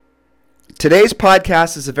Today's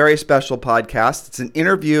podcast is a very special podcast. It's an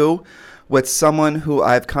interview with someone who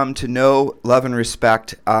I've come to know, love, and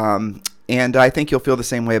respect. And I think you'll feel the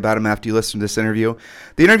same way about him after you listen to this interview.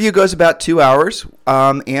 The interview goes about 2 hours,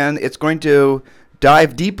 and it's going to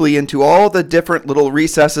dive deeply into all the different little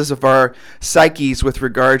recesses of our psyches with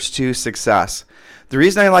regards to success. The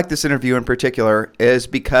reason I like this interview in particular is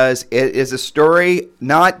because it is a story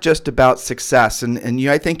not just about success, and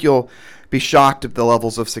I think you'll be shocked at the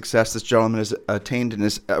levels of success this gentleman has attained in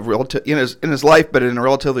his life, but in a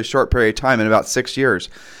relatively short period of time, in about 6 years.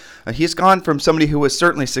 He's gone from somebody who was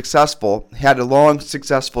certainly successful, had a long,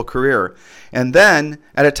 successful career, and then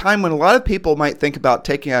at a time when a lot of people might think about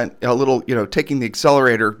taking taking the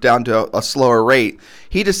accelerator down to a slower rate,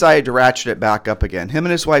 he decided to ratchet it back up again. Him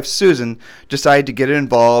and his wife Susan decided to get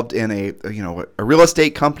involved in a real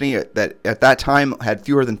estate company that at that time had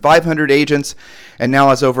fewer than 500 agents, and now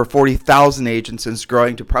has over 40,000 agents and is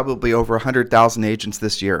growing to probably over 100,000 agents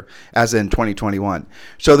this year, as in 2021.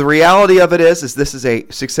 So the reality of it is this is a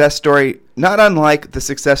success story, not unlike the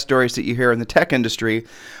success stories that you hear in the tech industry,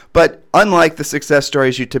 but unlike the success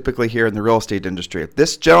stories you typically hear in the real estate industry.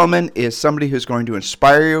 This gentleman is somebody who's going to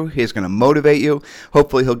inspire you. He's going to motivate you.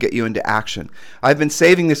 Hopefully, he'll get you into action. I've been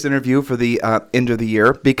saving this interview for the end of the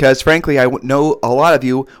year because, frankly, I know a lot of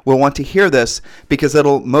you will want to hear this because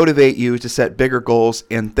it'll motivate you to set bigger goals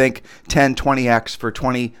and think 10, 20x for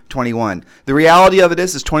 2021. The reality of it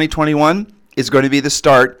is 2021 is going to be the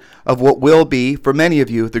start of what will be, for many of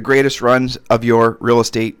you, the greatest runs of your real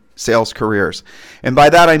estate sales careers. And by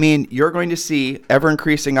that, I mean you're going to see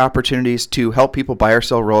ever-increasing opportunities to help people buy or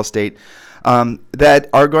sell real estate that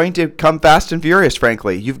are going to come fast and furious,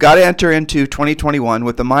 frankly. You've got to enter into 2021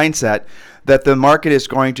 with the mindset that the market is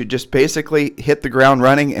going to just basically hit the ground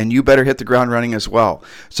running, and you better hit the ground running as well.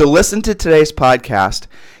 So listen to today's podcast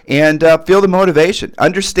and feel the motivation.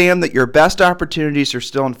 Understand that your best opportunities are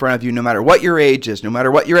still in front of you, no matter what your age is, no matter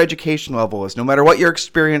what your education level is, no matter what your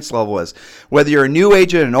experience level is. Whether you're a new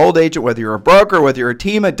agent, an old agent, whether you're a broker, whether you're a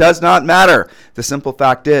team, it does not matter. The simple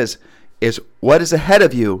fact is what is ahead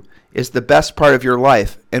of you is the best part of your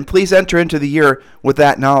life. And please enter into the year with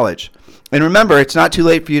that knowledge. And remember, it's not too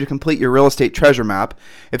late for you to complete your real estate treasure map.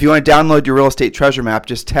 If you want to download your real estate treasure map,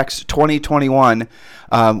 just text 2021.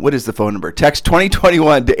 What is the phone number? Text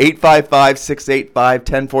 2021 to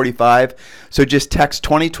 855-685-1045. So just text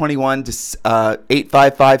 2021 to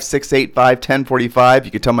 855-685-1045.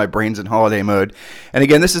 You can tell my brain's in holiday mode. And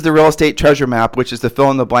again, this is the real estate treasure map, which is the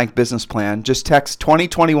fill-in-the-blank business plan. Just text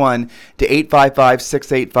 2021 to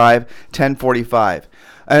 855-685-1045.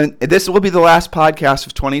 And this will be the last podcast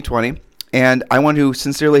of 2020. And I want to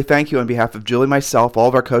sincerely thank you on behalf of Julie, myself, all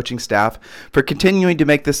of our coaching staff, for continuing to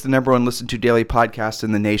make this the number one listened to daily podcast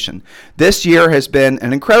in the nation. This year has been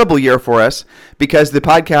an incredible year for us because the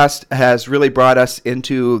podcast has really brought us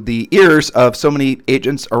into the ears of so many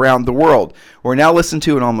agents around the world. We're now listened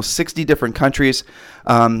to in almost 60 different countries.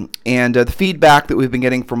 And the feedback that we've been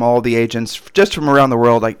getting from all the agents just from around the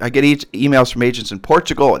world, I get emails from agents in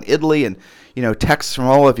Portugal and Italy and texts from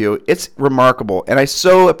all of you. It's remarkable. And I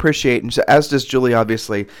so appreciate, and as does Julie,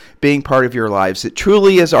 obviously, being part of your lives. It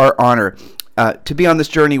truly is our honor to be on this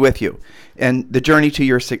journey with you and the journey to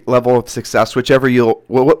your level of success, whatever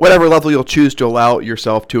level you'll choose to allow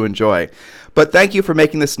yourself to enjoy. But thank you for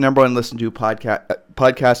making this number one listen to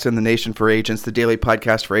podcast in the nation for agents, the daily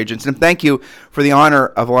podcast for agents. And thank you for the honor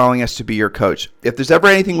of allowing us to be your coach. If there's ever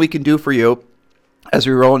anything we can do for you, as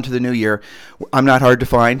we roll into the new year, I'm not hard to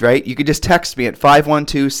find, right? You can just text me at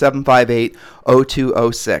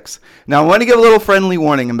 512-758-0206. Now, I want to give a little friendly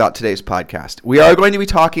warning about today's podcast. We are going to be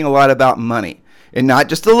talking a lot about money, and not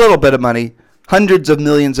just a little bit of money, hundreds of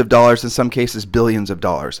millions of dollars, in some cases billions of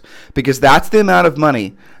dollars, because that's the amount of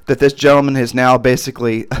money that this gentleman is now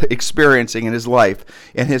basically experiencing in his life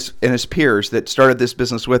and his peers that started this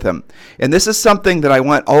business with him. And this is something that I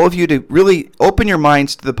want all of you to really open your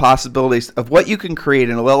minds to the possibilities of what you can create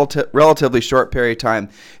in a relatively short period of time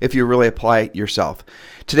if you really apply it yourself.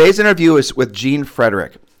 Today's interview is with Gene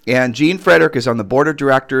Frederick. And Gene Frederick is on the board of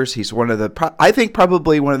directors. He's one of the, I think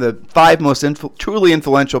probably one of the 5 most truly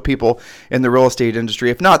influential people in the real estate industry,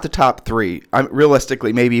 if not the top 3.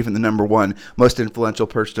 Realistically, maybe even the number 1 most influential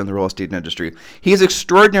person in the real estate industry. He's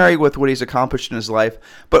extraordinary with what he's accomplished in his life,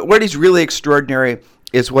 but what he's really extraordinary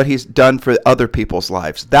is what he's done for other people's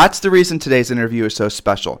lives. That's the reason today's interview is so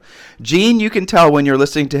special. Gene, you can tell when you're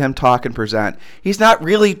listening to him talk and present, he's not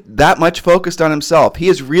really that much focused on himself. He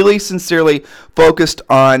is really sincerely focused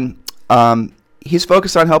on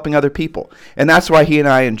helping other people. And that's why he and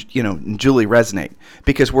I and Julie resonate,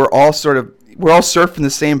 because we're all sort of we're all surfing the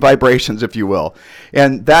same vibrations, if you will.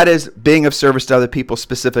 And that is being of service to other people,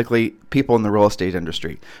 specifically people in the real estate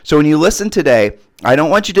industry. So when you listen today, I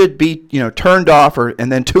don't want you to be, turned off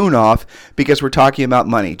and then tune off because we're talking about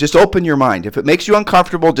money. Just open your mind. If it makes you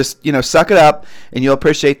uncomfortable, just, suck it up, and you'll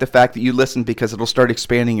appreciate the fact that you listened because it'll start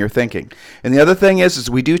expanding your thinking. And the other thing is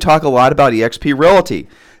we do talk a lot about eXp Realty.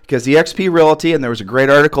 Because eXp Realty, and there was a great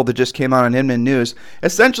article that just came out on Inman News,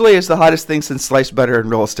 essentially is the hottest thing since sliced butter in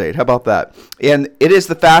real estate. How about that? And it is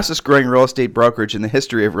the fastest growing real estate brokerage in the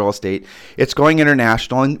history of real estate. It's going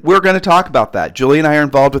international, and we're going to talk about that. Julie and I are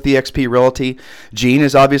involved with eXp Realty. Gene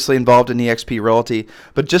is obviously involved in eXp Realty.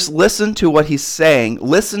 But just listen to what he's saying.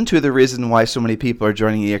 Listen to the reason why so many people are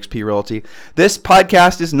joining eXp Realty. This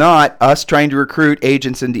podcast is not us trying to recruit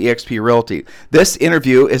agents into eXp Realty. This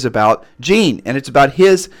interview is about Gene, and it's about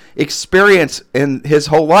his experience in his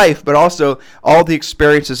whole life, but also all the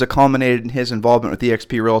experiences that culminated in his involvement with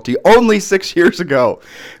eXp Realty only 6 years ago.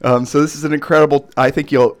 So this is an incredible, I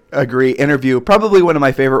think you'll agree, interview. Probably one of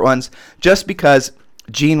my favorite ones, just because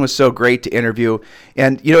Gene was so great to interview.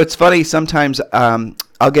 And, it's funny, sometimes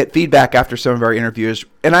I'll get feedback after some of our interviews,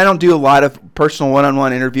 and I don't do a lot of personal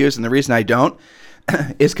one-on-one interviews, and the reason I don't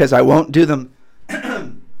is because I won't do them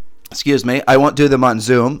I won't do them on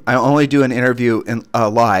Zoom. I only do an interview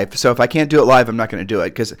live. So if I can't do it live, I'm not going to do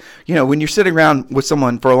it. Because, when you're sitting around with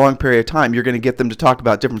someone for a long period of time, you're going to get them to talk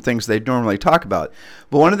about different things they normally talk about.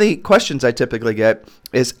 But one of the questions I typically get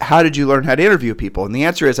is, how did you learn how to interview people? And the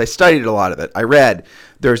answer is, I studied a lot of it. I read.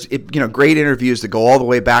 There's, great interviews that go all the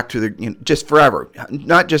way back to just forever.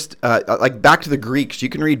 Not just like back to the Greeks. You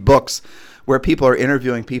can read books where people are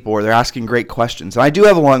interviewing people, where they're asking great questions. And I do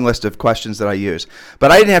have a long list of questions that I use. But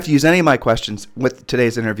I didn't have to use any of my questions with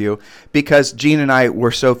today's interview because Gene and I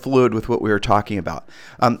were so fluid with what we were talking about.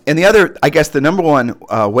 And the other, I guess the number one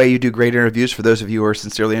way you do great interviews, for those of you who are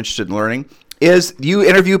sincerely interested in learning, is you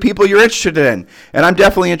interview people you're interested in. And I'm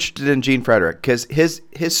definitely interested in Gene Frederick because his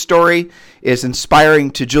story is inspiring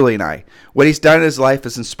to Julie and I. What he's done in his life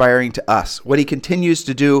is inspiring to us. What he continues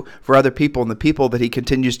to do for other people and the people that he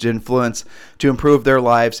continues to influence to improve their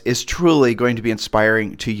lives is truly going to be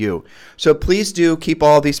inspiring to you. So please do keep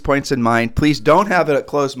all these points in mind. Please don't have it a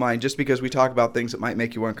closed mind just because we talk about things that might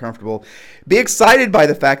make you uncomfortable. Be excited by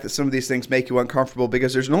the fact that some of these things make you uncomfortable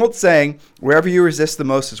because there's an old saying, wherever you resist the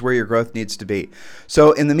most is where your growth needs to be.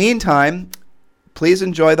 So in the meantime, please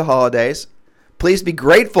enjoy the holidays. Please be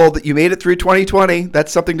grateful that you made it through 2020.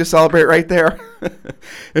 That's something to celebrate right there.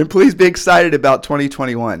 And please be excited about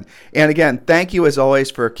 2021. And again, thank you as always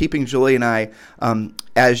for keeping Julie and I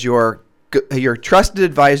as your trusted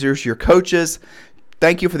advisors, your coaches.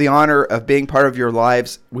 Thank you for the honor of being part of your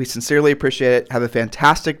lives. We sincerely appreciate it. Have a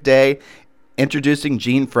fantastic day. Introducing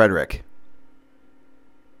Gene Frederick.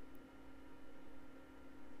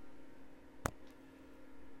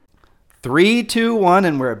 Three, two, one,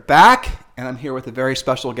 and we're back. And I'm here with a very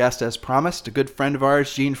special guest, as promised, a good friend of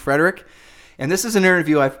ours, Gene Frederick. And this is an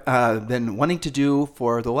interview I've been wanting to do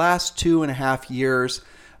for the last 2.5 years,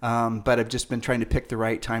 but I've just been trying to pick the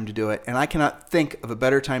right time to do it. And I cannot think of a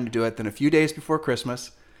better time to do it than a few days before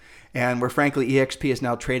Christmas. And where, frankly, eXp is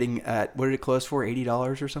now trading at, what did it close for,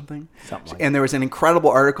 $80 or something? Something like and there was an incredible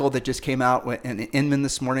article that just came out in Inman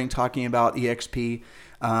this morning talking about eXp.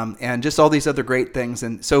 And just all these other great things.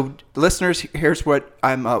 And so, listeners, here's what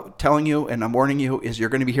I'm telling you and I'm warning you is you're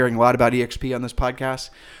going to be hearing a lot about eXp on this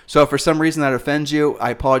podcast. So if for some reason that offends you,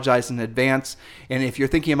 I apologize in advance. And if you're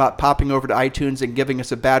thinking about popping over to iTunes and giving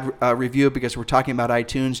us a bad review because we're talking about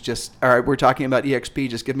we're talking about eXp,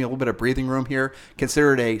 just give me a little bit of breathing room here.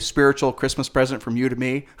 Consider it a spiritual Christmas present from you to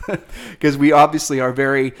me because we obviously are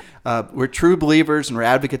we're true believers and we're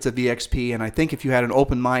advocates of eXp. And I think if you had an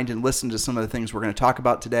open mind and listened to some of the things we're going to talk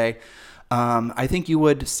about today, I think you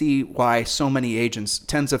would see why so many agents,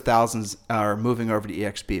 tens of thousands, are moving over to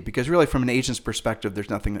eXp. Because really, from an agent's perspective, there's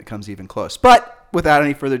nothing that comes even close. But without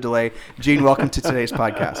any further delay, Gene, welcome to today's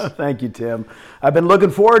podcast. Thank you, Tim. I've been looking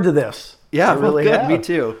forward to this. Yeah, really good. Have. Me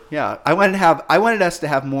too. Yeah, I wanted us to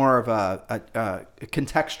have more of a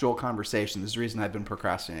contextual conversation. This is the reason I've been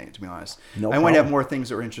procrastinating, to be honest. I want to have more things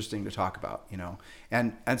that are interesting to talk about,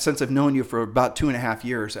 And since I've known you for about 2.5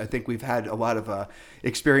 years, I think we've had a lot of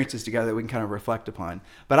experiences together that we can kind of reflect upon.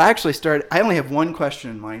 But I only have one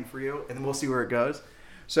question in mind for you, and then we'll see where it goes.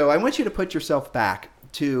 So I want you to put yourself back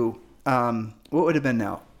to what would have been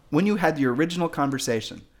now when you had your original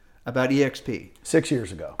conversation about eXp. 6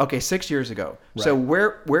 years ago. Okay, 6 years ago. Right. So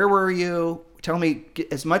where were you? tell me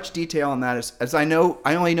as much detail on that as I know.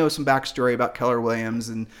 I only know some backstory about Keller Williams,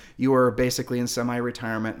 and you were basically in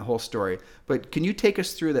semi-retirement and the whole story. But can you take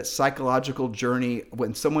us through that psychological journey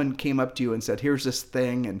when someone came up to you and said, "Here's this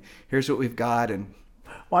thing, and here's what we've got"? And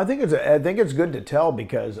Well, I think it's good to tell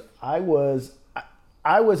because I was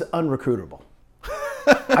unrecruitable.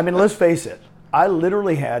 I mean, let's face it. I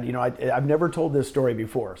literally had, I've never told this story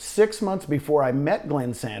before. 6 months before I met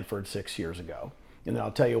Glenn Sanford 6 years ago, and then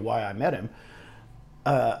I'll tell you why I met him.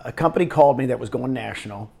 A company called me that was going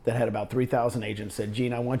national, that had about 3,000 agents, said,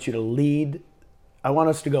 Gene, I want you to lead. I want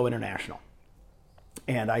us to go international.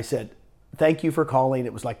 And I said, thank you for calling.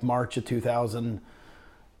 It was like March of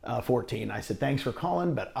 2014. I said, thanks for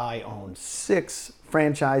calling, but I own 6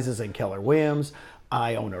 franchises in Keller Williams.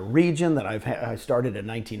 I own a region that I started in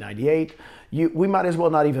 1998. We might as well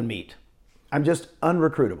not even meet. I'm just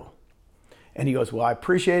unrecruitable. And he goes, well, I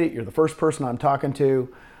appreciate it. You're the first person I'm talking to.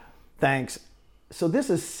 Thanks. So this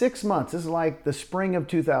is 6 months. This is like the spring of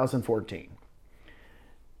 2014.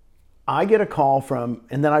 I get a call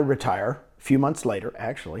and then I retire a few months later,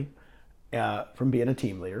 actually, from being a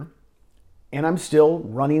team leader. And I'm still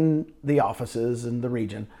running the offices in the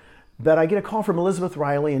region. But I get a call from Elizabeth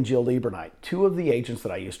Riley and Jill Liebernight, 2 of the agents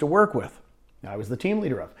that I used to work with. I was the team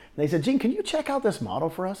leader of. And they said, Gene, can you check out this model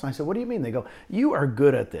for us? And I said, what do you mean? They go, you are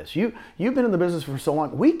good at this. You've been in the business for so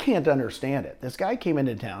long. We can't understand it. This guy came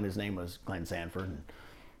into town. His name was Glenn Sanford. And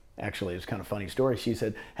actually, it's kind of a funny story. She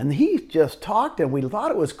said, and he just talked and we thought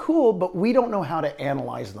it was cool, but we don't know how to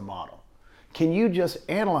analyze the model. Can you just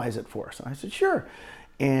analyze it for us? And I said, sure.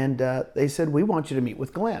 And they said, we want you to meet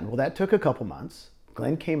with Glenn. Well, that took a couple months.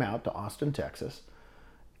 Glenn came out to Austin, Texas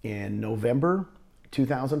in November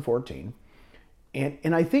 2014.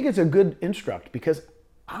 And I think it's a good instruct because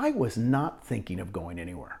I was not thinking of going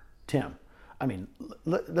anywhere. Tim, I mean,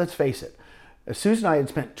 let's face it. Susan and I had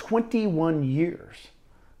spent 21 years,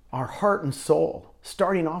 our heart and soul,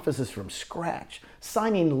 starting offices from scratch,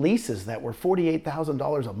 signing leases that were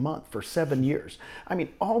 $48,000 a month for 7 years. I mean,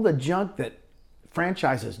 all the junk that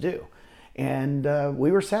franchises do. And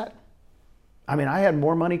we were set. I mean, I had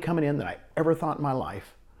more money coming in than I ever thought in my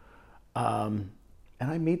life. And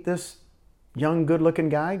I meet this young, good-looking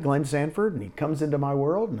guy, Glenn Sanford, and he comes into my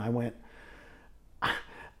world, and I went,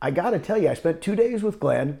 I got to tell you, I spent 2 days with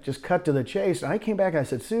Glenn, just cut to the chase, and I came back and I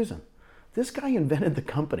said, Susan, this guy invented the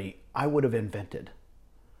company I would have invented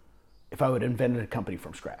if I would have invented a company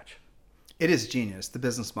from scratch. it is genius, the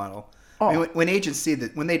business model. Oh. I mean, when agents see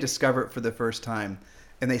that, when they discover it for the first time,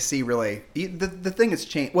 and they see really the thing has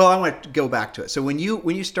changed. Well, I want to go back to it. So when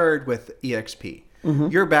you started with EXP,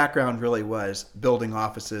 your background really was building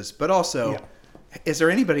offices, but also, is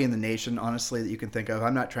there anybody in the nation, honestly, that you can think of?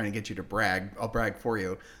 I'm not trying to get you to brag. I'll brag for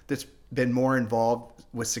you. That's been more involved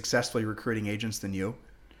with successfully recruiting agents than you.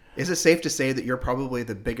 Is it safe to say that you're probably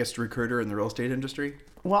the biggest recruiter in the real estate industry?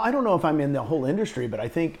 Well, I don't know if I'm in the whole industry, but I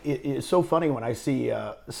think it's so funny when I see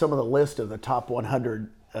some of the list of the top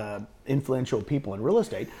 100 influential people in real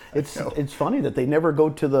estate. It's funny that they never go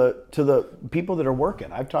to the people that are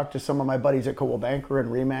working. I've talked to some of my buddies at Coldwell Banker and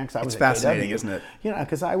Remax. It's fascinating, isn't it? You know,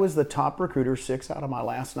 because I was the top recruiter 6 out of my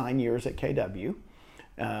last 9 years at KW.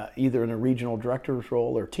 Either in a regional director's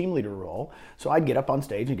role or team leader role. So I'd get up on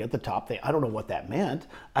stage and get the top thing. I don't know what that meant.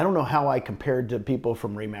 I don't know how I compared to people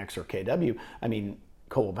from Remax or KW. I mean,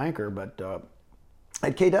 Coldwell Banker, but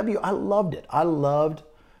at KW, I loved it. I loved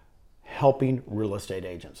helping real estate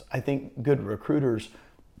agents. I think good recruiters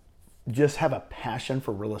just have a passion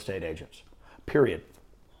for real estate agents, period.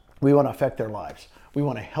 We want to affect their lives. We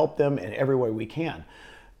want to help them in every way we can.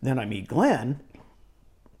 Then I meet Glenn,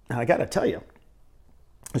 and I got to tell you,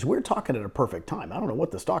 because we're talking at a perfect time. I don't know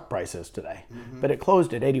what the stock price is today, but it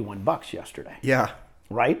closed at $81 yesterday. Yeah.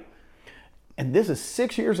 Right? And this is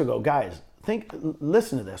 6 years ago. Guys,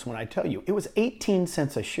 listen to this when I tell you. It was 18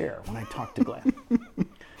 cents a share when I talked to Glenn.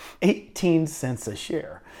 18 cents a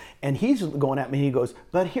share. And he's going at me and he goes,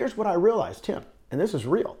 but here's what I realized, Tim, and this is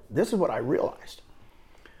real. This is what I realized.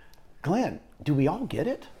 Glenn, do we all get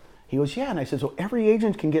it? He goes, yeah. And I said, so every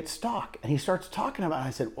agent can get stock. And he starts talking about it.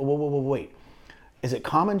 I said, whoa, wait. Is it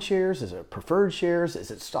common shares? Is it preferred shares?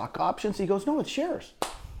 Is it stock options? He goes, no, it's shares.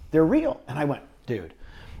 They're real. And I went, dude,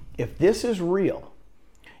 if this is real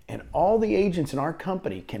and all the agents in our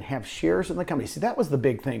company can have shares in the company. See, that was the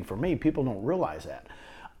big thing for me. People don't realize that.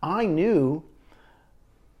 I knew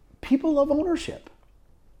people love ownership.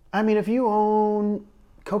 I mean, if you own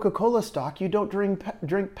Coca-Cola stock, you don't drink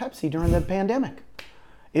Pepsi during the pandemic.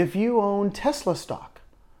 If you own Tesla stock,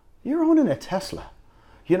 you're owning a Tesla.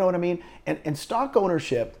 You know what I mean? And stock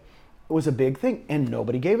ownership was a big thing, and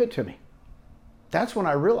nobody gave it to me. That's when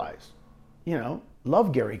I realized,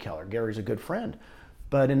 Love Gary Keller. Gary's a good friend.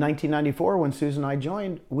 But in 1994, when Susan and I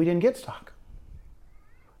joined, we didn't get stock.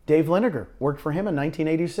 Dave Liniger worked for him in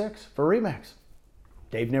 1986 for Remax.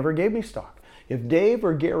 Dave never gave me stock. If Dave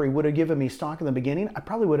or Gary would have given me stock in the beginning, I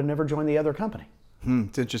probably would have never joined the other company.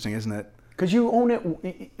 It's interesting, isn't it? Because you own it,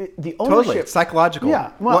 the ownership. Totally, it's psychological.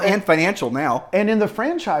 Yeah, well, and financial now. And in the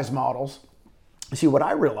franchise models, see what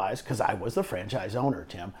I realized, because I was the franchise owner,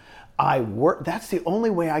 Tim, that's the only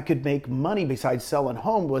way I could make money besides selling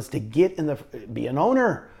home was to be an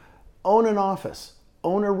owner, own an office,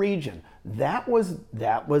 own a region. That was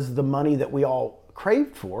the money that we all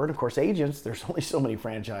craved for. And of course, agents, there's only so many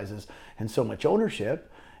franchises and so much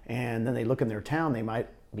ownership. And then they look in their town, they might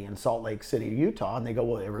be in Salt Lake City, Utah, and they go,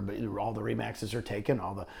 well, all the Remaxes are taken,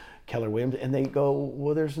 all the Keller Williams, and they go,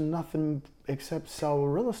 well, there's nothing except sell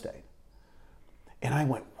real estate. And I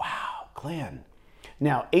went, wow, Glenn.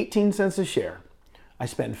 Now, 18 cents a share. I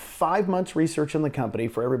spent 5 months researching the company.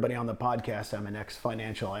 For everybody on the podcast, I'm an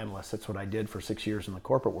ex-financial analyst. That's what I did for 6 years in the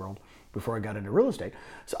corporate world before I got into real estate.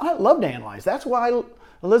 So I love to analyze. That's why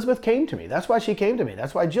Elizabeth came to me. That's why she came to me.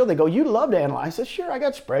 That's why Jill, they go, you love to analyze. I said, sure, I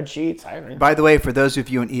got spreadsheets. By the way, for those of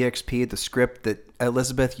you in EXP, the script that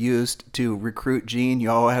Elizabeth used to recruit Gene,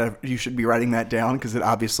 you should be writing that down because it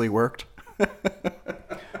obviously worked.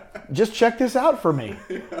 Just check this out for me.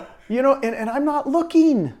 Yeah. And I'm not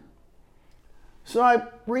looking. So I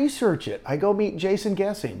research it. I go meet Jason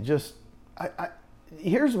Gessing.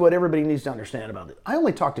 Here's what everybody needs to understand about it. I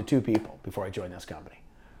only talked to 2 people before I joined this company.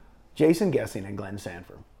 Jason Gessing and Glenn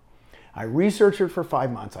Sanford. I researched it for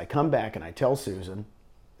 5 months. I come back and I tell Susan,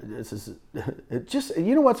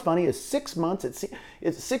 you know what's funny is 6 months,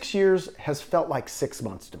 6 years has felt like 6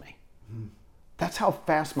 months to me. That's how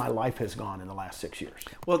fast my life has gone in the last 6 years.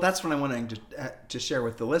 Well, that's what I'm wanting to share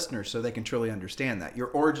with the listeners so they can truly understand that. Your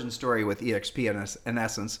origin story with EXP, in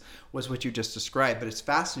essence, was what you just described. But it's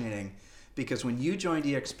fascinating because when you joined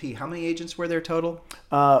EXP, how many agents were there total?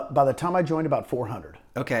 By the time I joined, about 400.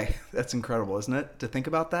 Okay, that's incredible, isn't it, to think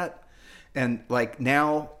about that? And like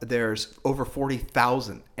now there's over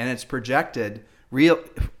 40,000, and it's projected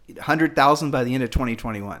 100,000 by the end of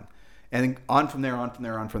 2021. And on from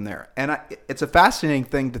there. And it's a fascinating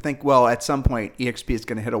thing to think, well, at some point, EXP is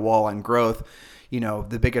going to hit a wall on growth.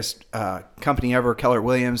 The biggest company ever, Keller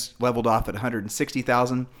Williams, leveled off at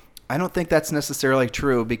 160,000. I don't think that's necessarily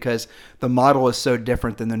true because the model is so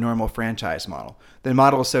different than the normal franchise model. The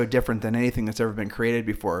model is so different than anything that's ever been created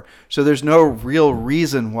before. So there's no real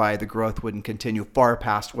reason why the growth wouldn't continue far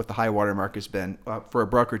past what the high water mark has been for a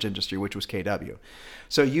brokerage industry, which was KW.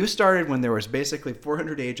 So you started when there was basically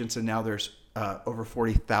 400 agents, and now there's over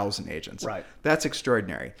 40,000 agents. Right. That's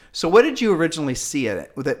extraordinary. So what did you originally see in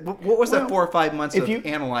it? What was that 4 or 5 months of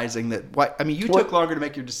analyzing that? You took longer to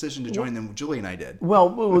make your decision to join than Julie and I did. Well,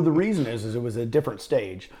 the reason is it was a different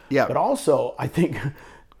stage. Yeah. But also, I think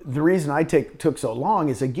the reason I took so long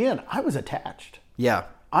is, again, I was attached. Yeah.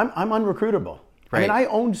 I'm unrecruitable. Right. I mean, I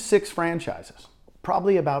owned 6 franchises.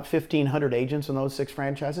 Probably about 1,500 agents in those 6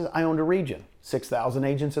 franchises. I owned a region, 6,000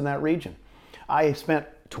 agents in that region. I spent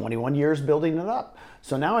 21 years building it up.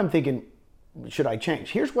 So now I'm thinking, should I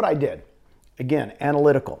change? Here's what I did. Again,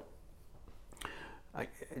 analytical. I'm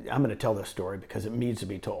going to tell this story because it needs to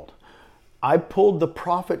be told. I pulled the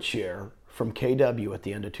profit share from KW at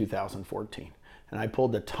the end of 2014, and I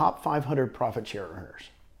pulled the top 500 profit share earners.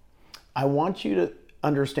 I want you to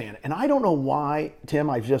understand, and I don't know why, Tim,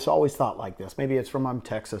 I've just always thought like this. Maybe it's from I'm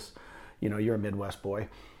Texas. You're a Midwest boy.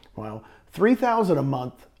 Well, $3,000 a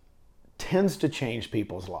month tends to change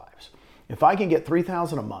people's lives. If I can get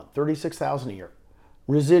 $3,000 a month, $36,000 a year,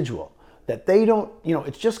 residual, that they don't,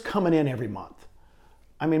 it's just coming in every month.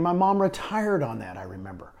 I mean, my mom retired on that, I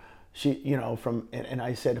remember. She, and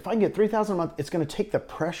I said, if I can get $3,000 a month, it's going to take the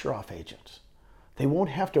pressure off agents. They won't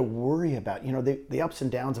have to worry about, the ups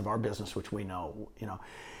and downs of our business, which we know,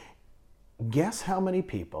 Guess how many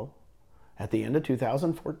people at the end of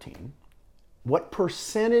 2014, what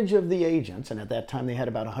percentage of the agents, and at that time they had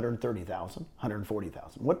about 130,000,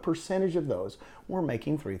 140,000, what percentage of those were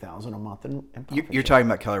making $3,000 a month in profit You're talking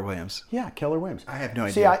about Keller Williams. Yeah, Keller Williams. I have no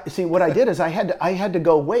idea. See, what I did is I had to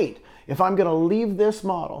go, wait, if I'm going to leave this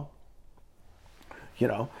model,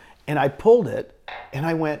 and I pulled it, and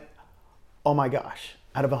I went, oh my gosh,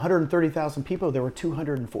 out of 130,000 people, there were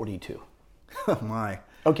 242. Oh my.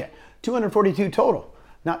 Okay, 242 total.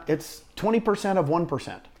 Now, it's 20% of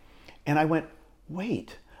 1%. And I went,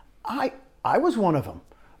 wait, I was one of them.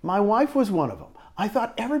 My wife was one of them. I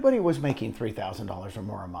thought everybody was making $3,000 or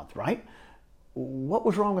more a month, right? What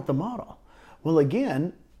was wrong with the model? Well,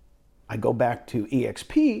 again, I go back to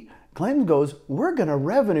EXP. Glenn goes, we're going to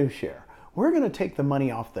revenue share. We're going to take the money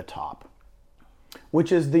off the top.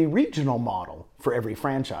 which is the regional model for every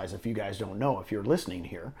franchise. If you guys don't know, if you're listening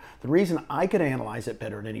here, the reason I could analyze it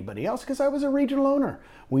better than anybody else, because I was a regional owner.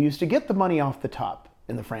 We used to get the money off the top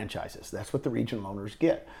in the franchises. That's what the regional owners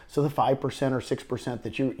get. So the 5% or 6%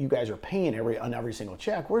 that you guys are paying on every single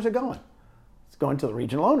check, where's it going? It's going to the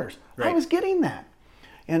regional owners. Right. I was getting that.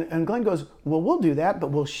 And Glenn goes, well, we'll do that,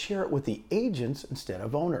 but we'll share it with the agents instead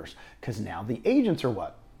of owners, because now the agents are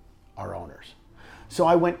what? Our owners. So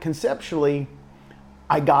I went conceptually,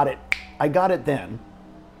 I got it then.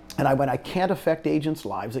 And I went, I can't affect agents'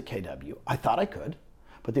 lives at KW. I thought I could,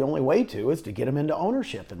 but the only way to is to get them into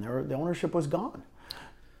ownership, and the ownership was gone.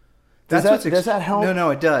 Does that help? No,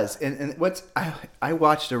 it does. And I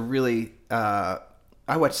watched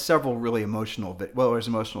I watched several really emotional, it was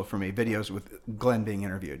emotional for me, videos with Glenn being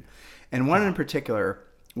interviewed. And one in particular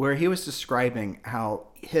where he was describing how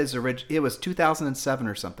it was 2007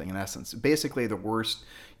 or something, in essence, basically the worst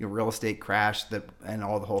real estate crash and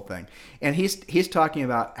all the whole thing. And he's talking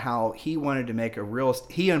about how he wanted to make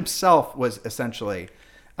he himself was essentially,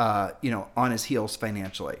 on his heels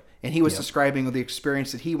financially. And he was describing the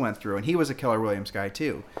experience that he went through. And he was a Keller Williams guy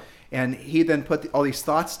too. And he then put all these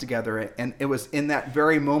thoughts together, and it was in that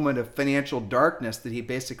very moment of financial darkness that he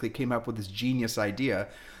basically came up with this genius idea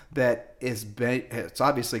that it's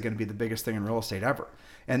obviously going to be the biggest thing in real estate ever.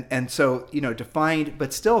 And so, to find,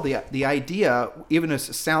 but still the idea, even as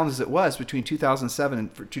sound as it was between 2007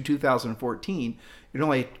 and 2014, it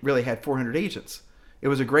only really had 400 agents. It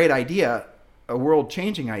was a great idea, a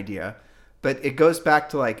world-changing idea. But it goes back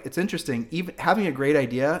to it's interesting, even having a great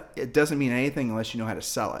idea, it doesn't mean anything unless you know how to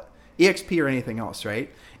sell it. EXP or anything else, right?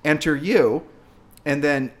 Enter you, and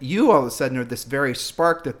then you all of a sudden are this very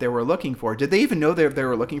spark that they were looking for. Did they even know they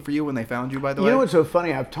were looking for you when they found you, by the way? You know what's so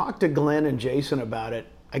funny? I've talked to Glenn and Jason about it.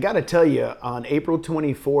 I got to tell you, on April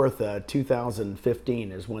 24th,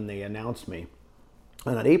 2015 is when they announced me.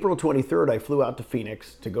 And on April 23rd, I flew out to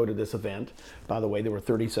Phoenix to go to this event. By the way, there were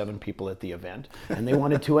 37 people at the event, and they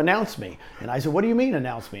wanted to announce me. And I said, what do you mean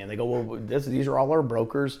announce me? And they go, well, these are all our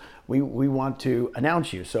brokers. We want to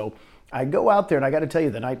announce you. So I go out there, and I got to tell you,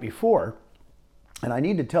 the night before, and I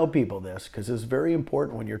need to tell people this because it's very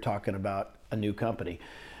important when you're talking about a new company.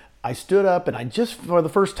 I stood up, and I just, for the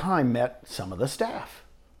first time, met some of the staff.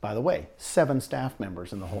 By the way, 7 staff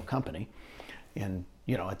members in the whole company. And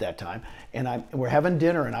at that time, and we're having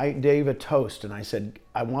dinner, and I gave a toast, and I said,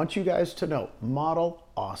 I want you guys to know, model,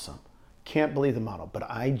 awesome. Can't believe the model, but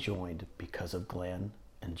I joined because of Glenn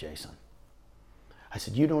and Jason. I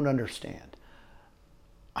said, you don't understand.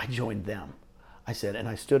 I joined them. I said, and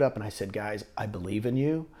I stood up and I said, guys, I believe in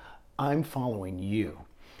you. I'm following you.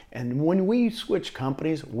 And when we switch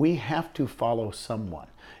companies, we have to follow someone.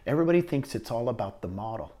 Everybody thinks it's all about the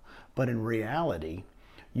model, but in reality,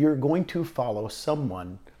 you're going to follow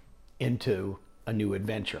someone into a new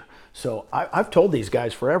adventure. So I've told these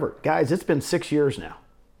guys forever, guys, it's been 6 years now.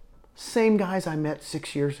 Same guys I met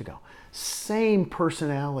 6 years ago. Same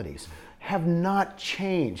personalities, have not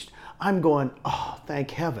changed. I'm going, oh,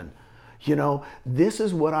 thank heaven. This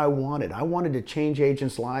is what I wanted. I wanted to change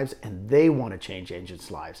agents' lives, and they want to change agents'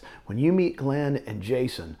 lives. When you meet Glenn and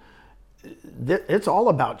Jason, it's all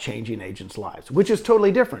about changing agents' lives, which is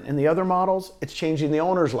totally different. In the other models, it's changing the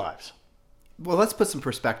owners' lives. Well, let's put some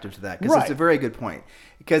perspective to that, because It's a very good point.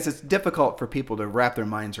 Because it's difficult for people to wrap their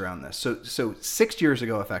minds around this. So 6 years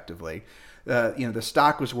ago, effectively, the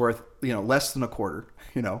stock was worth less than a quarter,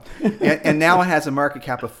 and now it has a market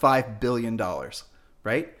cap of $5 billion,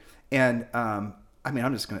 right? And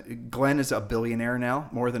Glenn is a billionaire now,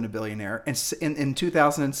 more than a billionaire. And in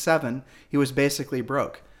 2007, he was basically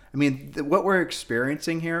broke. What we're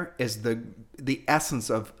experiencing here is the essence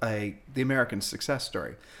of the American success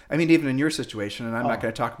story. Even in your situation, and I'm not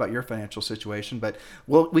going to talk about your financial situation, but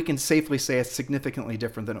we can safely say it's significantly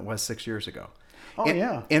different than it was 6 years ago.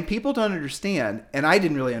 And people don't understand, and I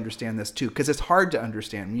didn't really understand this too, because it's hard to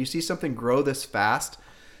understand. When you see something grow this fast,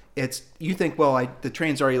 you think, the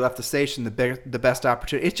train's already left the station, the best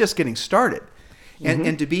opportunity. It's just getting started.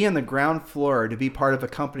 And to be in the ground floor, to be part of a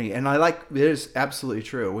company, and it is absolutely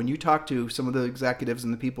true. When you talk to some of the executives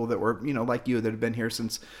and the people that were, like you, that have been here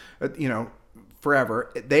since,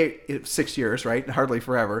 forever, 6 years, right? Hardly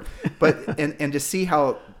forever. But, and to see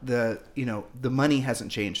how the money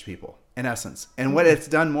hasn't changed people, in essence. And what it's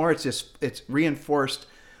done more, it's reinforced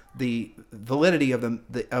the validity of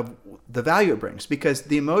the value it brings, because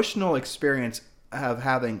the emotional experience of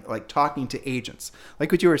talking to agents,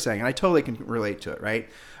 like what you were saying, and I totally can relate to it, right?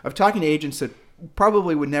 Of talking to agents that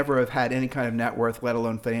probably would never have had any kind of net worth, let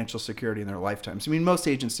alone financial security in their lifetimes. I mean, most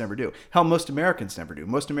agents never do. Hell, most Americans never do.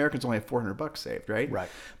 Most Americans only have $400 saved, right? Right.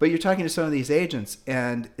 But you're talking to some of these agents,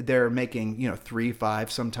 and they're making, $3, $5,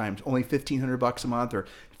 sometimes only $1,500 a month, or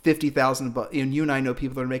 $50,000. And you and I know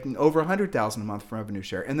people that are making over $100,000 a month from revenue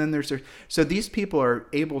share. And then so these people are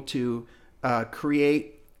able to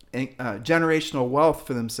create generational wealth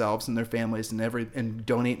for themselves and their families, and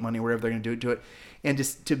donate money wherever they're going to do it. And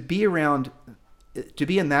just to be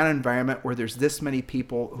in that environment where there's this many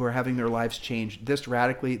people who are having their lives changed this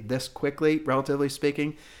radically, this quickly, relatively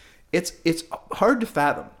speaking, it's hard to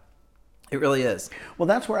fathom. It really is. Well,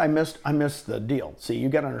 that's where I missed the deal. See, you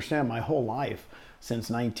got to understand, my whole life since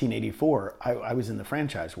 1984, I was in the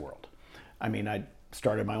franchise world. I mean, I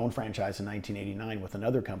started my own franchise in 1989 with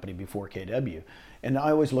another company before KW. And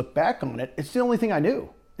I always look back on it. It's the only thing I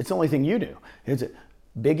knew. It's the only thing you do. It's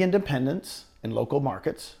big independents in local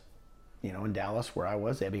markets. In Dallas where I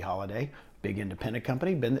was, Ebby Holiday, big independent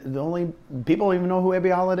company. Been the only people don't even know who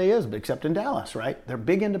Ebby Holiday is, except in Dallas, right? They're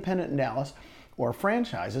big independent in Dallas, or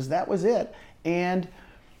franchises. That was it. And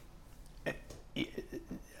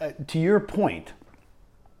to your point,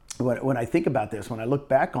 when I think about this, when I look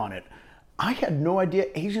back on it, I had no idea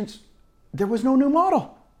agents, there was no new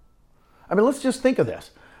model. I mean, let's just think of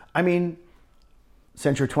this. I mean,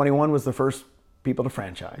 Century 21 was the first people to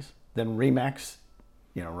franchise, then Remax,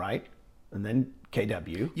 right? And then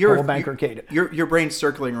KW, KW. Your brain's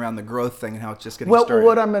circling around the growth thing and how it's just getting started. Well,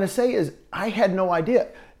 what I'm going to say is I had no idea.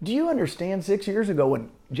 Do you understand 6 years ago when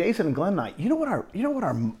Jason and Glenn and I,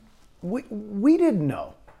 we didn't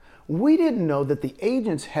know. We didn't know that the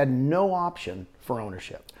agents had no option for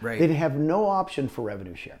ownership. Right. They'd have no option for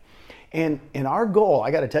revenue share. And our goal,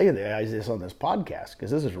 I got to tell you this on this podcast,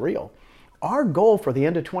 because this is real. Our goal for the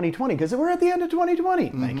end of 2020, because we're at the end of 2020.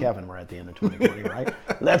 Mm-hmm. Thank heaven we're at the end of 2020, right?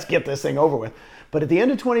 Let's get this thing over with. But at the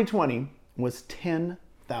end of 2020 was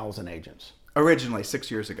 10,000 agents. Originally,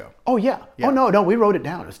 6 years ago. Oh, yeah. Oh, no, we wrote it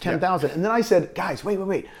down. It was 10,000. Yeah. And then I said, guys,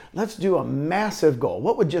 wait. Let's do a massive goal.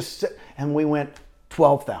 What would just sit? And we went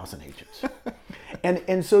 12,000 agents.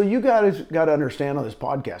 And so you guys got to understand on this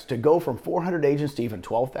podcast, to go from 400 agents to even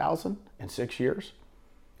 12,000 in 6 years,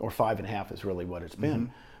 or 5.5 is really what it's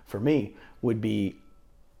been, for me, would be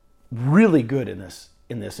really good in this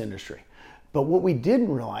industry. But what we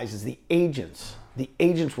didn't realize is the agents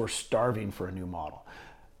were starving for a new model.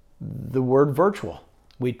 The word virtual,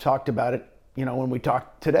 we talked about it, when we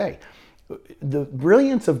talked today. The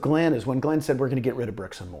brilliance of Glenn is when Glenn said we're going to get rid of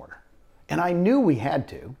bricks and mortar. And I knew we had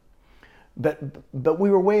to, but we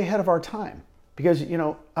were way ahead of our time, because,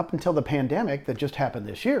 up until the pandemic that just happened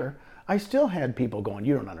this year, I still had people going,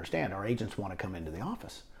 you don't understand, our agents want to come into the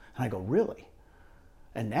office. And I go, really?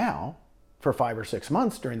 And now, for 5 or 6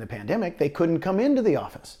 months during the pandemic, they couldn't come into the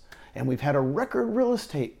office. And we've had a record real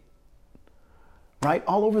estate, right,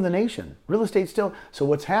 all over the nation. Real estate still. So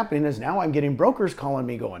what's happening is now I'm getting brokers calling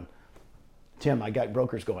me going, Tim, I got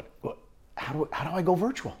brokers going, well, how do I go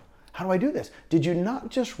virtual? How do I do this? Did you not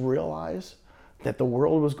just realize that the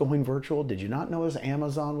world was going virtual? Did you not know as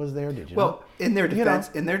Amazon was there? Did you? Well, in their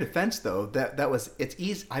defense, though, it's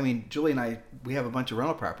easy. I mean, Julie and I, we have a bunch of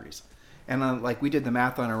rental properties, and we did the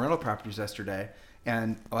math on our rental properties yesterday,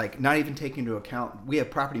 and not even taking into account, we have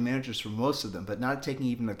property managers for most of them, but not taking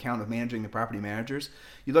even account of managing the property managers.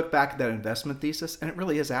 You look back at that investment thesis, and it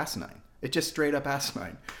really is asinine. It's just straight up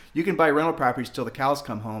asinine. You can buy rental properties till the cows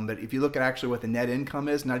come home, but if you look at actually what the net income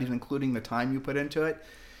is, not even including the time you put into it,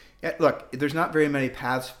 look, there's not very many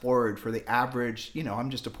paths forward for the average,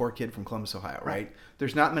 I'm just a poor kid from Columbus, Ohio, right?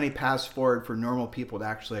 There's not many paths forward for normal people to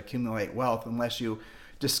actually accumulate wealth unless you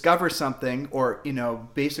discover something, or,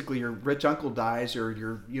 basically your rich uncle dies, or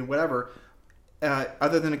your, whatever,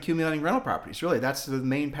 other than accumulating rental properties. Really, that's the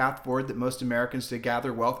main path forward that most Americans to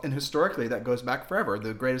gather wealth. And historically, that goes back forever.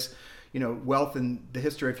 The greatest, wealth in the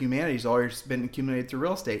history of humanity has always been accumulated through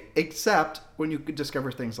real estate, except when you could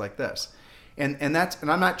discover things like this. And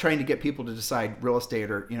I'm not trying to get people to decide real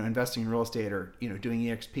estate, or, investing in real estate, or, doing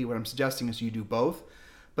EXP. What I'm suggesting is you do both.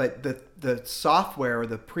 But the software,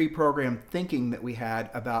 the pre-programmed thinking that we had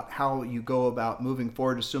about how you go about moving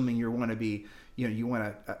forward, assuming you want to be, you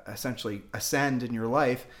want to essentially ascend in your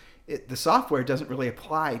life, the software doesn't really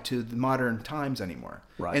apply to the modern times anymore.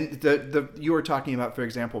 Right. And you were talking about, for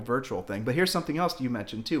example, virtual thing. But here's something else you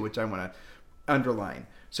mentioned too, which I want to underline.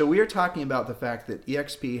 So we are talking about the fact that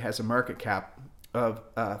EXP has a market cap of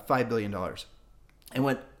 $5 billion.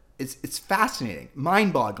 And it's fascinating,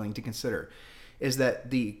 mind-boggling to consider. is that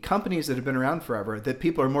the companies that have been around forever, that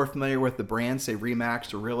people are more familiar with the brands, say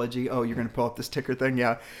Remax or Realogy. Oh, you're going to pull up this ticker thing?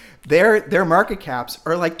 Yeah. Their market caps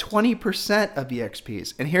are like 20% of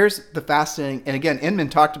EXPs. And here's the fascinating, and again, Inman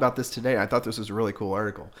talked about this today. I thought this was a really cool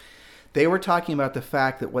article. They were talking about the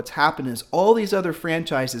fact that what's happened is all these other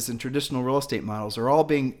franchises and traditional real estate models are all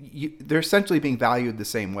they're essentially being valued the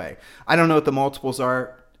same way. I don't know what the multiples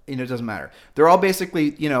are. It doesn't matter. They're all basically,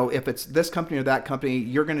 if it's this company or that company,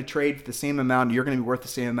 you're going to trade for the same amount. You're going to be worth the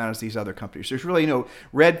same amount as these other companies. There's really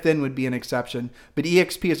Redfin would be an exception, but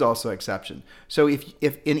EXP is also an exception. So if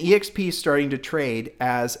an EXP is starting to trade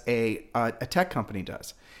as a tech company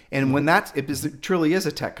does, and when it truly is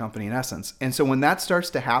a tech company in essence. And so when that starts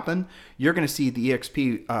to happen, you're going to see the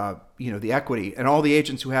EXP, the equity and all the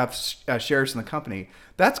agents who have shares in the company,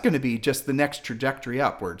 that's going to be just the next trajectory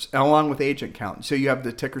upwards, along with agent count. So you have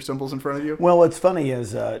the ticker symbols in front of you? Well, what's funny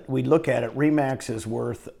is we look at it, Remax is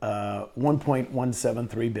worth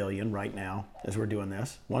 $1.173 billion right now as we're doing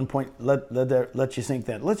this. Let you think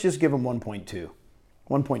that. Let's just give them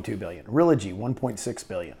 1.2 billion. Realogy, 1.6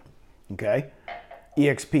 billion. Okay?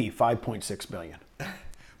 EXP, 5.6 billion.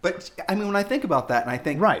 But I mean, when I think about that, and I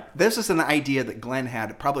think this is an idea that Glenn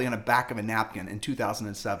had probably on the back of a napkin in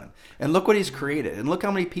 2007. And look what he's created. And look how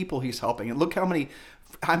many people he's helping. And look how many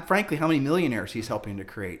millionaires he's helping to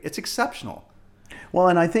create. It's exceptional. Well,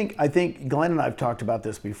 and I think Glenn and I have talked about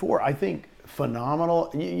this before. I think phenomenal.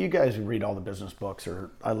 You guys read all the business books,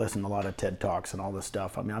 or I listen to a lot of TED Talks and all this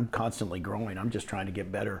stuff. I mean, I'm constantly growing. I'm just trying to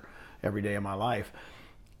get better every day of my life.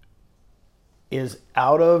 Is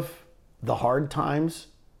out of the hard times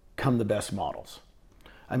come the best models.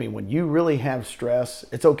 I mean, when you really have stress,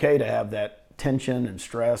 it's okay to have that tension and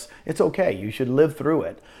stress. It's okay. You should live through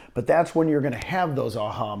it. But that's when you're going to have those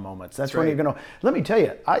aha moments. That's when you're going to, let me tell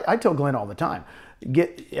you, I tell Glenn all the time,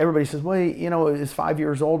 everybody says, well, it's 5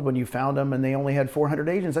 years old when you found them and they only had 400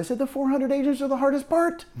 agents. I said, the 400 agents are the hardest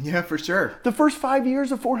part. Yeah, for sure. The first 5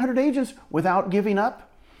 years of 400 agents without giving up,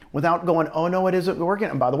 without going, oh no, it isn't working.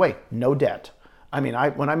 And by the way, no debt. I mean,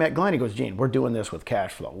 when I met Glenn, he goes, Gene, we're doing this with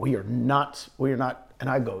cash flow. We are not. And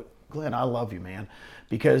I go, Glenn, I love you, man.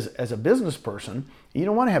 Because as a business person, you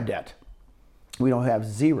don't want to have debt. We don't have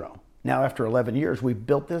zero. Now, after 11 years, we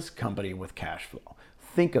built this company with cash flow.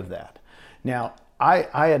 Think of that. Now,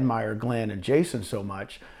 I admire Glenn and Jason so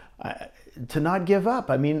much to not give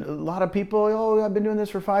up. I mean, a lot of people, oh, I've been doing this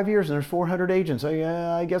for 5 years and there's 400 agents.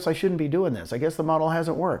 I guess I shouldn't be doing this. I guess the model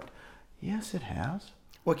hasn't worked. Yes, it has.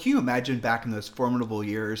 Well, can you imagine back in those formidable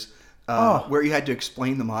years where you had to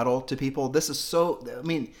explain the model to people? This is so, I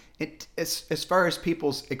mean, as far as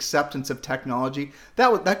people's acceptance of technology,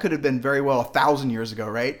 that could have been very well 1,000 years ago,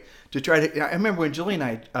 right? I remember when Julie and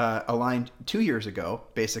I aligned 2 years ago,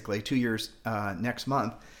 basically 2 years next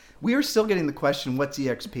month, we were still getting the question, what's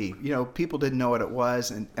EXP? People didn't know what it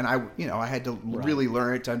was. And I had to really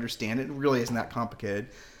learn it to understand it. It really isn't that complicated.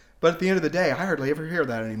 But at the end of the day, I hardly ever hear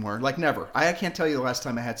that anymore. Like never. I can't tell you the last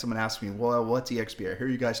time I had someone ask me, well, what's EXP? I hear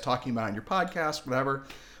you guys talking about it on your podcast, whatever.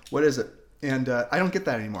 What is it? And I don't get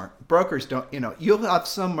that anymore. Brokers don't, you'll have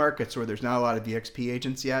some markets where there's not a lot of EXP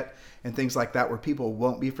agents yet and things like that where people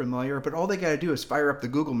won't be familiar. But all they got to do is fire up the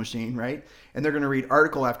Google machine, right? And they're going to read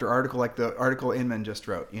article after article like the article Inman just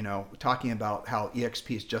wrote, talking about how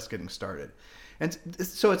EXP is just getting started. And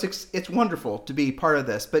so it's wonderful to be part of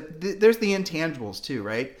this, but there's the intangibles too,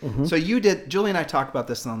 right? Mm-hmm. So Julie and I talked about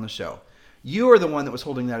this on the show. You are the one that was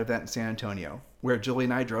holding that event in San Antonio where Julie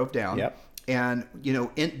and I drove down. Yep. And,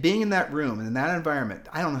 being in that room and in that environment,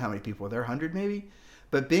 I don't know how many people were there, 100 maybe?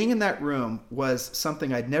 But being in that room was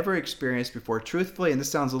something I'd never experienced before, truthfully, and this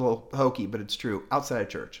sounds a little hokey, but it's true, outside of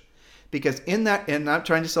church. Because in that, and I'm not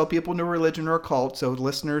trying to sell people into a religion or a cult, so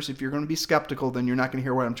listeners, if you're going to be skeptical, then you're not going to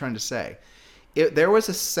hear what I'm trying to say. There was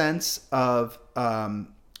a sense of,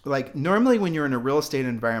 normally when you're in a real estate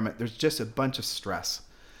environment, there's just a bunch of stress.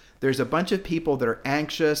 There's a bunch of people that are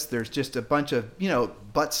anxious. There's just a bunch of,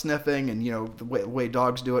 butt sniffing and, the way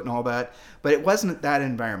dogs do it and all that. But it wasn't that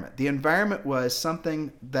environment. The environment was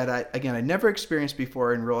something that I never experienced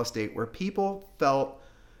before in real estate where people felt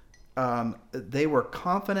they were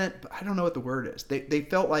confident, but I don't know what the word is. They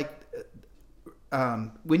felt like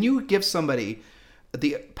when you give somebody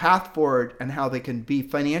the path forward and how they can be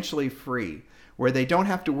financially free, where they don't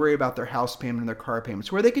have to worry about their house payment and their car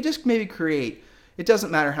payments, where they could just maybe create, it doesn't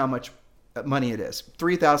matter how much money it is,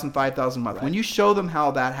 $3,000, $5,000 a month. Right. When you show them how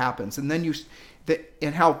that happens, and then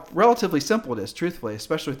and how relatively simple it is, truthfully,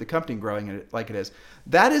 especially with the company growing like it is,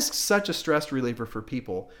 that is such a stress reliever for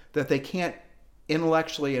people that they can't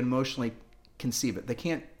intellectually and emotionally conceive it. They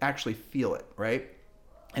can't actually feel it, right?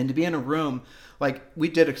 And to be in a room, like we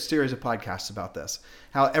did a series of podcasts about this,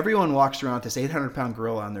 how everyone walks around with this 800-pound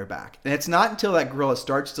gorilla on their back. And it's not until that gorilla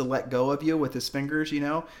starts to let go of you with his fingers,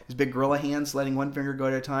 his big gorilla hands letting one finger go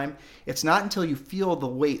at a time. It's not until you feel the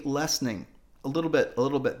weight lessening a little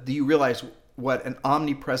bit, do you realize what an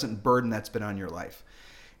omnipresent burden that's been on your life.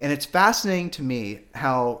 And it's fascinating to me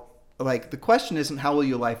how, like, the question isn't how will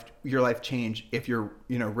your life change if you're,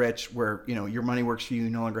 rich, where, your money works for you, you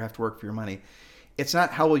no longer have to work for your money. It's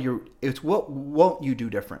not it's what won't you do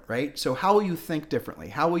different, right? So how will you think differently?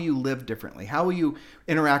 How will you live differently? How will you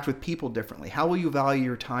interact with people differently? How will you value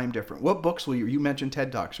your time different? What books will you mentioned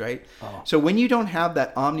TED Talks, right? Oh. So when you don't have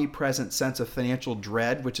that omnipresent sense of financial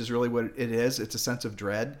dread, which is really what it is, it's a sense of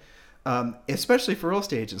dread, especially for real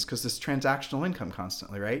estate agents, because this transactional income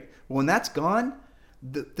constantly, right? When that's gone,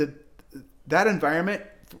 that environment,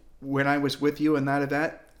 when I was with you in that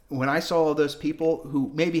event, when I saw all those people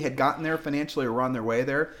who maybe had gotten there financially or were on their way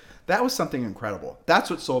there, that was something incredible. That's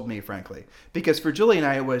what sold me, frankly. Because for Julie and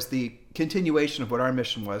I, it was the continuation of what our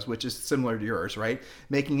mission was, which is similar to yours, right?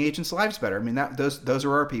 Making agents' lives better. I mean, those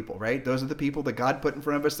are our people, right? Those are the people that God put in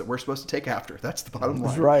front of us that we're supposed to take after. That's the bottom line.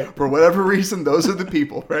 That's right. For whatever reason, those are the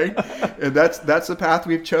people, right? And that's the path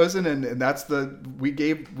we've chosen, and that's we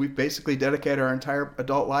basically dedicated our entire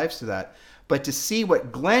adult lives to that. But to see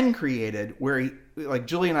what Glenn created, where like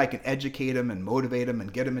Julie and I can educate him and motivate him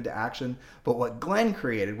and get him into action. But what Glenn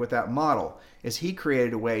created with that model is he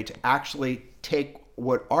created a way to actually take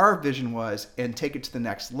what our vision was and take it to the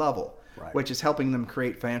next level, right, which is helping them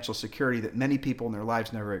create financial security that many people in their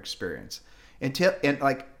lives never experience. I don't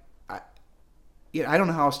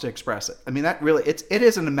know how else to express it. I mean, that really, it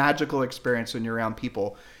isn't a magical experience when you're around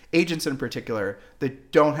people, agents in particular,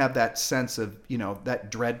 that don't have that sense of,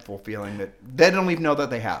 that dreadful feeling that they don't even know that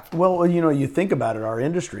they have. Well, you think about it, our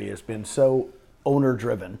industry has been so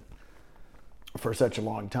owner-driven for such a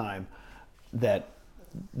long time that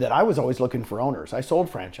I was always looking for owners. I sold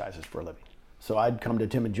franchises for a living. So I'd come to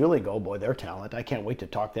Tim and Julie and go, boy, they're talent. I can't wait to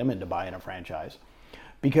talk them into buying a franchise,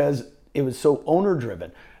 because it was so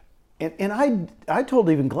owner-driven. And I told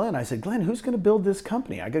even Glenn, I said, Glenn, who's going to build this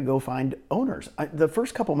company? I could go find owners. The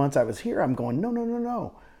first couple months I was here, I'm going,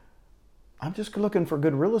 no. I'm just looking for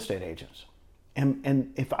good real estate agents.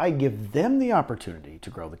 And if I give them the opportunity to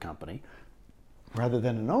grow the company, rather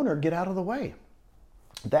than an owner, get out of the way.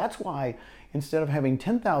 That's why instead of having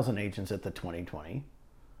 10,000 agents at the 2020,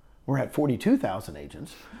 we're at 42,000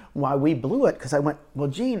 agents. Why we blew it, because I went, well,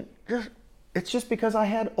 Gene, it's just because I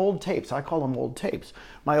had old tapes. I call them old tapes.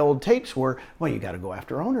 My old tapes were, well, you got to go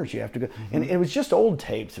after owners. You have to go. Mm-hmm. And it was just old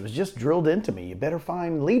tapes. It was just drilled into me. You better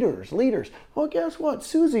find leaders. Well, guess what?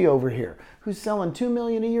 Susie over here, who's selling $2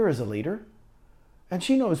 million a year as a leader, and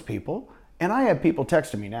she knows people. And I have people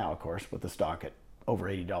texting me now, of course, with the stock at over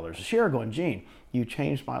 $80 a share, going, Gene, you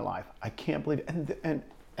changed my life. I can't believe it. And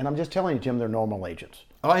I'm just telling you, Jim, they're normal agents.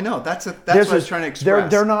 Oh, I know. That's what I was trying to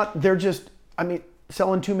express. They're just,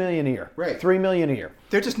 selling $2 million a year, right? $3 million a year.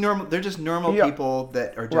 They're just normal Yeah. people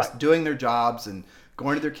that are just doing their jobs and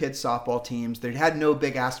going to their kids' softball teams. They had no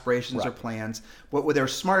big aspirations or plans. What they're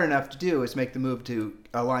smart enough to do is make the move to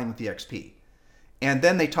align with the XP. And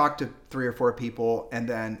then they talked to 3 or 4 people, and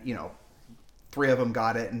then 3 of them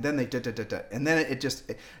got it, and then they and then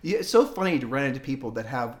it's so funny to run into people that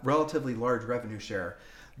have relatively large revenue share,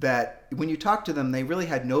 that when you talk to them, they really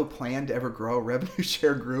had no plan to ever grow a revenue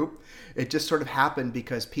share group. It just sort of happened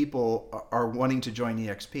because people are wanting to join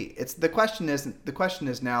EXP. The question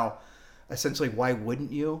is now essentially, why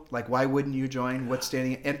wouldn't you? Like, why wouldn't you join? What's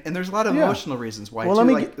standing? And there's a lot of emotional reasons why,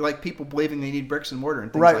 like people believing they need bricks and mortar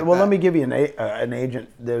and things like that. Well, let me give you an agent.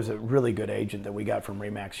 There's a really good agent that we got from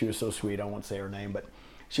Remax. She was so sweet. I won't say her name, but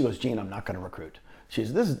she goes, Gene, I'm not going to recruit. She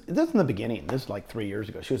says, this is in the beginning. This is like 3 years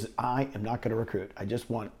ago. She goes, I am not going to recruit. I just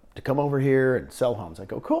want to come over here and sell homes. I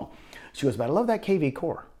go, cool. She goes, but I love that KV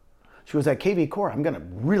core. She goes, that KV core, I'm going to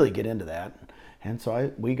really get into that. And so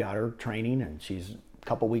we got her training, and she's a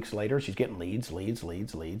couple weeks later, she's getting leads.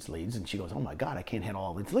 And she goes, oh my God, I can't handle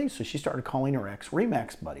all these leads. So she started calling her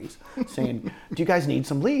ex-Remax buddies saying, do you guys need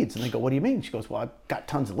some leads? And they go, what do you mean? She goes, well, I've got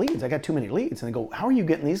tons of leads. I got too many leads. And they go, how are you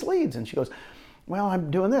getting these leads? And she goes, well, I'm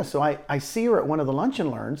doing this. So I see her at one of the lunch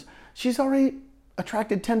and learns. She's already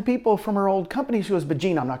attracted 10 people from her old company. She goes, but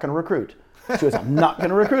Gene, I'm not going to recruit. She goes, I'm not going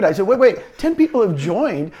to recruit. I said, wait, 10 people have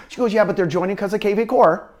joined. She goes, yeah, but they're joining because of KV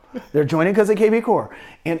Core. They're joining because of KV Core.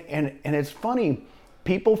 And it's funny,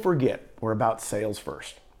 people forget we're about sales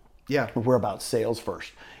first. Yeah. We're about sales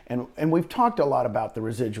first. And we've talked a lot about the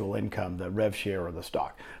residual income, the rev share or the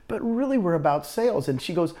stock, but really we're about sales. And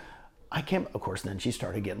she goes, I can't, of course, then she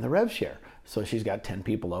started getting the rev share. So she's got 10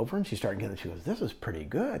 people over and she started getting, she goes, this is pretty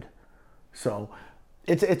good. So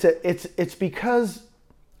It's because,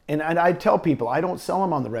 and I tell people, I don't sell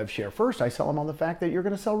them on the rev share first. I sell them on the fact that you're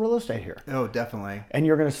going to sell real estate here. Oh, definitely. And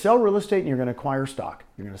you're going to sell real estate and you're going to acquire stock.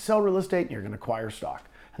 You're going to sell real estate and you're going to acquire stock.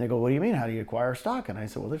 And they go, what do you mean? How do you acquire stock? And I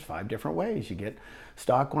said, well, there's 5 different ways. You get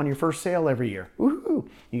stock on your first sale every year. Woo-hoo.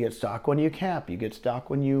 You get stock when you cap. You get stock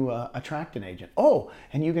when you attract an agent. Oh,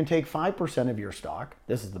 and you can take 5% of your stock.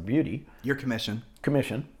 This is the beauty. Your commission.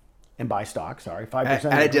 And buy stock, sorry. 5%.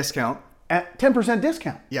 At a discount. At 10%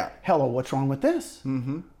 discount. Yeah. Hello, what's wrong with this?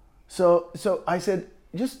 Mm-hmm. So I said,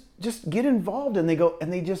 just get involved. And they go,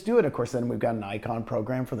 and they just do it. Of course, then we've got an icon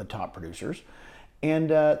program for the top producers.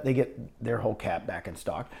 And they get their whole cap back in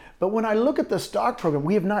stock. But when I look at the stock program,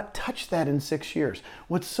 we have not touched that in 6 years.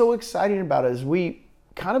 What's so exciting about it is we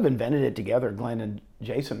kind of invented it together, Glenn and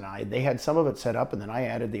Jason and I. They had some of it set up, and then I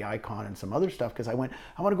added the icon and some other stuff because I want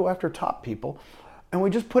to go after top people. And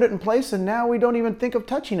we just put it in place, and now we don't even think of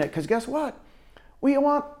touching it because guess what? We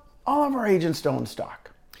want all of our agents to own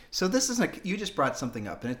stock. So this is you just brought something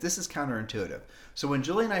up, and this is counterintuitive. So when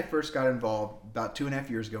Julie and I first got involved about 2.5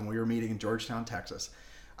 years ago when we were meeting in Georgetown, Texas,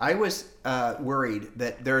 I was worried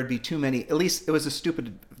that there would be too many, at least it was a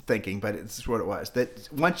stupid thinking, but it's what it was, that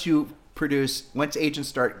once agents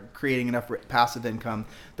start creating enough passive income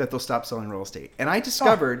that they'll stop selling real estate. And I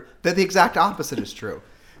discovered that the exact opposite is true.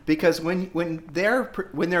 Because when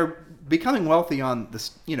they're becoming wealthy on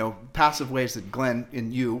this, passive ways that Glenn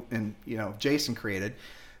and you and Jason created,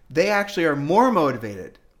 they actually are more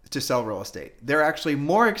motivated to sell real estate. They're actually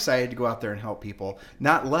more excited to go out there and help people,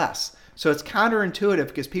 not less. So it's counterintuitive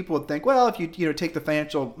because people would think, well, if you take the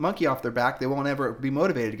financial monkey off their back, they won't ever be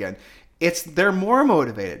motivated again. They're more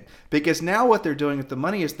motivated because now what they're doing with the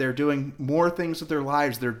money is they're doing more things with their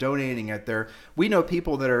lives. They're donating it. We know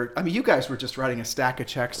people that are, you guys were just writing a stack of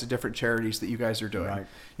checks to different charities that you guys are doing. Right.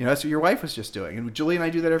 That's what your wife was just doing. And Julie and I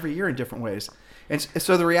do that every year in different ways. And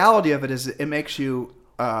so the reality of it is it makes you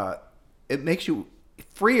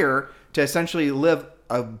freer to essentially live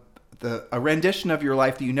a rendition of your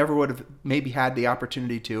life that you never would have maybe had the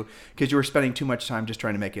opportunity to because you were spending too much time just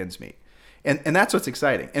trying to make ends meet. And that's what's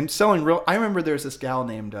exciting. And selling I remember there's this gal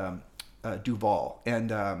named Duval,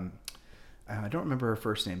 and I don't remember her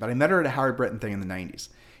first name, but I met her at a Howard Britton thing in the 90s.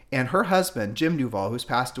 And her husband, Jim Duval, who's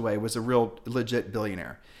passed away, was a real legit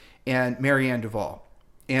billionaire, and Marianne Duval.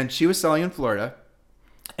 And she was selling in Florida,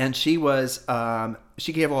 and she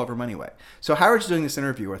gave all of her money away. So Howard's doing this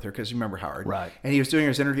interview with her because you remember Howard, right? And he was doing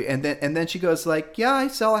his interview, and then she goes like, "Yeah, I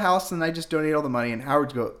sell a house and I just donate all the money." And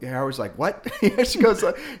Howard's like, "What?" She goes,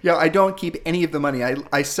 "Yeah, I don't keep any of the money.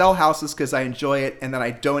 I sell houses because I enjoy it, and then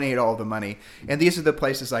I donate all the money. And these are the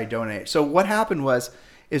places I donate." So what happened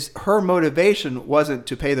is her motivation wasn't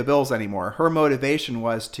to pay the bills anymore. Her motivation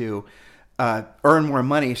was to earn more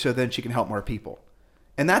money so then she can help more people.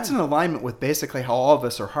 And that's in alignment with basically how all of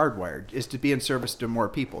us are hardwired, is to be in service to more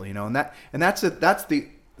people, and that's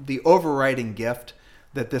the overriding gift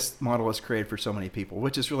that this model has created for so many people,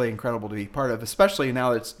 which is really incredible to be part of, especially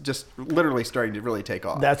now that it's just literally starting to really take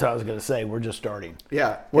off. That's what I was going to say. We're just starting.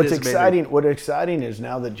 Yeah. What's exciting is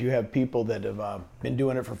now that you have people that have been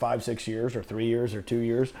doing it for 5-6 years or 3 years or 2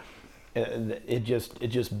 years, it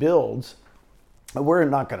just builds. We're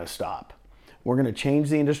not going to stop. We're going to change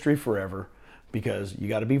the industry forever. Because you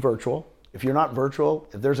got to be virtual. If you're not virtual,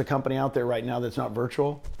 if there's a company out there right now that's not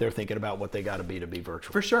virtual, they're thinking about what they got to be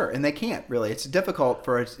virtual. For sure, and they can't really. It's difficult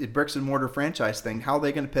for a bricks and mortar franchise thing. How are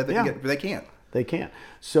they going to pivot? Yeah. They can't. They can't.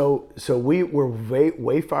 So we were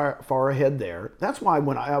way far ahead there. That's why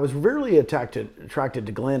when I was really attracted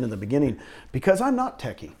to Glenn in the beginning, because I'm not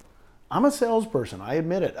techie. I'm a salesperson. I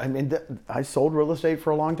admit it. I sold real estate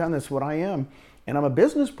for a long time. That's what I am. And I'm a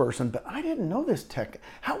business person, but I didn't know this tech.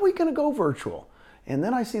 How are we going to go virtual? And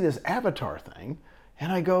then I see this avatar thing,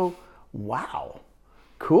 and I go, wow,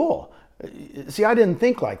 cool. See, I didn't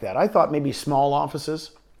think like that. I thought maybe small offices.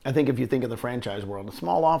 I think if you think of the franchise world, a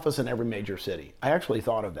small office in every major city. I actually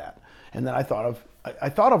thought of that. And then I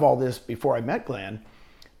thought of all this before I met Glenn.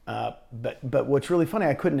 But what's really funny,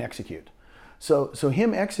 I couldn't execute. So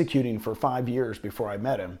him executing for 5 years before I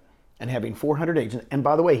met him, and having 400 agents. And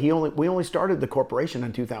by the way, we only started the corporation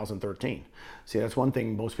in 2013. See, that's one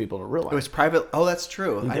thing most people don't realize. It was private. Oh, that's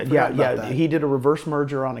true. I forgot about that. He did a reverse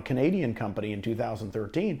merger on a Canadian company in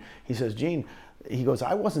 2013. He says, Gene, he goes,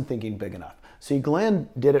 I wasn't thinking big enough. See, Glenn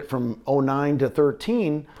did it from 09 to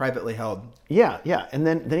 13. Privately held. Yeah. And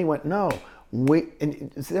then he went, no.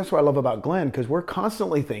 And that's what I love about Glenn, because we're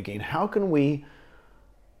constantly thinking, how can we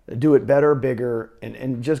do it better, bigger,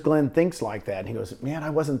 and just Glenn thinks like that. And he goes, man, I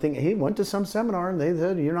wasn't thinking. He went to some seminar and they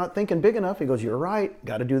said, you're not thinking big enough. He goes, you're right,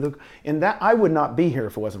 got to do and that I would not be here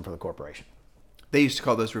if it wasn't for the corporation. They used to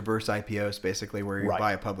call those reverse IPOs, basically, where you Right.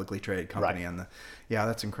 buy a publicly traded company. Right. Yeah,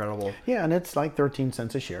 that's incredible. Yeah, and it's like 13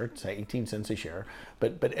 cents a share, it's 18 cents a share.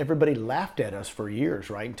 But everybody laughed at us for years,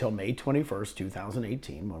 right? Until May 21st,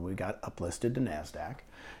 2018, when we got uplisted to NASDAQ.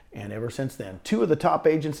 And ever since then, 2 of the top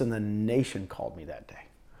agents in the nation called me that day.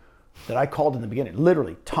 That I called in the beginning,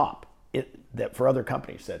 literally top, that for other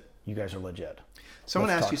companies said, you guys are legit. So I want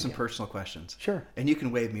to Let's ask you talk some again. personal questions. Sure. And you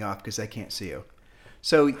can wave me off because I can't see you.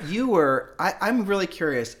 So you were, I'm really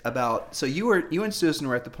curious about, so you and Susan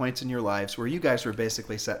were at the points in your lives where you guys were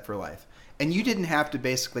basically set for life. And you didn't have to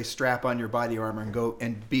basically strap on your body armor and go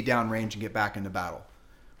and be downrange and get back into battle,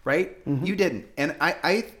 right? Mm-hmm. You didn't. And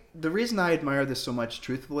the reason I admire this so much,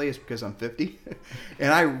 truthfully, is because I'm 50.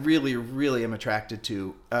 And I really, really am attracted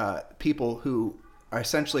to people who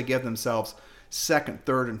essentially give themselves second,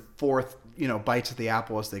 third, and fourth bites at the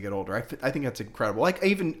apple as they get older. I think that's incredible. Like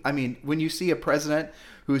when you see a president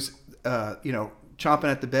who's,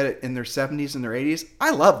 chomping at the bit in their 70s and their 80s,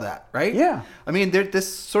 I love that, right? Yeah. I mean,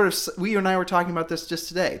 this sort of, you and I were talking about this just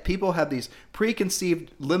today. People have these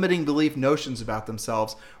preconceived, limiting belief notions about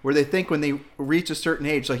themselves where they think when they reach a certain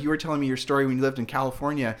age, like you were telling me your story when you lived in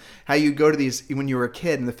California, how you go to these, when you were a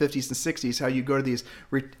kid in the 50s and 60s, how you go to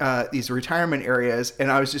these retirement areas.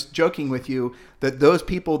 And I was just joking with you that those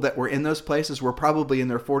people that were in those places were probably in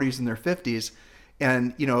their 40s and their 50s.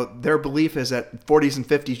 And, their belief is that 40s and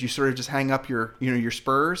 50s, you sort of just hang up your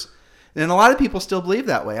spurs. And a lot of people still believe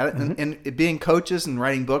that way. Mm-hmm. And being coaches and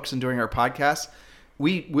writing books and doing our podcasts,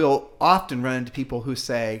 we will often run into people who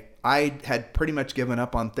say, I had pretty much given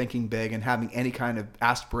up on thinking big and having any kind of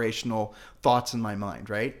aspirational thoughts in my mind,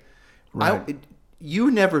 right?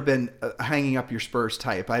 You've never been hanging up your spurs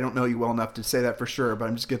type. I don't know you well enough to say that for sure, but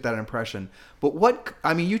I'm just get that impression. But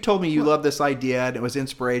you told me you loved this idea and it was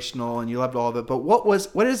inspirational and you loved all of it. But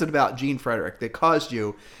what is it about Gene Frederick that caused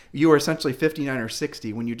you were essentially 59 or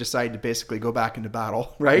 60 when you decided to basically go back into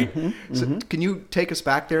battle, right? Mm-hmm, so can you take us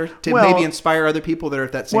back there to maybe inspire other people that are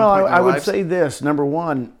at that same point in their I would lives? say this. Number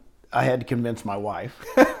one, I had to convince my wife,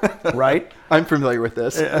 right? I'm familiar with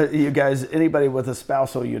this. You guys, anybody with a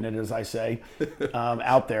spousal unit, as I say,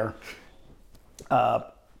 out there,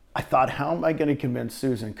 I thought, how am I going to convince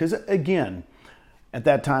Susan? Because again, at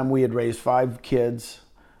that time we had raised 5 kids.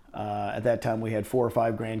 At that time we had 4 or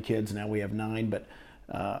 5 grandkids. Now we have 9. But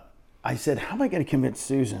I said, how am I going to convince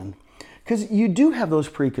Susan? Because you do have those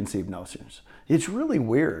preconceived notions. It's really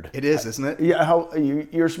weird. It is, isn't it? Yeah, how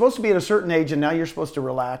you're supposed to be at a certain age, and now you're supposed to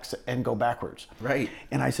relax and go backwards. Right.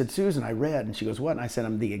 And I said, Susan, I read, and she goes, what? And I said,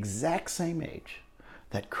 I'm the exact same age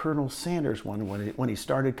that Colonel Sanders won when he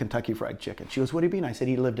started Kentucky Fried Chicken. She goes, what do you mean? I said,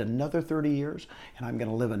 he lived another 30 years, and I'm going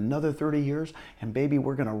to live another 30 years, and baby,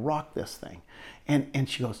 we're going to rock this thing. And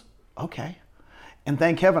she goes, okay. And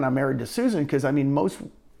thank heaven I'm married to Susan, because, most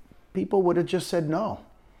people would have just said no.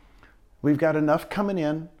 We've got enough coming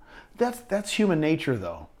in. That's human nature,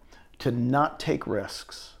 though, to not take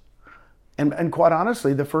risks. And quite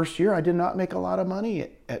honestly, the first year I did not make a lot of money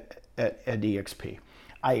at EXP.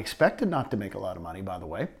 I expected not to make a lot of money, by the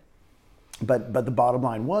way. But the bottom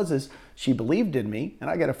line is she believed in me, and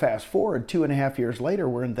I got to fast forward 2.5 years later.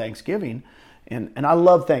 We're in Thanksgiving, and I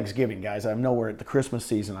love Thanksgiving, guys. I know we're at the Christmas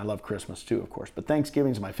season. I love Christmas too, of course. But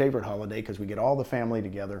Thanksgiving is my favorite holiday because we get all the family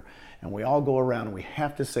together, and we all go around and we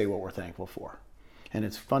have to say what we're thankful for. And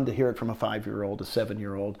it's fun to hear it from a 5-year-old, a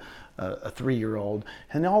 7-year-old, a 3-year-old,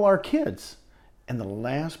 and all our kids. And the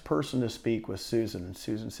last person to speak was Susan. And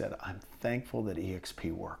Susan said, I'm thankful that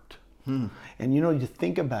EXP worked. And you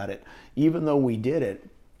think about it, even though we did it,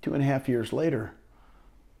 2.5 years later,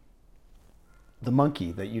 the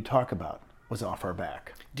monkey that you talk about was off our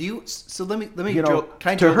back. So let me drill,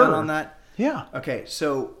 can I drill down on that? Yeah. Okay,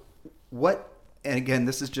 so and again,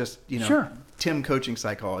 this is just, Sure. Tim coaching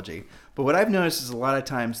psychology. But what I've noticed is a lot of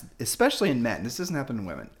times, especially in men, this doesn't happen in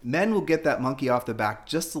women, men will get that monkey off the back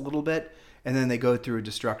just a little bit, and then they go through a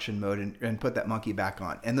destruction mode and put that monkey back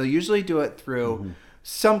on. And they'll usually do it through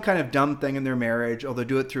some kind of dumb thing in their marriage, or they'll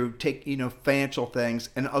do it through financial things.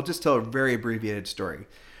 And I'll just tell a very abbreviated story.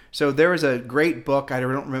 So there was a great book, I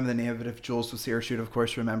don't remember the name of it. If Jules was here, she'd of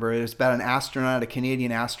course remember it. It's about an astronaut, a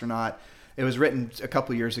Canadian astronaut. It was written a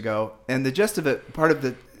couple years ago. And the gist of it, part of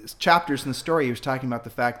the chapters in the story, he was talking about the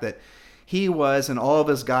fact that he was, and all of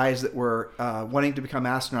his guys that were wanting to become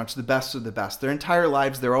astronauts, the best of the best. Their entire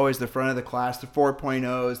lives, they're always the front of the class, the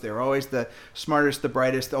 4.0s. They're always the smartest, the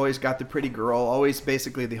brightest. They always got the pretty girl, always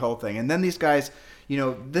basically the whole thing. And then these guys,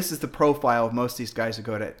 this is the profile of most of these guys who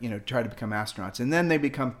go to, try to become astronauts. And then they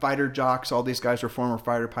become fighter jocks. All these guys are former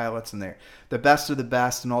fighter pilots, and they're the best of the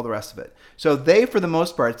best and all the rest of it. So they, for the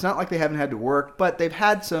most part, it's not like they haven't had to work, but they've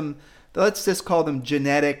had some let's just call them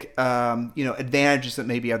genetic, advantages that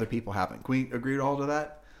maybe other people haven't. Can we agree all to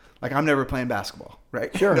that? Like, I'm never playing basketball,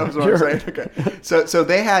 right? Sure. That's what I'm saying. Okay. So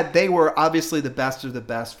they were obviously the best of the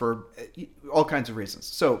best for all kinds of reasons.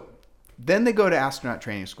 So then they go to astronaut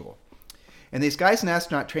training school. And these guys in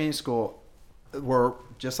astronaut training school were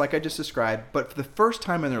just like I just described, but for the first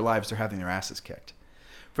time in their lives, they're having their asses kicked.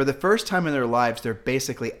 For the first time in their lives, they're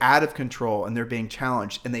basically out of control and they're being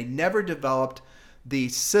challenged. And they never developed the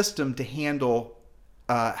system to handle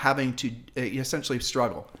having to essentially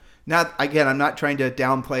struggle. Now, again, I'm not trying to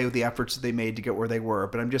downplay the efforts that they made to get where they were,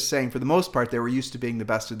 but I'm just saying for the most part, they were used to being the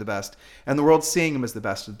best of the best, and the world's seeing them as the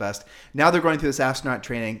best of the best. Now they're going through this astronaut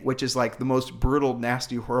training, which is like the most brutal,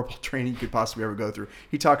 nasty, horrible training you could possibly ever go through.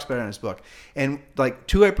 He talks about it in his book. And like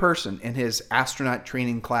to a person in his astronaut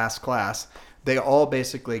training class, they all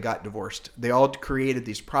basically got divorced. They all created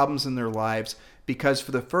these problems in their lives because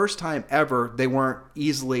for the first time ever, they weren't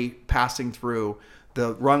easily passing through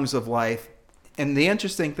the rungs of life. And the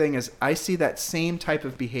interesting thing is I see that same type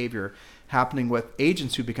of behavior happening with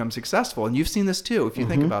agents who become successful. And you've seen this too, if you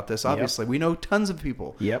think about this, obviously. Yep. We know tons of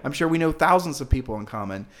people. Yep. I'm sure we know thousands of people in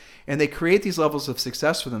common. And they create these levels of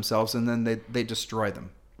success for themselves and then they destroy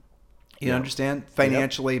them. You understand?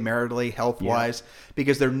 Financially, maritally, health-wise,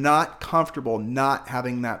 because they're not comfortable not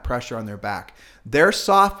having that pressure on their back. Their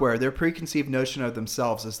software, their preconceived notion of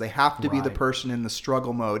themselves is they have to be the person in the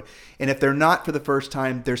struggle mode. And if they're not for the first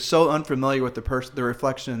time, they're so unfamiliar with the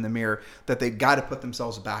reflection in the mirror that they've got to put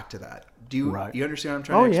themselves back to that. Do you understand what I'm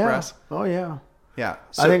trying to express? Oh, yeah. Yeah.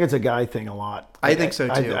 So, I think it's a guy thing a lot. I think so,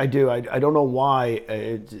 too. I do. I don't know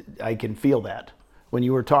why I can feel that. When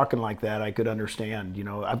you were talking like that, I could understand,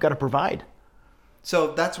 I've got to provide.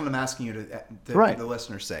 So that's what I'm asking you for the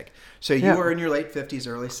listener's sake. So you were in your late 50s,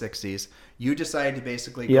 early 60s. You decided to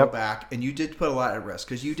basically go back, and you did put a lot at risk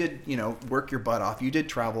because you did, work your butt off. You did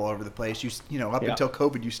travel all over the place. Up until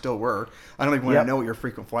COVID, you still were. I don't even want to know what your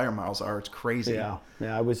frequent flyer miles are. It's crazy. Yeah.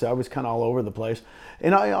 I was kind of all over the place,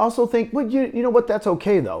 and I also think, well, you know what? That's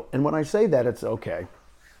okay though. And when I say that, it's okay.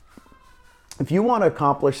 If you want to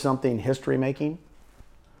accomplish something history making,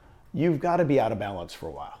 you've got to be out of balance for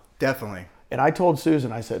a while. Definitely. And I told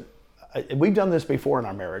Susan, I said, we've done this before in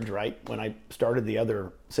our marriage, right? When I started the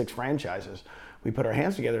other 6 franchises, we put our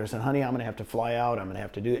hands together and said, honey, I'm going to have to fly out. I'm going to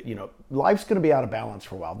have to do it. Life's going to be out of balance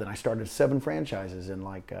for a while. Then I started 7 franchises in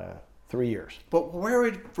like 3 years. But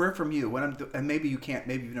where from you, and maybe you can't,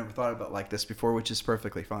 maybe you've never thought about it like this before, which is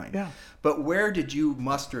perfectly fine. Yeah. But where did you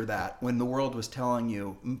muster that when the world was telling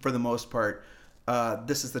you, for the most part,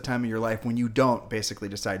 this is the time of your life when you don't basically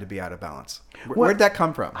decide to be out of balance? Where'd that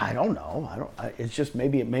come from? I don't know. It's just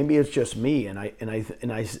maybe it's just me, and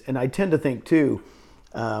I tend to think too.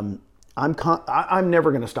 I'm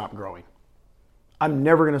never going to stop growing. I'm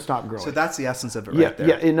never going to stop growing. So that's the essence of it, right there.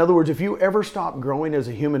 Yeah. In other words, if you ever stop growing as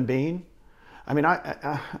a human being, I mean,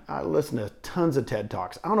 I listen to tons of TED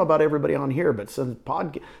Talks. I don't know about everybody on here, but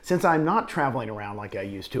since I'm not traveling around like I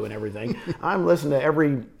used to and everything, I'm listening to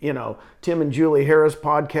every, Tim and Julie Harris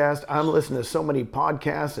podcast. I'm listening to so many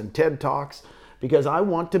podcasts and TED Talks because I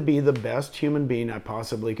want to be the best human being I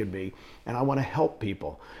possibly could be, and I want to help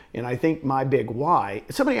people. And I think my big why,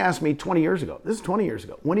 somebody asked me 20 years ago, this is 20 years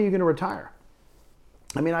ago, when are you going to retire?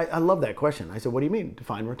 I mean, I love that question. I said, what do you mean,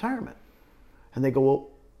 define retirement? And they go, well,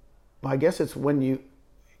 I guess it's when you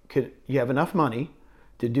have enough money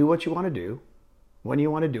to do what you want to do, when you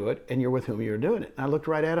want to do it, and you're with whom you're doing it. And I looked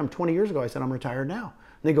right at them 20 years ago. I said, I'm retired now.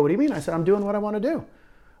 And they go, what do you mean? I said, I'm doing what I want to do,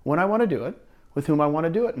 when I want to do it, with whom I want to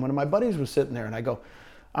do it. And one of my buddies was sitting there, and I go,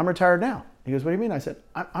 I'm retired now. He goes, what do you mean? I said,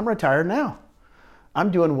 I'm retired now. I'm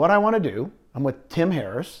doing what I want to do. I'm with Tim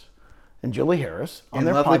Harris and Julie Harris on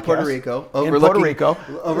their lovely podcast. Puerto Rico.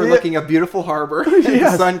 Overlooking a beautiful harbor and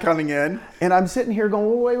the sun coming in. And I'm sitting here going,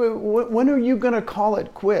 well, wait, when are you going to call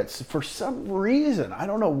it quits? For some reason, I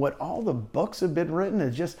don't know what all the books have been written.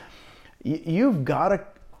 It's just, you've got to,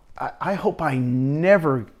 I hope I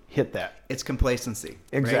never hit that. It's complacency.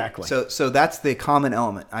 Exactly. Right? So that's the common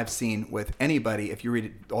element I've seen with anybody. If you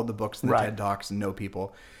read all the books and the TED Talks and know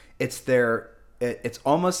people, it's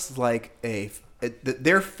almost like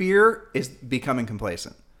their fear is becoming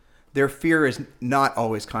complacent. Their fear is not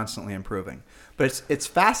always constantly improving. But it's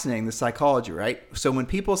fascinating, the psychology, right? So when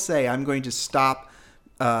people say, I'm going to stop,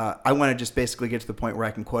 I want to just basically get to the point where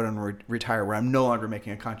I can quote and retire, where I'm no longer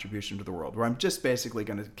making a contribution to the world, where I'm just basically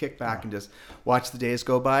going to kick back and just watch the days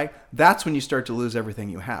go by, that's when you start to lose everything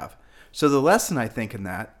you have. So the lesson, I think, in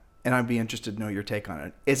that, and I'd be interested to know your take on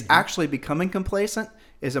it, is actually becoming complacent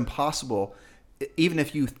is impossible even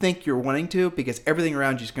if you think you're wanting to, because everything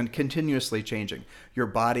around you is continuously changing. Your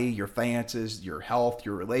body, your finances, your health,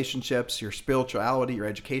 your relationships, your spirituality, your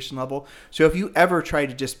education level. So if you ever try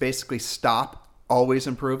to just basically stop always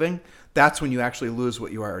improving, that's when you actually lose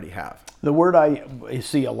what you already have. The word I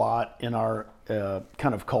see a lot in our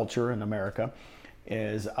kind of culture in America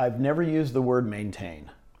is I've never used the word maintain.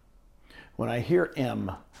 When I hear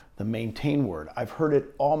the maintain word, I've heard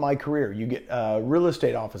it all my career. You get real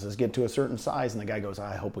estate offices get to a certain size and the guy goes,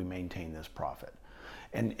 I hope we maintain this profit.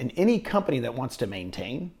 And in any company that wants to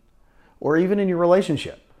maintain, or even in your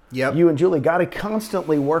relationship, yep. You and Julie got to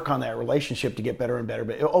constantly work on that relationship to get better and better.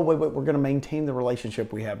 But wait, we're going to maintain the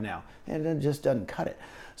relationship we have now. And it just doesn't cut it.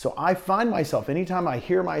 So I find myself, anytime I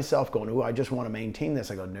hear myself going, I just want to maintain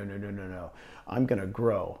this, I go, no. I'm going to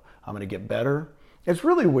grow. I'm going to get better. It's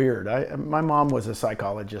really weird. My mom was a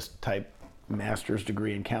psychologist type master's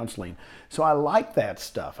degree in counseling. So I like that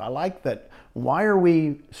stuff. I like that. Why are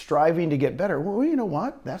we striving to get better? Well, you know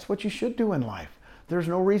what? That's what you should do in life. There's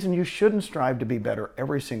no reason you shouldn't strive to be better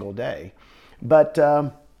every single day. But,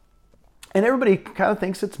 and everybody kind of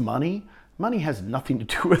thinks it's money. Money has nothing to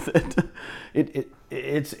do with it.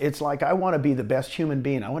 It's like I want to be the best human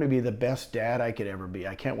being. I want to be the best dad I could ever be.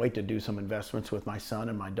 I can't wait to do some investments with my son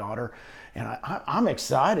and my daughter. And I'm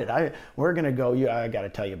excited. We're going to go, I got to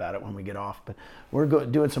tell you about it when we get off, but we're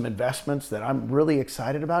doing some investments that I'm really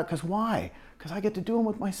excited about. Because why? Because I get to do them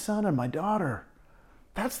with my son and my daughter.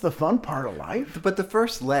 That's the fun part of life. But the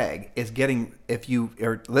first leg is getting, if you,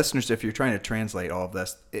 or listeners, if you're trying to translate all of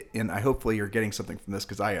this, and hopefully you're getting something from this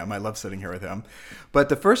because I am. I love sitting here with him. But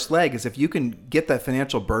the first leg is if you can get that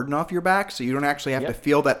financial burden off your back so you don't actually have to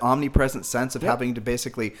feel that omnipresent sense of having to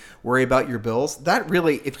basically worry about your bills. That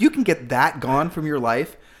really, if you can get that gone from your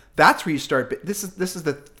life, that's where you start. This is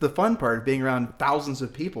the fun part of being around thousands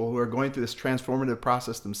of people who are going through this transformative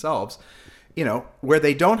process themselves. Where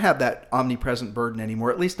they don't have that omnipresent burden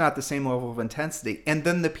anymore, at least not the same level of intensity. And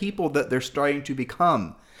then the people that they're starting to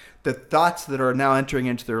become, the thoughts that are now entering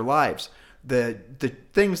into their lives, the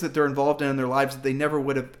things that they're involved in their lives that they never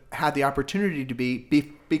would have had the opportunity to be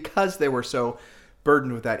because they were so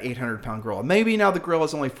burdened with that 800-pound gorilla. Maybe now the gorilla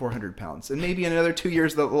is only 400 pounds. And maybe in another 2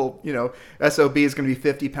 years, the little, SOB is going to be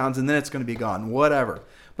 50 pounds and then it's going to be gone, whatever.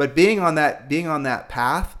 But being on that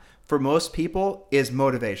path, for most people, is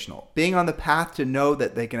motivational. Being on the path to know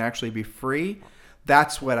that they can actually be free,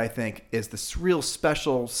 that's what I think is the real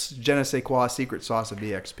special je ne sais quoi secret sauce of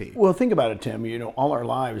EXP. Well, think about it, Tim. All our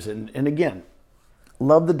lives, and again,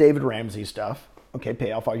 love the David Ramsey stuff. Okay,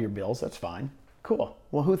 pay off all your bills, that's fine. Cool.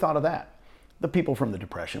 Well, who thought of that? The people from the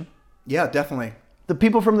Depression. Yeah, definitely. The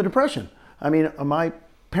people from the Depression. I mean, my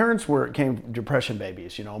parents came Depression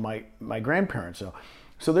babies, my grandparents.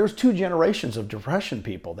 So there's 2 generations of Depression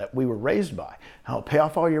people that we were raised by. How pay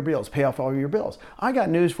off all your bills, pay off all your bills. I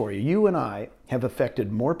got news for you. You and I have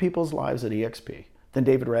affected more people's lives at EXP than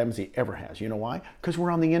David Ramsey ever has. You know why? Because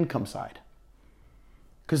we're on the income side.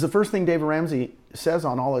 Because the first thing David Ramsey says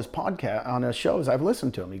on all his on his shows, I've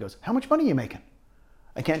listened to him. He goes, how much money are you making?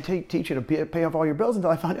 I can't teach you to pay off all your bills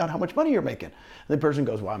until I find out how much money you're making. And the person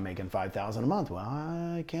goes, well, I'm making $5,000 a month. Well,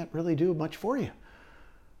 I can't really do much for you.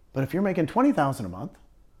 But if you're making $20,000 a month,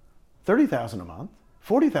 $30,000 a month,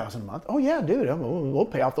 $40,000 a month. Oh yeah, dude, we'll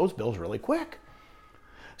pay off those bills really quick.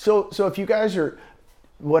 So if you guys are,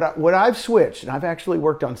 what I've switched, and I've actually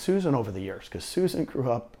worked on Susan over the years, because Susan grew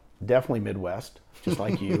up definitely Midwest, just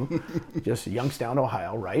like you, just Youngstown,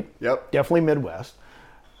 Ohio, right? Yep. Definitely Midwest.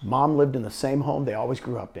 Mom lived in the same home they always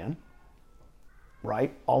grew up in,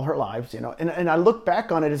 right? All her lives, And I look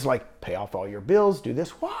back on it as like, pay off all your bills, do this.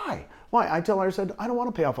 Why? I tell her, I said, I don't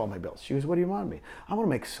want to pay off all my bills. She goes, what do you want me? I want to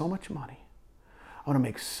make so much money.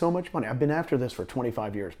 I've been after this for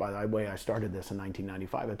 25 years. By the way, I started this in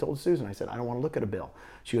 1995. I told Susan, I said, I don't want to look at a bill.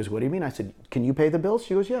 She goes, what do you mean? I said, can you pay the bills?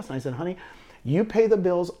 She goes, yes. And I said, honey, you pay the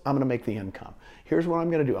bills, I'm going to make the income. Here's what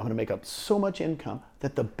I'm going to do. I'm going to make up so much income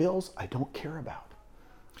that the bills I don't care about.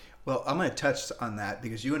 Well, I'm going to touch on that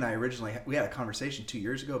because you and I we had a conversation 2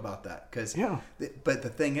 years ago about that. But the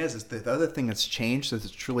thing is the other thing that's changed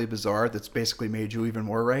that's truly bizarre, that's basically made you even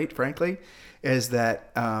more right, frankly, is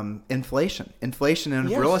that inflation and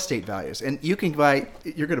real estate values. And you can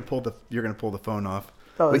you're going to pull the phone off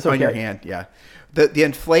on your hand. Yeah. The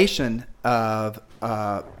inflation of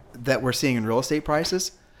that we're seeing in real estate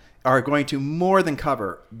prices are going to more than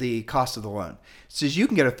cover the cost of the loan. So you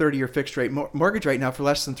can get a 30-year fixed rate mortgage right now for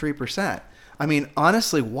less than 3%. I mean,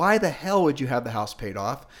 honestly, why the hell would you have the house paid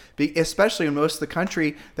off? Especially in most of the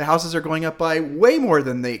country, the houses are going up by way more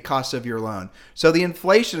than the cost of your loan. So the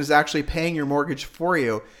inflation is actually paying your mortgage for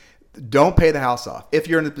you. Don't pay the house off. If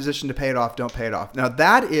you're in a position to pay it off, don't pay it off. Now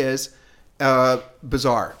that is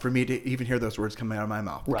bizarre for me to even hear those words coming out of my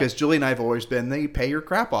mouth, because Julie and I have always been, they pay your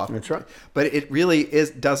crap off. That's right. But it really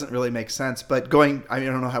doesn't really make sense. But I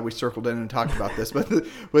don't know how we circled in and talked about this, but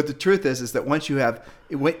the truth is that once you have,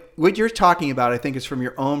 what you're talking about, I think, is from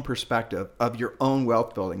your own perspective of your own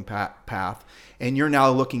wealth building path. And you're now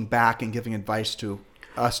looking back and giving advice to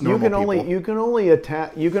us normal people. You can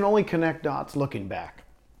only connect dots looking back.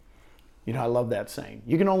 I love that saying.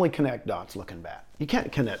 You can only connect dots looking back. You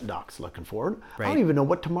can't connect dots looking forward. Right. I don't even know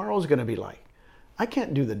what tomorrow's going to be like. I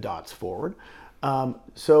can't do the dots forward.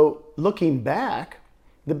 So looking back,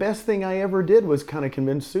 the best thing I ever did was kind of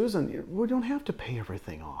convince Susan, we don't have to pay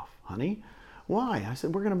everything off, honey. Why? I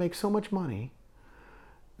said, we're going to make so much money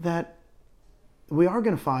that we are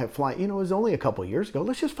going to fly. It was only a couple of years ago.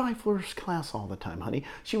 Let's just fly first class all the time, honey.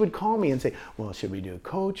 She would call me and say, well, should we do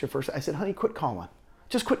coach or first? I said, honey, quit calling.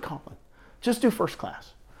 Just quit calling. Just do first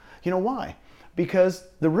class. You know why? Because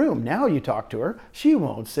the room, now you talk to her, she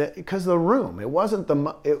won't sit, because the room, it wasn't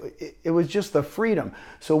it was just the freedom.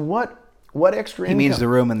 So what extra income? He means the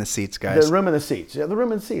room and the seats, guys. The room and the seats. Yeah, the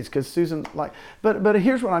room and the seats, because Susan, but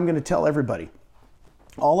here's what I'm going to tell everybody.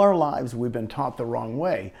 All our lives we've been taught the wrong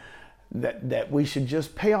way, that we should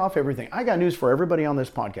just pay off everything. I got news for everybody on this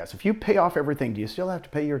podcast. If you pay off everything, do you still have to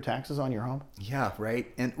pay your taxes on your home? Yeah,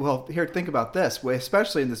 right. And well, here, think about this,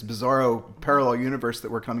 especially in this bizarro parallel universe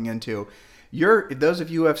that we're coming into. Those of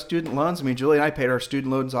you who have student loans, I mean, Julie and I paid our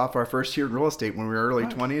student loans off our first year in real estate when we were early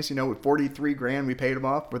 20s. With 43 grand, we paid them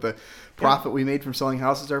off with a profit we made from selling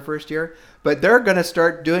houses our first year. But they're going to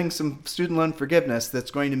start doing some student loan forgiveness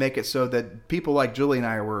that's going to make it so that people like Julie and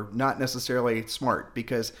I were not necessarily smart,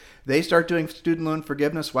 because they start doing student loan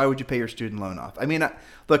forgiveness. Why would you pay your student loan off? I mean,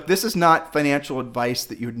 look, this is not financial advice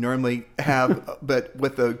that you would normally have, but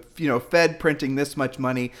with the Fed printing this much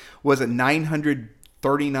money, was it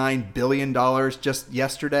 $939 billion just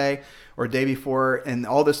yesterday or day before, and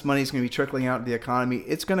all this money is going to be trickling out into the economy.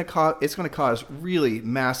 It's going to cause really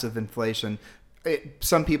massive inflation.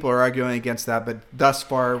 Some people are arguing against that, but thus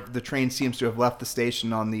far the train seems to have left the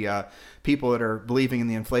station on the people that are believing in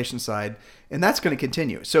the inflation side, and that's going to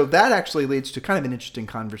continue. So that actually leads to kind of an interesting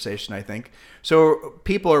conversation, I think. So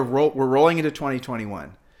we're rolling into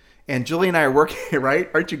 2021. And Julie and I are working, right?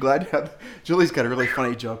 Aren't you glad to have? Julie's got a really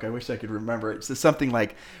funny joke. I wish I could remember it. It's something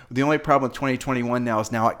like, the only problem with 2021 now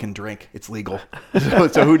is now it can drink. It's legal.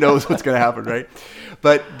 So who knows what's going to happen, right?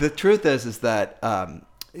 But the truth is that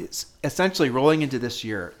it's essentially rolling into this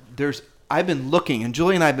year. I've been looking, and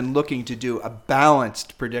Julie and I have been looking to do a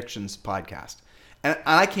balanced predictions podcast. And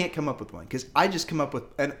I can't come up with one, because I just come up with,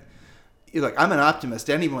 and look, I'm an optimist.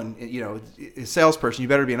 Anyone, a salesperson, you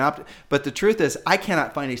better be an optimist. But the truth is, I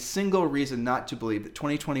cannot find a single reason not to believe that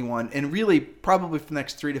 2021, and really probably for the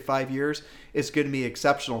next 3 to 5 years, is going to be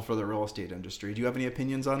exceptional for the real estate industry. Do you have any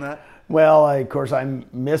opinions on that? Well, of course, I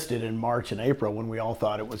missed it in March and April when we all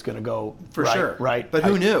thought it was going to go for sure. Right. But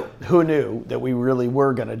who knew? Who knew that we really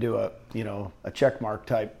were going to do a check mark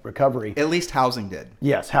type recovery? At least housing did.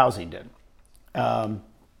 Yes, housing did.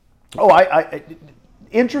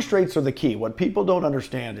 Interest rates are the key. What people don't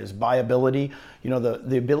understand is buyability.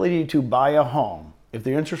 The ability to buy a home. If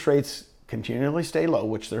the interest rates continually stay low,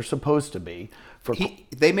 which they're supposed to be.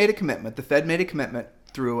 They made a commitment. The Fed made a commitment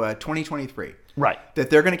through 2023. Right. That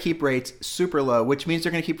they're going to keep rates super low, which means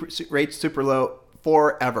they're going to keep rates super low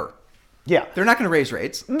forever. Yeah. They're not going to raise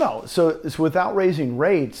rates. No. So without raising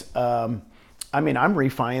rates, I'm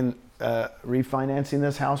refinancing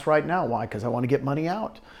this house right now. Why? Because I want to get money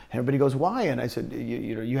out. And everybody goes, why? And I said,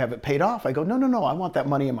 you have it paid off. I go, no. I want that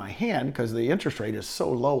money in my hand because the interest rate is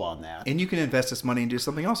so low on that. And you can invest this money and do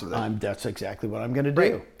something else with it. That's exactly what I'm going to do.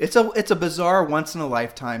 Right. It's a bizarre, once in a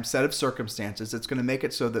lifetime set of circumstances that's going to make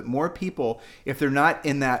it so that more people, if they're not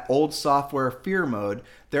in that old software fear mode,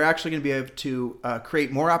 they're actually going to be able to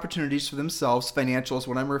create more opportunities for themselves. Financial is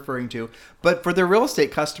what I'm referring to, but for their real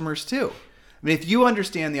estate customers too. I mean, if you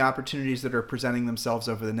understand the opportunities that are presenting themselves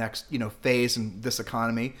over the next, phase in this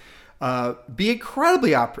economy, be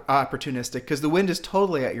incredibly opportunistic, because the wind is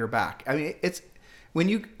totally at your back. I mean, it's when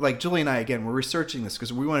you, like Julie and I, again, we're researching this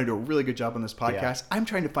because we want to do a really good job on this podcast. Yeah. I'm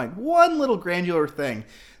trying to find one little granular thing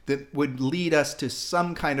that would lead us to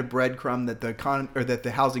some kind of breadcrumb that the economy, or that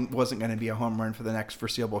the housing wasn't going to be a home run for the next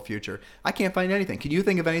foreseeable future. I can't find anything. Can you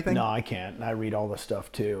think of anything? No, I can't. And I read all the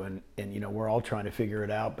stuff too, and we're all trying to figure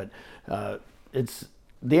it out. But it's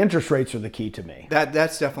the interest rates are the key to me.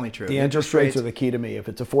 That's definitely true. The interest rates are the key to me. If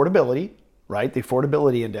it's affordability, right? The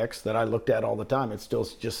affordability index that I looked at all the time, it's still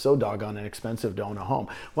just so doggone inexpensive to own a home.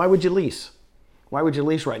 Why would you lease? Why would you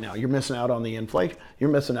lease right now? You're missing out on the inflation. You're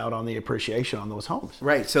missing out on the appreciation on those homes.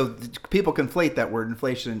 Right. So people conflate that word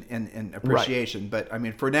inflation and appreciation. Right. But I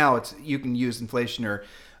mean, for now, you can use inflation or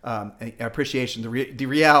appreciation. The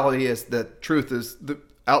reality is, the truth is, the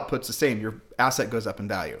output's the same. Your asset goes up in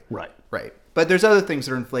value. Right. Right. But there's other things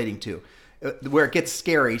that are inflating too. Where it gets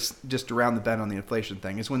scary, just around the bend on the inflation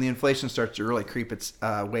thing, is when the inflation starts to really creep its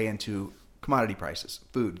way into commodity prices,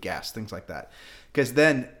 food, gas, things like that. Because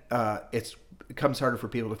then it becomes harder for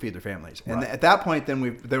people to feed their families, and at that point, then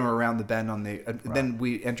we're around the bend on the. Then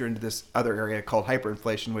we enter into this other area called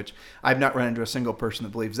hyperinflation, which I've not run into a single person that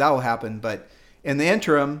believes that will happen. But in the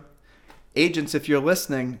interim, agents, if you're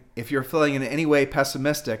listening, if you're feeling in any way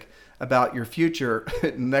pessimistic about your future in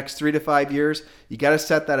the next 3 to 5 years, you got to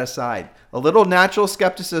set that aside. A little natural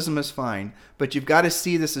skepticism is fine, but you've got to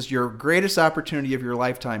see this as your greatest opportunity of your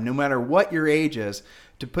lifetime, no matter what your age is,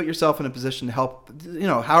 to put yourself in a position to help,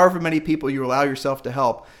 however many people you allow yourself to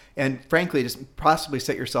help, and frankly, just possibly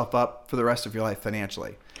set yourself up for the rest of your life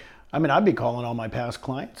financially. I mean, I'd be calling all my past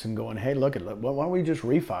clients and going, "Hey, look, why don't we just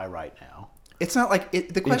refi right now?" It's not like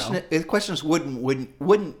the question. The question is,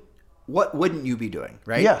 wouldn't. What wouldn't you be doing,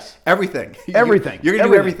 right? Yes. Everything. Everything. You're going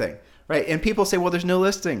to do everything, right? And people say, well, there's no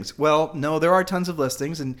listings. Well, no, there are tons of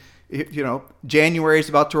listings. And, January is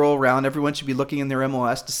about to roll around. Everyone should be looking in their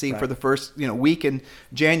MLS to see for the first, week in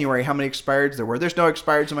January how many expireds there were. There's no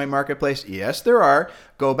expireds in my marketplace. Yes, there are.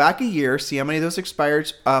 Go back a year, see how many of those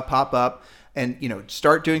expireds pop up, and,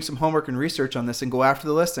 start doing some homework and research on this and go after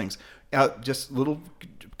the listings. Just a little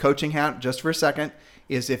coaching hat just for a second.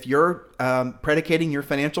 Is if you're predicating your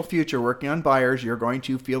financial future working on buyers, you're going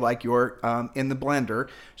to feel like you're in the blender.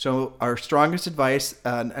 So our strongest advice,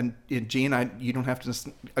 and Gene, you don't have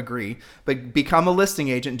to agree, but become a listing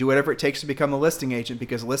agent. Do whatever it takes to become a listing agent,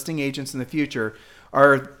 because listing agents in the future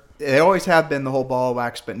they always have been the whole ball of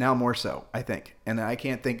wax, but now more so, I think. And I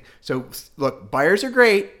can't think. So look, buyers are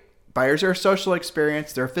great. Buyers are a social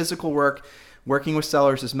experience. They're physical work. Working with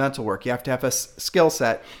sellers is mental work. You have to have a skill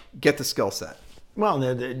set. Get the skill set. Well,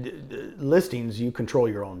 the listings, you control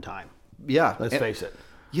your own time. Yeah. Let's face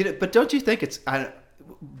it. But don't you think it's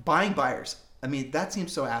buying buyers? I mean, that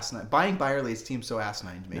seems so asinine. Buying buyer leads seems so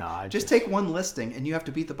asinine to me. No, just take one listing and you have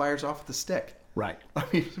to beat the buyers off with the stick. Right. I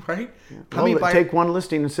mean, right? Yeah. Take one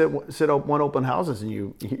listing and sit up one open houses and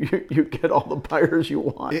you get all the buyers you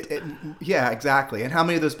want. Yeah, exactly. And how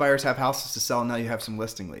many of those buyers have houses to sell and now you have some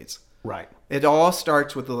listing leads? Right. It all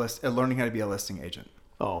starts with learning how to be a listing agent.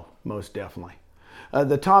 Oh, most definitely.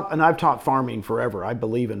 And I've taught farming forever. I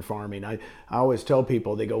believe in farming. I always tell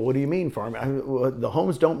people, they go, "What do you mean farming?" The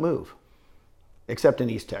homes don't move, except in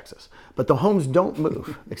East Texas. But the homes don't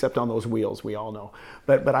move, except on those wheels, we all know.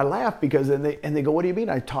 But I laugh because they go, "What do you mean?"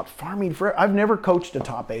 I taught farming forever. I've never coached a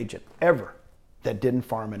top agent ever that didn't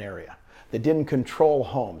farm an area, that didn't control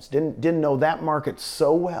homes, didn't know that market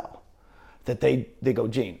so well that they go,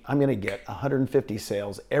 "Gene, I'm going to get 150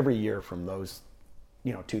 sales every year from those,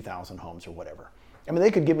 2,000 homes or whatever." I mean,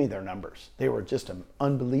 they could give me their numbers. They were just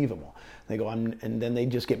unbelievable. They go, and then they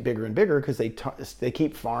just get bigger and bigger because they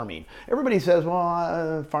keep farming. Everybody says,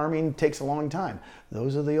 well, farming takes a long time.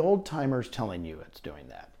 Those are the old timers telling you it's doing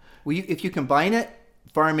that. Well, if you combine it,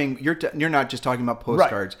 farming, you're not just talking about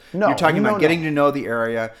postcards. Right. No, you're talking about getting to know the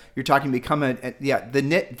area. You're talking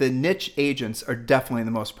the niche agents are definitely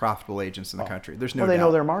the most profitable agents in the country. There's no doubt. They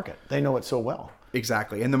know their market. They know it so well.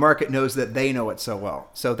 Exactly. And the market knows that they know it so well.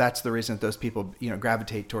 So that's the reason that those people,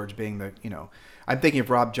 gravitate towards being the, I'm thinking of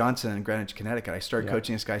Rob Johnson in Greenwich, Connecticut. I started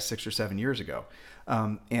coaching this guy 6 or 7 years ago.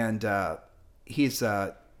 He's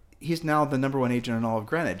now the number one agent in all of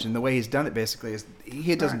Greenwich. And the way he's done it basically is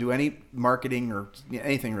he doesn't do any marketing or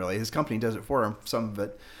anything really. His company does it for him, some of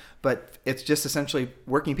it. But it's just essentially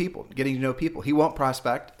working people, getting to know people. He won't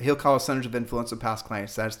prospect. He'll call us centers of influence of past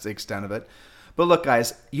clients. That's the extent of it. But look,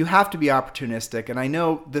 guys, you have to be opportunistic. And I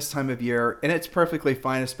know this time of year, and it's perfectly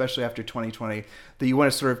fine, especially after 2020, that you want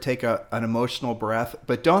to sort of take an emotional breath.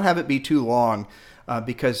 But don't have it be too long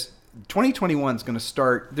because 2021 is going to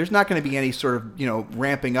start. There's not going to be any sort of,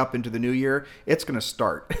 ramping up into the new year. It's going to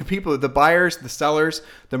start. People, the buyers, the sellers,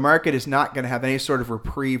 the market is not going to have any sort of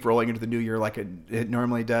reprieve rolling into the new year like it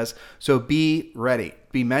normally does. So be ready.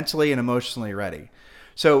 Be mentally and emotionally ready.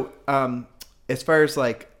 So as far as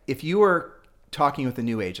if you are talking with a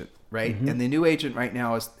new agent, right? Mm-hmm. And the new agent right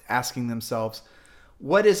now is asking themselves,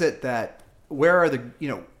 what is it where are the,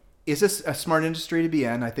 is this a smart industry to be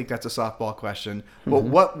in? I think that's a softball question. Mm-hmm. But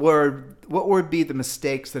what would be the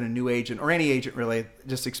mistakes that a new agent or any agent really,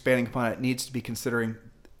 just expanding upon it, needs to be considering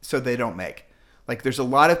so they don't make? Like there's a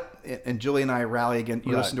lot of, and Julie and I rally again,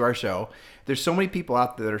 you Right. listen to our show. There's so many people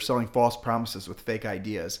out there that are selling false promises with fake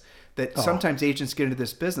ideas that sometimes agents get into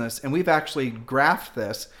this business. And we've actually graphed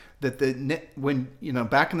this, that when,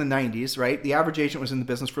 back in the 90s, right, the average agent was in the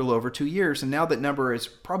business for a little over 2 years. And now that number is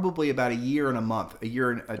probably about a year and a month, a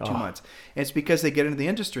year and 2 months. And it's because they get into the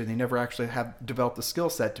industry and they never actually have developed the skill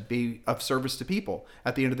set to be of service to people.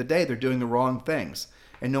 At the end of the day, they're doing the wrong things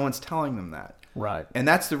and no one's telling them that. Right. And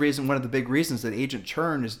that's the reason, one of the big reasons that agent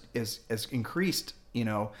churn is increased,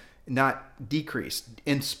 not decreased,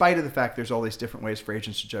 in spite of the fact there's all these different ways for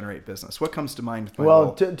agents to generate business. What comes to mind with my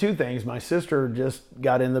Well, two things. My sister just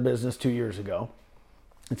got in the business 2 years ago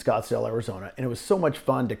in Scottsdale, Arizona. And it was so much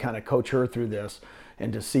fun to kind of coach her through this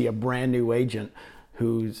and to see a brand new agent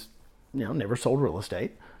who's, never sold real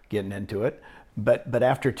estate getting into it. But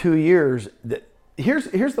after 2 years,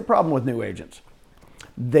 here's the problem with new agents.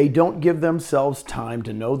 They don't give themselves time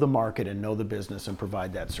to know the market and know the business and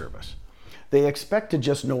provide that service. They expect to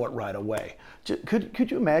just know it right away.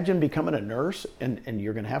 Could you imagine becoming a nurse and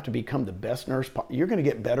you're going to have to become the best nurse? You're going to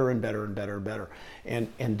get better and better and better and better.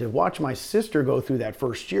 And to watch my sister go through that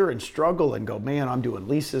first year and struggle and go, man, I'm doing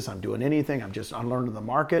leases, I'm doing anything, I'm learning the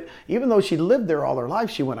market. Even though she lived there all her life,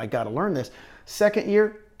 she went, I got to learn this. Second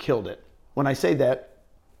year, killed it. When I say that,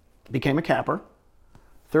 became a capper.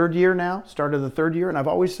 Third year now, started the third year, and I've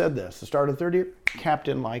always said this, the start of the third year, capped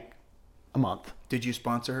in like a month. Did you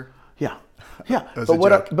sponsor her? Yeah. Yeah. That was a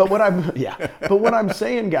joke. But what I'm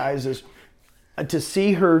saying, guys, is to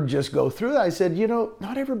see her just go through that, I said,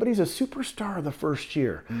 not everybody's a superstar the first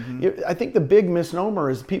year. Mm-hmm. I think the big misnomer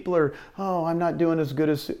is people are, I'm not doing as good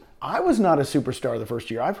as, I was not a superstar the first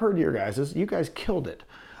year. I've heard you guys killed it.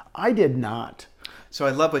 I did not. So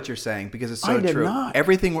I love what you're saying because it's so I did true. not.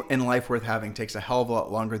 Everything in life worth having takes a hell of a lot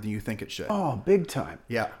longer than you think it should. Oh, big time.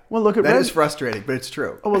 Yeah. Well, look at that is frustrating, but it's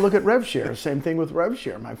true. Oh, well, look at RevShare. Same thing with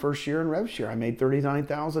RevShare. My first year in RevShare, I made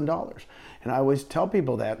 $39,000. And I always tell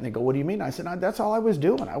people that, and they go, what do you mean? I said, that's all I was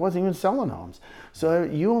doing. I wasn't even selling homes. So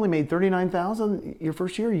you only made $39,000 your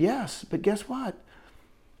first year? Yes. But guess what?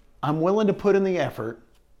 I'm willing to put in the effort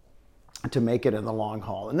to make it in the long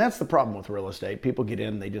haul. And that's the problem with real estate. People get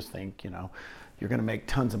in, they just think, you're going to make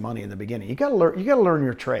tons of money in the beginning. You got to learn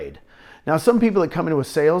your trade. Now, some people that come into with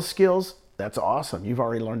sales skills, that's awesome. You've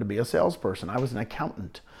already learned to be a salesperson. I was an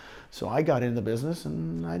accountant. So I got into the business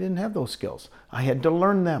and I didn't have those skills. I had to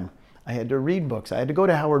learn them. I had to read books. I had to go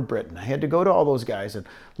to Howard Britton. I had to go to all those guys and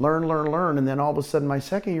learn. And then all of a sudden, my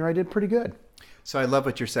second year, I did pretty good. So I love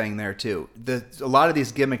what you're saying there too. A lot of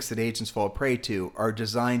these gimmicks that agents fall prey to are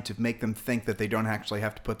designed to make them think that they don't actually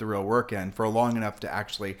have to put the real work in for long enough to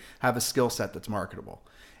actually have a skill set that's marketable.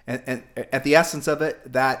 And at the essence of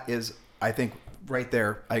it, that is, I think, right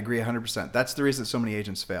there, I agree 100%. That's the reason so many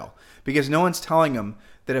agents fail. Because no one's telling them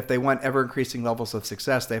that if they want ever-increasing levels of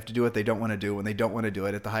success, they have to do what they don't want to do when they don't want to do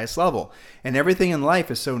it at the highest level. And everything in life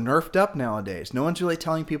is so nerfed up nowadays. No one's really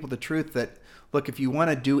telling people the truth that, look, if you want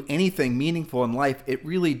to do anything meaningful in life, it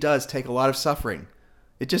really does take a lot of suffering.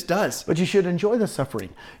 It just does. But you should enjoy the suffering.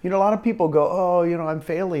 A lot of people go, I'm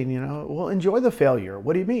failing, Well, enjoy the failure.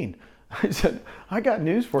 What do you mean? I said, I got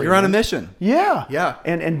news for you. You're on a mission. Yeah. Yeah.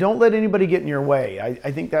 And don't let anybody get in your way.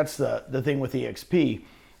 I think that's the thing with EXP,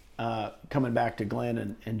 coming back to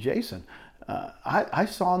Glenn and Jason. I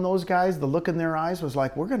saw in those guys, the look in their eyes was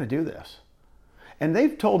like, we're going to do this. And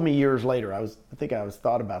they've told me years later, I think I was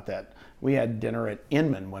thought about that. We had dinner at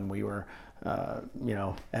Inman when we were,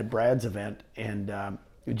 at Brad's event, and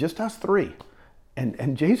just us three.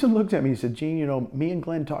 And Jason looked at me and said, Gene, me and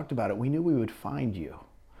Glenn talked about it. We knew we would find you.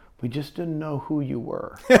 We just didn't know who you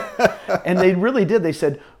were. And they really did. They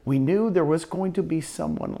said, we knew there was going to be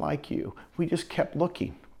someone like you. We just kept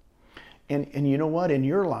looking. And you know what? In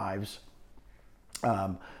your lives,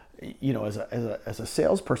 as a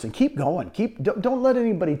salesperson, keep going. Don't let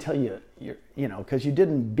anybody tell you, because you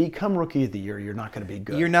didn't become rookie of the year, you're not going to be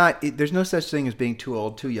good. You're not. There's no such thing as being too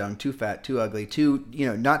old, too young, too fat, too ugly, too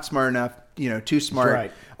not smart enough, too smart.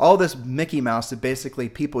 Right. All this Mickey Mouse that basically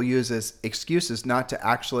people use as excuses not to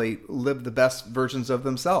actually live the best versions of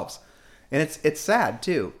themselves, and it's sad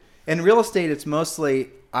too. In real estate, it's mostly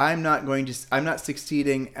I'm not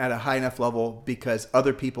succeeding at a high enough level because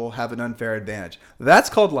other people have an unfair advantage. That's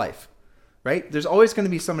called life, right? There's always going to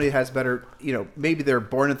be somebody that has better, maybe they're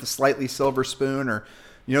born with a slightly silver spoon or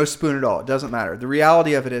no spoon at all. It doesn't matter. The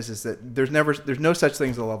reality of it is that there's no such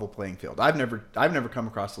thing as a level playing field. I've never come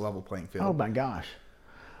across a level playing field. Oh my gosh.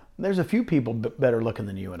 There's a few people better looking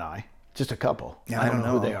than you and I. Just a couple. Yeah, I don't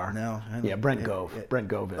know who they are. No. Yeah, Brent Gove. Brent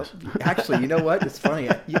Gove is. Actually, you know what? It's funny.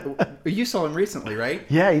 You saw him recently, right?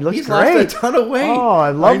 Yeah, he looks he's great. Lost a ton of weight. Oh,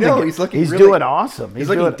 I love I know. him. He's looking. He's really, doing awesome. He's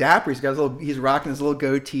looking dapper. He's rocking his little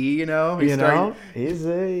goatee. You know. He's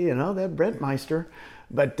that Brent Meister.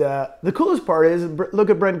 But the coolest part is, look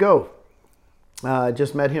at Brent Gove.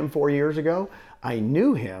 Just met him 4 years ago. I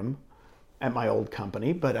knew him at my old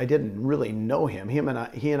company, but I didn't really know him. He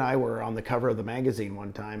and I were on the cover of the magazine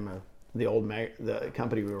one time. The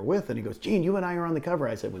company we were with, and he goes, "Gene, you and I are on the cover."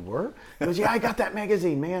 I said, "We were?" He goes, "Yeah, I got that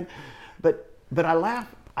magazine, man." But I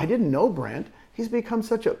laugh. I didn't know Brent. He's become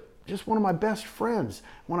just one of my best friends.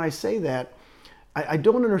 When I say that, I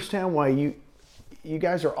don't understand why you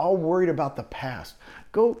guys are all worried about the past.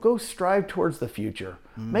 Go strive towards the future.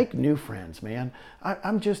 Make new friends, man.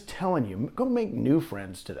 I'm just telling you, go make new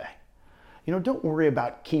friends today. Don't worry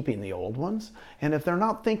about keeping the old ones. And if they're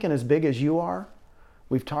not thinking as big as you are,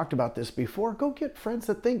 we've talked about this before, go get friends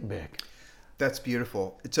that think big. That's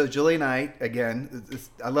beautiful. So Julie and I, again,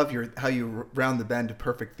 I love how you round the bend to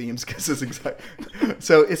perfect themes, because it's exactly.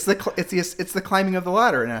 So it's the climbing of the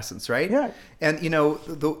ladder in essence, right? Yeah. And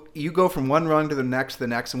you go from one rung to the next,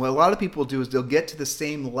 and what a lot of people do is they'll get to the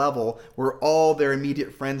same level where all their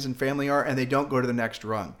immediate friends and family are, and they don't go to the next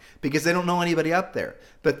rung because they don't know anybody up there.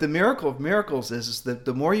 But the miracle of miracles is that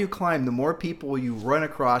the more you climb, the more people you run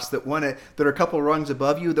across that are a couple rungs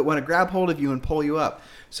above you that want to grab hold of you and pull you up.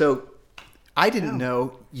 So I didn't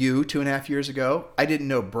know you 2.5 years ago. I didn't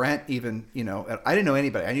know Brent even, I didn't know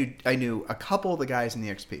anybody. I knew a couple of the guys in the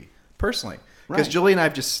XP personally. Because Julie and I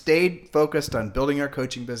have just stayed focused on building our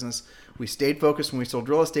coaching business. We stayed focused when we sold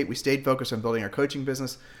real estate. We stayed focused on building our coaching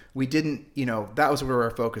business. We didn't, that was where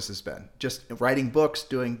our focus has been. Just writing books,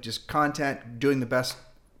 doing just content, doing the best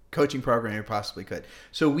coaching program you possibly could.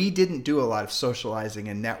 So we didn't do a lot of socializing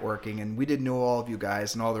and networking, and we didn't know all of you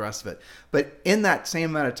guys and all the rest of it. But in that same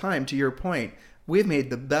amount of time, to your point, we've made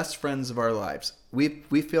the best friends of our lives. We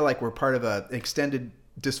feel like we're part of an extended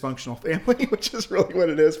dysfunctional family, which is really what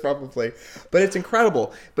it is probably. But it's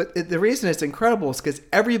incredible. But the reason it's incredible is because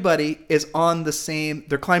everybody is on the same,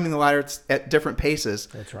 they're climbing the ladder at different paces.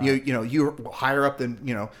 That's right. You're higher up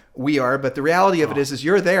than, we are. But the reality of it is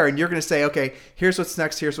you're there and you're going to say, okay, here's what's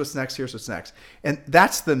next, here's what's next, here's what's next. And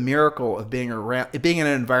that's the miracle of being in an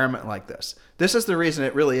environment like this. This is the reason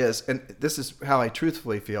it really is. And this is how I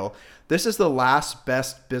truthfully feel. This is the last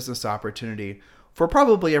best business opportunity for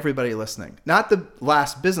probably everybody listening. Not the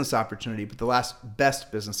last business opportunity, but the last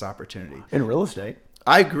best business opportunity. In real estate.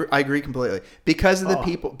 I agree completely. Because of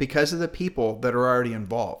the people that are already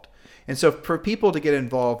involved. And so for people to get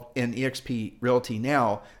involved in eXp Realty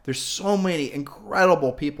now, there's so many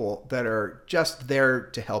incredible people that are just there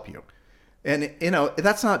to help you. And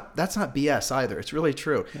that's not BS either. It's really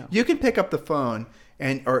true. Yeah. You can pick up the phone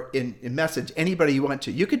and message anybody you want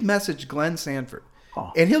to. You could message Glenn Sanford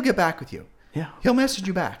and he'll get back with you. Yeah. He'll message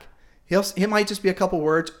you back. He might just be a couple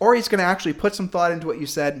words, or he's going to actually put some thought into what you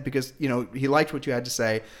said because, he liked what you had to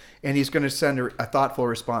say, and he's going to send a thoughtful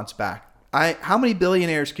response back. How many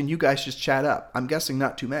billionaires can you guys just chat up? I'm guessing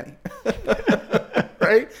not too many.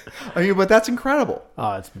 Right? But that's incredible.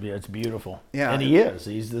 Oh, it's beautiful. Yeah. And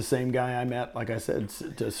he's the same guy I met, like I said,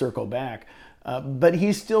 to circle back. But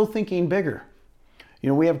he's still thinking bigger.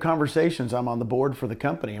 We have conversations. I'm on the board for the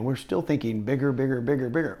company, and we're still thinking bigger, bigger, bigger,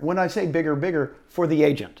 bigger. When I say bigger, bigger, for the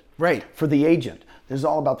agent. Right. For the agent. This is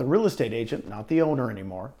all about the real estate agent, not the owner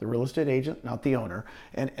anymore. The real estate agent, not the owner.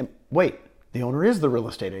 And wait, the owner is the real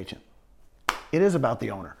estate agent. It is about the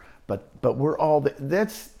owner. But we're all,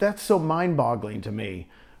 that's so mind-boggling to me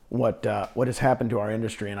what has happened to our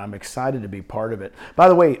industry, and I'm excited to be part of it. By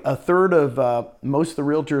the way, a third of most of the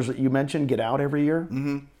realtors that you mentioned get out every year.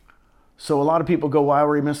 Mm-hmm. So a lot of people go, "Why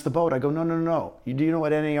we missed the boat?" I go, no. Do you know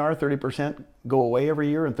what NAR 30% go away every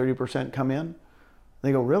year and 30% come in?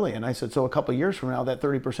 They go, "Really?" And I said, so a couple of years from now, that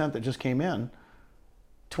 30% that just came in,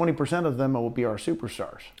 20% of them will be our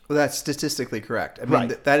superstars. Well, that's statistically correct. I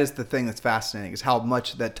mean, that is the thing that's fascinating is how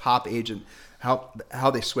much that top agent,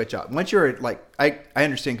 how they switch out. Once you're I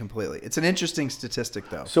understand completely. It's an interesting statistic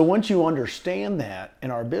though. So once you understand that in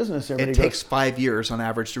our business, it takes 5 years on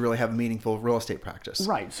average to really have a meaningful real estate practice.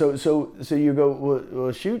 Right. So you go,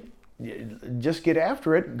 well, shoot, just get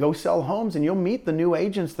after it, go sell homes, and you'll meet the new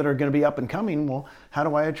agents that are going to be up and coming. Well, how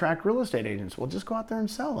do I attract real estate agents? Well, just go out there and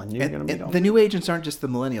sell, and you're going to meet them. The new agents aren't just the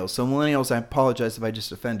millennials. So millennials, I apologize if I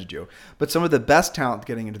just offended you, but some of the best talent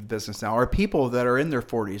getting into the business now are people that are in their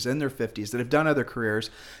 40s, in their 50s, that have done other careers,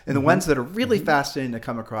 and the ones that are really fascinating to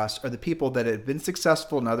come across are the people that have been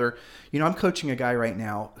successful in other. I'm coaching a guy right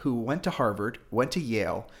now who went to Harvard, went to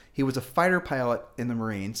Yale. He was a fighter pilot in the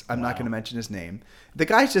Marines. I'm not going to mention his name. The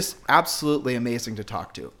guy's just absolutely amazing to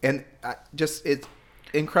talk to. And it's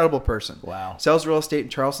incredible person. Wow. Sells real estate in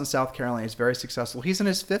Charleston, South Carolina. He's very successful. He's in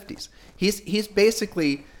his 50s. He's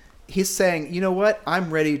basically, he's saying, you know what?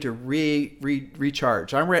 I'm ready to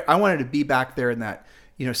recharge. I wanted to be back there in that,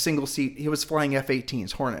 single seat. He was flying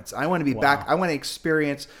F-18s, Hornets. I want to be back. I want to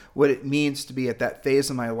experience what it means to be at that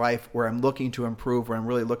phase of my life where I'm looking to improve, where I'm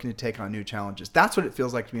really looking to take on new challenges. That's what it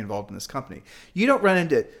feels like to be involved in this company. You don't run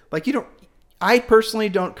into, I personally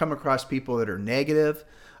don't come across people that are negative.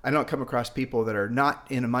 I don't come across people that are not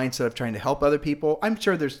in a mindset of trying to help other people. I'm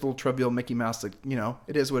sure there's little trivial Mickey Mouse that,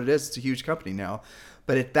 it is what it is. It's a huge company now.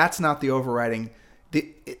 But that's not the overriding.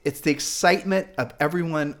 It's the excitement of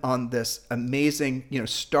everyone on this amazing,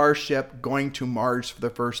 starship going to Mars for the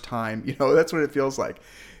first time. That's what it feels like.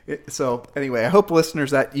 So anyway, I hope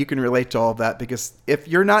listeners that you can relate to all of that, because if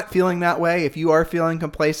you're not feeling that way, if you are feeling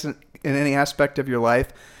complacent in any aspect of your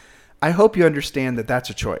life, I hope you understand that that's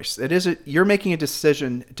a choice. You're making a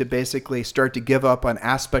decision to basically start to give up on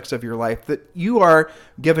aspects of your life that you are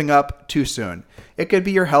giving up too soon. It could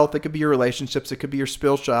be your health. It could be your relationships. It could be your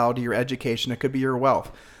spirituality, your education. It could be your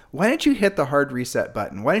wealth. Why don't you hit the hard reset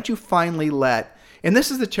button? Why don't you finally and this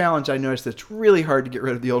is the challenge I noticed that's really hard to get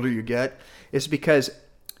rid of the older you get, is because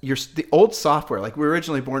the old software, like we were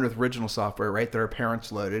originally born with original software, right, that our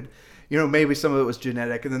parents loaded. Maybe some of it was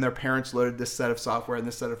genetic, and then their parents loaded this set of software and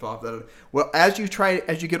this set of software. Well, as you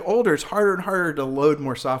get older, it's harder and harder to load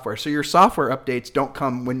more software. So your software updates don't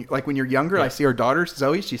come when you're younger. Yeah. I see our daughter,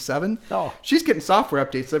 Zoe, she's 7. Oh. She's getting software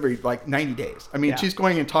updates every 90 days. I mean, she's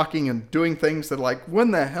going and talking and doing things that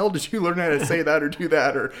when the hell did you learn how to say that or do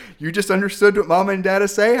that? Or you just understood what mom and dad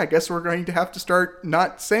say? I guess we're going to have to start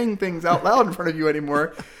not saying things out loud in front of you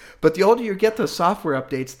anymore. But the older you get, those software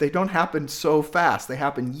updates, they don't happen so fast. They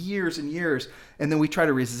happen years and years, and then we try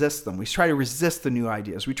to resist them. We try to resist the new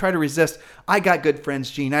ideas. We try to resist, I got good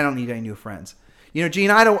friends, Gene. I don't need any new friends.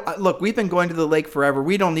 Gene, look, we've been going to the lake forever.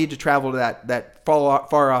 We don't need to travel to that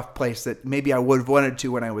far off place that maybe I would have wanted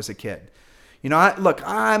to when I was a kid.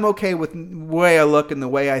 I'm okay with the way I look and the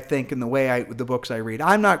way I think and the books I read.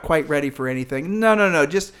 I'm not quite ready for anything. No.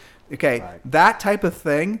 Just, okay, right. That type of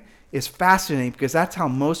thing is fascinating, because that's how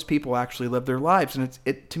most people actually live their lives. And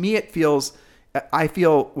to me, I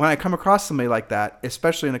feel when I come across somebody like that,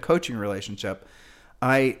 especially in a coaching relationship,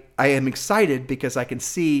 I am excited because I can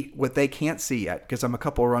see what they can't see yet, because I'm a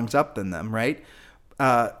couple rungs up than them, right?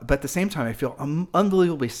 But at the same time, I feel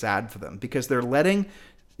unbelievably sad for them, because they're letting,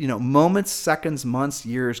 moments, seconds, months,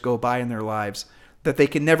 years go by in their lives that they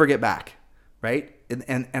can never get back, right?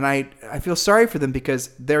 And I feel sorry for them,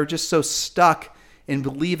 because they're just so stuck in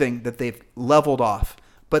believing that they've leveled off.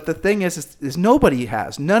 But the thing is nobody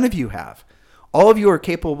has. None of you have. All of you are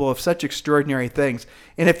capable of such extraordinary things.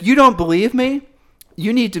 And if you don't believe me,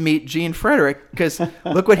 you need to meet Gene Frederick, because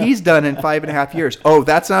look what he's done in 5.5 years. Oh,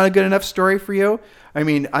 that's not a good enough story for you? I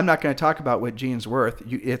mean, I'm not going to talk about what Gene's worth.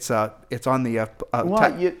 It's on the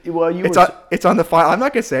it's on the file. I'm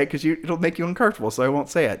not going to say it because it'll make you uncomfortable, so I won't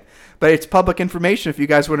say it. But it's public information. If you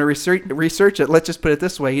guys want to research it, let's just put it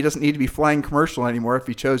this way: he doesn't need to be flying commercial anymore. If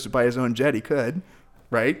he chose to buy his own jet, he could.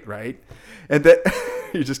 Right. And that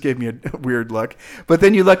you just gave me a weird look. But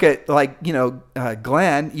then you look at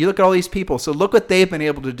Glenn. You look at all these people. So look what they've been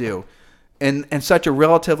able to do in such a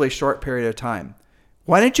relatively short period of time.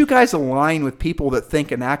 Why don't you guys align with people that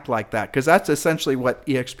think and act like that? Because that's essentially what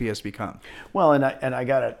EXP has become. Well, and I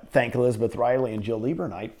got to thank Elizabeth Riley and Jill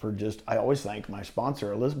Liebernight for I always thank my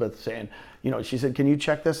sponsor, Elizabeth, saying, she said, can you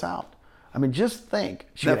check this out? I mean, just think.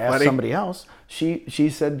 She would ask somebody else. She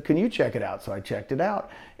said, can you check it out? So I checked it out.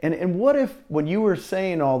 And what if, when you were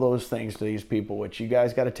saying all those things to these people, which you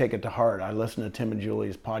guys got to take it to heart. I listen to Tim and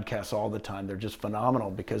Julie's podcasts all the time. They're just phenomenal,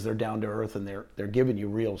 because they're down to earth and they're giving you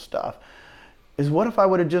real stuff. What if I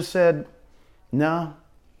would have just said, no,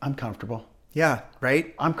 I'm comfortable. Yeah,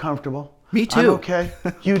 right? I'm comfortable. Me too. I'm okay.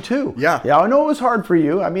 You too. Yeah, I know it was hard for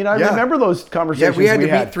you. I mean, I remember those conversations we had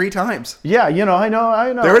to meet 3 times. Yeah, I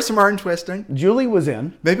know. There was some arm twisting. Julie was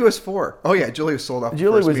in. Maybe it was 4. Oh, yeah, Julie was sold off.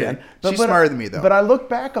 Julie was in. She's smarter than me, though. But I look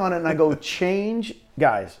back on it and I go, change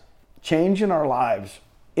in our lives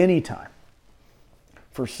anytime.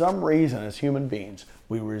 For some reason, as human beings,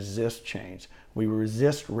 we resist change. We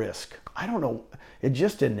resist risk. I don't know. It's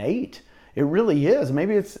just innate. It really is.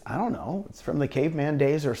 Maybe it's from the caveman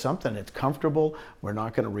days or something. It's comfortable. We're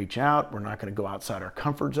not going to reach out. We're not going to go outside our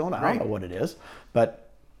comfort zone. I don't know what it is,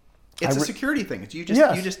 but it's a security thing. You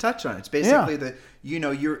just touched on it. It's basically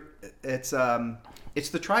It's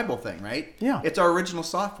the tribal thing, right? Yeah. It's our original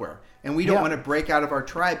software. And we don't Yeah. want to break out of our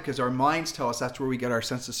tribe because our minds tell us that's where we get our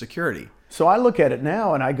sense of security. So I look at it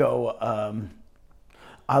now and I go,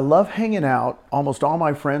 I love hanging out. Almost all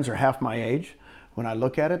my friends are half my age when I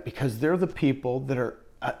look at it, because they're the people that are,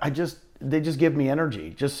 they just give me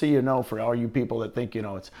energy. Just so you know, for all you people that think,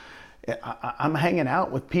 I'm hanging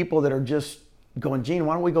out with people that are just going, Gene,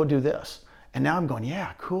 why don't we go do this? And now I'm going,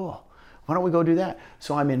 yeah, cool. Why don't we go do that?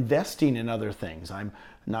 So I'm investing in other things. I'm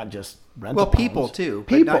not just rental homes. People too.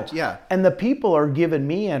 People. Yeah. And the people are giving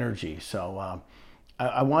me energy. So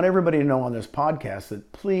I want everybody to know on this podcast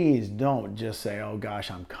that please don't just say, oh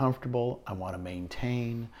gosh, I'm comfortable. I want to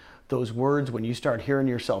maintain. Those words, when you start hearing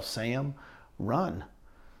yourself say them, run.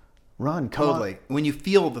 Come totally. on. When you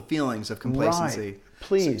feel the feelings of complacency. Right.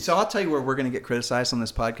 Please. So I'll tell you where we're going to get criticized on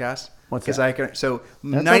this podcast. What's that? So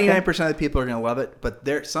That's 99% okay. of the people are going to love it,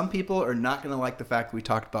 but some people are not going to like the fact that we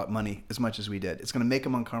talked about money as much as we did. It's going to make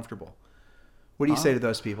them uncomfortable. What do you say to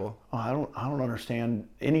those people? Oh, I don't understand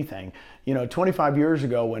anything. 25 years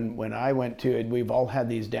ago when I went to it, we've all had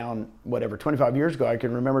these down, 25 years ago, I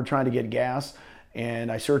can remember trying to get gas,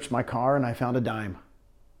 and I searched my car and I found a dime.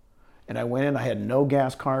 And I went in, I had no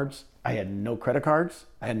gas cards, I had no credit cards,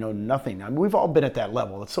 I had no nothing. I mean, we've all been at that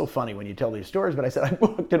level. It's so funny when you tell these stories, but I said, I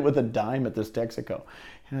walked in with a dime at this Texaco.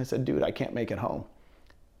 And I said, dude, I can't make it home.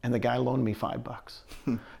 And the guy loaned me $5.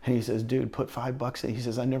 And he says, dude, put $5 in. He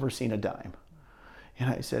says, I've never seen a dime. And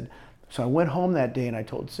I said, so I went home that day and I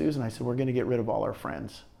told Susan, I said, we're going to get rid of all our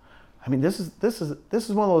friends. I mean, this is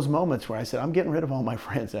one of those moments where I said, I'm getting rid of all my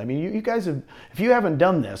friends. I mean, you guys have, if you haven't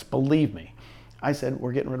done this, believe me. I said,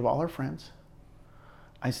 we're getting rid of all our friends.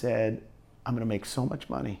 I said, I'm going to make so much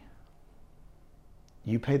money.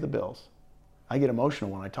 You pay the bills. I get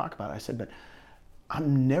emotional when I talk about it. I said, but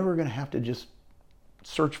I'm never going to have to just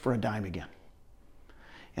search for a dime again.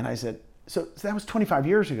 And I said, so that was 25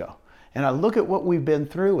 years ago. And I look at what we've been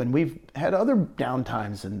through, and we've had other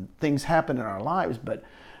downtimes and things happen in our lives, but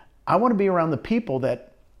I want to be around the people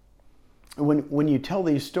that when you tell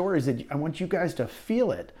these stories, that I want you guys to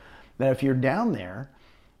feel it, that if you're down there,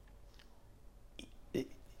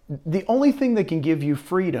 the only thing that can give you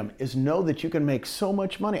freedom is know that you can make so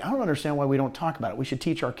much money. I don't understand why we don't talk about it. We should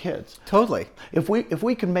teach our kids. Totally. If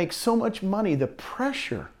we can make so much money, the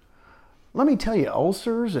pressure, let me tell you,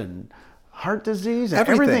 ulcers and heart disease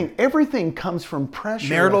and everything comes from pressure.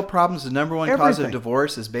 Marital problems, the number one cause of Everything.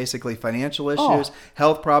 divorce is basically financial issues.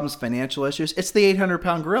 Health problems, financial issues. It's the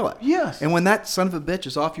 800-pound gorilla. Yes. And when that son of a bitch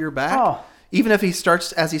is off your back, even if he starts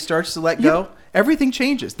to let go, everything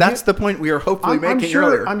changes. That's the point we are hopefully making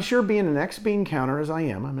earlier. I'm sure being an ex-bean counter, as I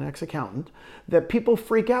am, I'm an ex-accountant, that people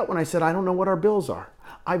freak out when I said, I don't know what our bills are.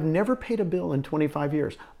 I've never paid a bill in 25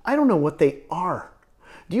 years. I don't know what they are.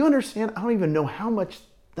 Do you understand? I don't even know how much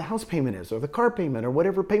the house payment is, or the car payment, or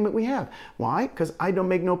whatever payment we have. Why? Because I don't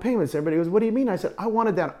make no payments. Everybody goes, what do you mean? I said, I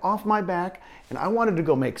wanted that off my back, and I wanted to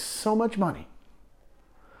go make so much money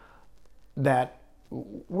that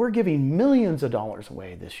we're giving millions of dollars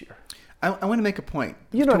away this year. I want to make a point.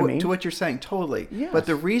 You know what I mean? To what you're saying, totally. Yes. But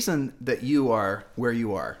the reason that you are where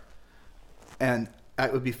you are, and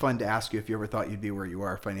it would be fun to ask you if you ever thought you'd be where you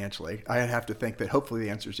are financially. I'd have to think that hopefully the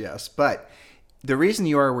answer is yes. But the reason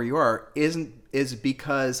you are where you are is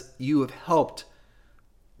because you have helped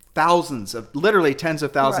literally tens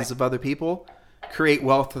of thousands of other people create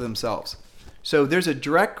wealth for themselves. So there's a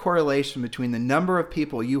direct correlation between the number of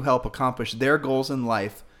people you help accomplish their goals in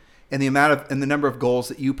life and the number of goals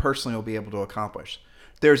that you personally will be able to accomplish.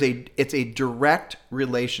 It's a direct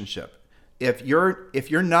relationship. If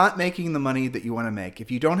you're not making the money that you want to make, if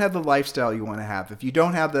you don't have the lifestyle you want to have, if you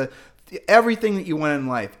don't have everything that you want in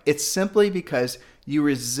life, it's simply because you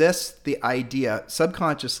resist the idea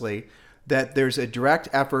subconsciously that there's a direct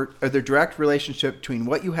effort or the direct relationship between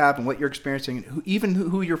what you have and what you're experiencing,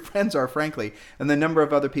 who your friends are, frankly, and the number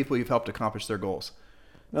of other people you've helped accomplish their goals.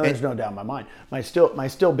 No, there's no doubt in my mind. My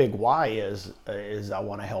still big why is I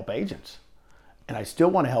want to help agents, and I still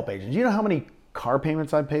want to help agents. You know how many car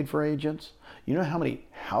payments I've paid for agents? You know how many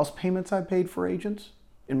house payments I've paid for agents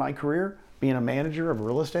in my career, being a manager of a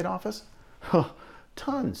real estate office?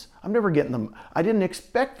 Tons. I'm never getting them. I didn't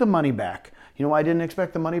expect the money back. You know why I didn't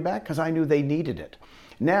expect the money back? Because I knew they needed it.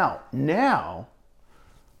 Now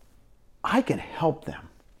I can help them.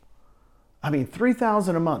 I mean,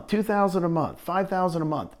 $3,000 a month, $2,000 a month, $5,000 a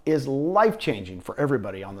month is life-changing for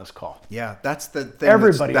everybody on this call. Yeah, that's the thing.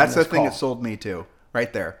 Everybody That's on this the thing call. that sold me too.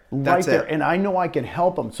 Right there. Right there. And I know I can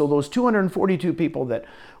help them. So those 242 people that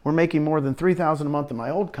were making more than $3,000 a month in my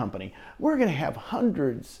old company, we're going to have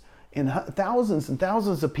hundreds and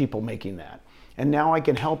thousands of people making that. and now I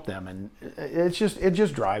can help them, and it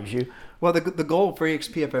just drives you. Well, the goal for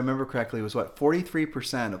EXP, if I remember correctly, was what,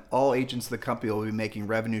 43% of all agents of the company will be making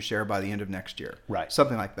revenue share by the end of next year. Right.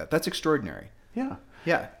 Something like that. That's extraordinary. Yeah.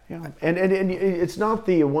 Yeah. Yeah. And it's not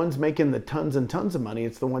the ones making the tons and tons of money.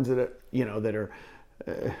 It's the ones that are,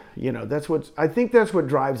 I think that's what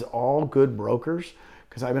drives all good brokers,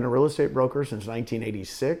 because I've been a real estate broker since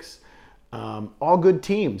 1986. All good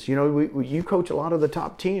teams. You coach a lot of the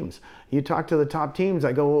top teams. You talk to the top teams.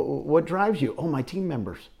 I go, what drives you? Oh, my team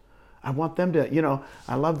members. I want them to,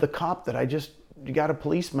 I love the cop that I just got a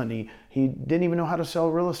policeman. He didn't even know how to sell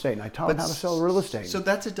real estate, and I taught him how to sell real estate. So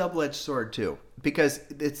that's a double-edged sword too, because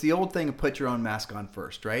it's the old thing of put your own mask on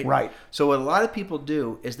first, right? Right. So what a lot of people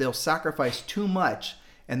do is they'll sacrifice too much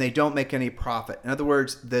and they don't make any profit. In other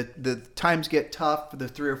words, the times get tough for the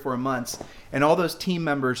 3 or 4 months, and all those team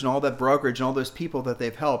members and all that brokerage and all those people that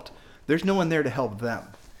they've helped, there's no one there to help them.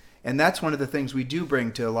 And that's one of the things we do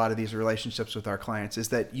bring to a lot of these relationships with our clients, is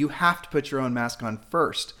that you have to put your own mask on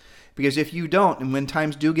first. Because if you don't, and when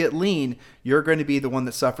times do get lean, you're going to be the one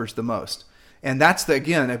that suffers the most. And that's,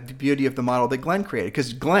 again, the beauty of the model that Glenn created.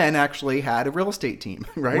 Because Glenn actually had a real estate team,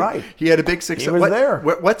 right? Right. He had a big success. He was there.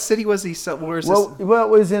 What city was he? Well, it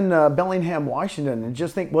was in Bellingham, Washington. And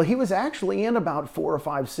he was actually in about 4 or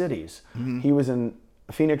 5 cities. Mm-hmm. He was in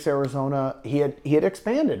Phoenix, Arizona. He had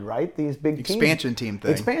expanded, right? These big expansion team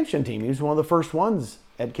thing. Expansion team. He was one of the first ones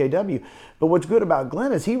at KW. But what's good about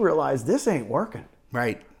Glenn is he realized this ain't working.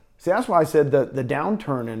 Right. See, that's why I said the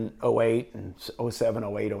downturn in 08 and 07,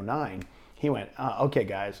 08, 09, he went, okay,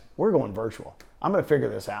 guys, we're going virtual. I'm going to figure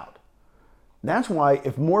this out. That's why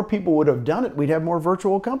if more people would have done it, we'd have more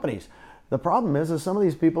virtual companies. The problem is some of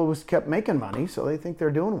these people just kept making money, so they think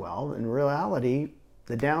they're doing well. In reality,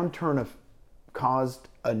 the downturn caused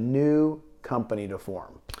a new company to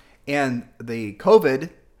form. And the COVID,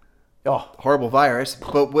 horrible virus,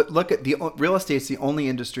 but look at the real estate's the only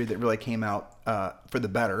industry that really came out for the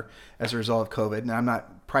better as a result of COVID. And I'm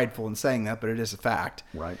not prideful in saying that, but it is a fact.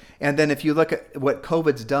 Right. And then if you look at what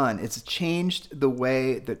COVID's done, it's changed the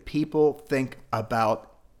way that people think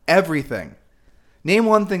about everything. Name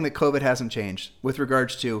one thing that COVID hasn't changed with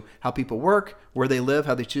regards to how people work, where they live,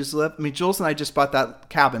 how they choose to live. I mean, Jules and I just bought that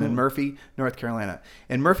cabin in Murphy, North Carolina.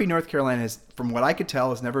 And Murphy, North Carolina has, from what I could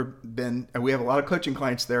tell, has never been, and we have a lot of coaching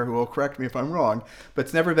clients there who will correct me if I'm wrong, but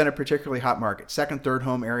it's never been a particularly hot market. Second, third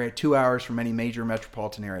home area, 2 hours from any major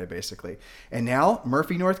metropolitan area, basically. And now,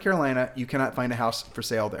 Murphy, North Carolina, you cannot find a house for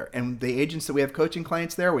sale there. And the agents that we have coaching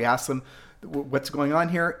clients there, we ask them, what's going on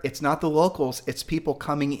here? It's not the locals. It's people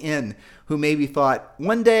coming in who maybe thought,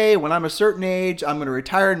 one day when I'm a certain age, I'm going to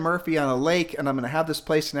retire in Murphy on a lake and I'm going to have this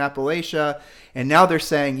place in Appalachia. And now they're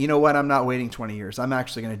saying, you know what? I'm not waiting 20 years. I'm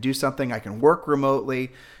actually going to do something. I can work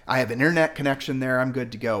remotely. I have an internet connection there. I'm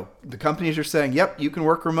good to go. The companies are saying, yep, you can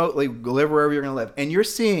work remotely, live wherever you're going to live. And you're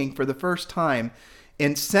seeing for the first time,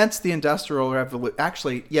 and since the Industrial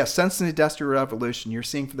Revolution, since the Industrial Revolution, you're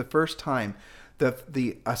seeing for the first time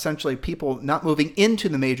the essentially people not moving into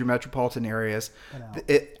the major metropolitan areas,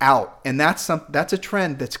 out. And that's a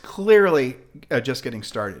trend that's clearly just getting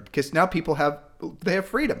started, because now people have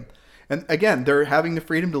freedom. And again, they're having the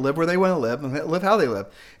freedom to live where they want to live and live how they live.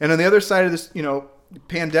 And on the other side of this,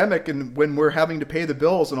 pandemic, and when we're having to pay the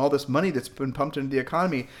bills and all this money that's been pumped into the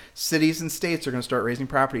economy, cities and states are going to start raising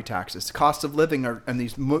property taxes. The cost of living in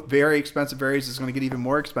these very expensive areas is going to get even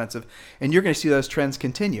more expensive, and you're going to see those trends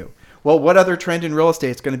continue. Well, what other trend in real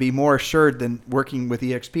estate is going to be more assured than working with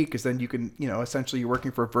EXP? Because then you can, essentially you're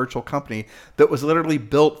working for a virtual company that was literally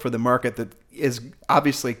built for the market that is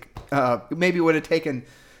obviously maybe would have taken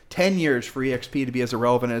 10 years for EXP to be as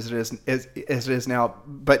irrelevant as it is now,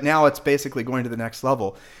 but now it's basically going to the next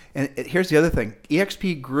level. And here's the other thing.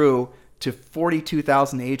 EXP grew to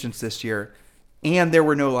 42,000 agents this year, and there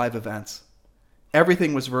were no live events.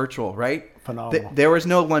 Everything was virtual, right? Phenomenal. There was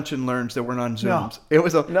no lunch and learns that weren't on Zooms. No. It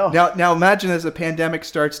was No. Now imagine as the pandemic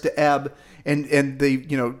starts to ebb and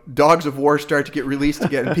the dogs of war start to get released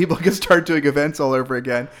again and people can start doing events all over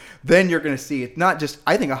again. Then you're going to see it. Not just,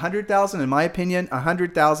 I think 100,000, in my opinion,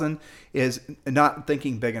 100,000 is not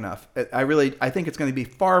thinking big enough. I think it's going to be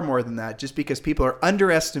far more than that, just because people are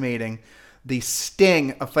underestimating the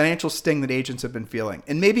financial sting that agents have been feeling.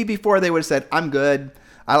 And maybe before they would have said, I'm good.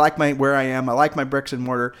 I like where I am. I like my bricks and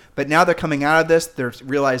mortar. But now they're coming out of this. They're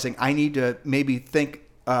realizing I need to maybe think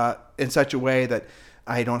in such a way that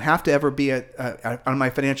I don't have to ever be on my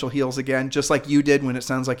financial heels again, just like you did when it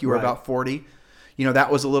sounds like you were about 40.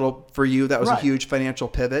 That was a little, for you, that was a huge financial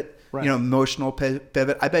pivot, emotional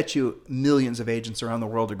pivot. I bet you millions of agents around the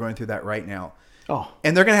world are going through that right now. Oh.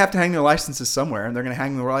 And they're going to have to hang their licenses somewhere, and they're going to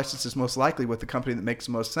hang their licenses most likely with the company that makes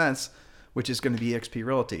the most sense, which is going to be eXp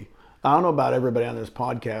Realty. I don't know about everybody on this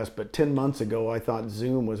podcast, but 10 months ago, I thought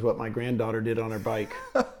Zoom was what my granddaughter did on her bike.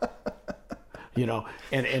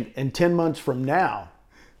 And 10 months from now,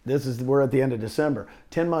 we're at the end of December.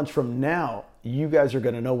 10 months from now, you guys are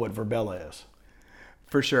going to know what Verbella is.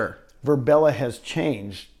 For sure. Verbella has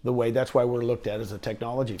changed the way, that's why we're looked at as a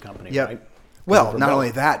technology company, yep. right? Well, not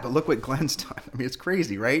only that, but look what Glenn's done. I mean, it's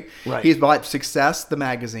crazy, right? Right. He's bought Success, the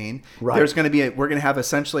magazine. Right. There's going to be we're going to have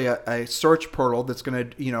essentially a search portal that's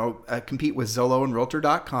going to, compete with Zillow and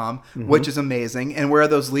Realtor.com, which is amazing. And where are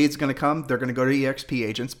those leads going to come? They're going to go to eXp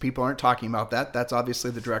agents. People aren't talking about that. That's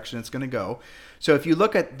obviously the direction it's going to go. So if you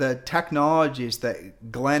look at the technologies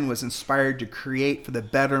that Glenn was inspired to create for the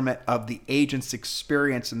betterment of the agent's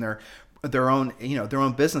experience in their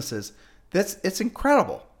own businesses, it's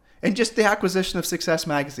incredible. And just the acquisition of Success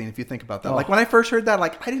Magazine, if you think about that. Like when I first heard that, I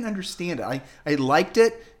didn't understand it. I liked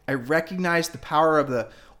it. I recognized the power of the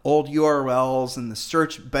old URLs and the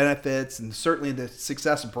search benefits, and certainly the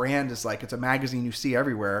Success brand is it's a magazine you see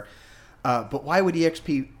everywhere. But why would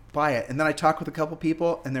eXp buy it? And then I talked with a couple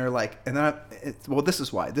people, and they're like, this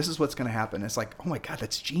is why. This is what's going to happen. It's like, oh my God,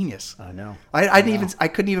 that's genius. I know. I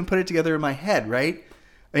couldn't even put it together in my head, right?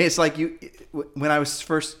 I mean, it's like when I was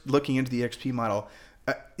first looking into the eXp model.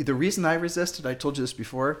 The reason I resisted, I told you this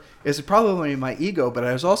before, is probably my ego, but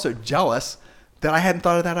I was also jealous that I hadn't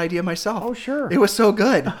thought of that idea myself. Oh, sure. It was so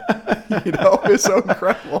good. It was so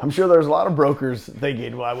incredible. I'm sure there's a lot of brokers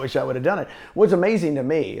thinking, well, I wish I would have done it. What's amazing to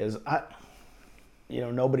me is,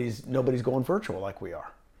 nobody's going virtual like we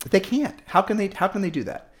are. They can't. How can they do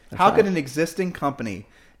that? That's How right. can an existing company,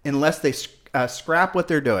 unless they scrap what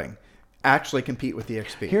they're doing, actually compete with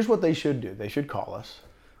eXp? Here's what they should do. They should call us.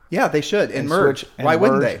 Yeah, they should and merge. Why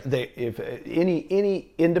wouldn't they? If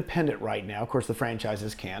any independent right now, of course the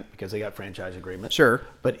franchises can't because they got franchise agreements. Sure.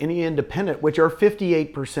 But any independent, which are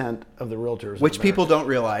 58% of the realtors, which people don't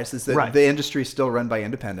realize is that right. the industry is still run by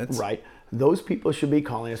independents. Right. Those people should be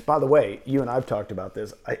calling us. By the way, you and I've talked about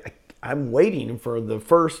this. I'm waiting for the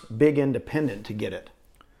first big independent to get it.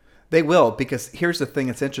 They will, because here's the thing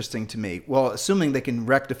that's interesting to me. Well, assuming they can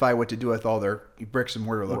rectify what to do with all their bricks and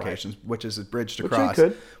mortar locations, right. which is a bridge to cross.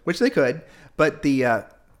 Which they could. But the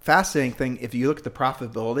fascinating thing, if you look at the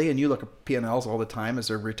profitability, and you look at P&Ls all the time as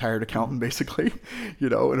a retired accountant, basically,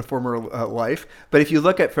 in a former life. But if you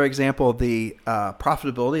look at, for example, the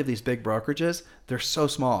profitability of these big brokerages, they're so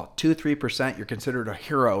small. 2-3%, you're considered a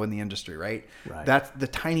hero in the industry, right? That's the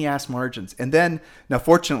tiny ass margins. And then, now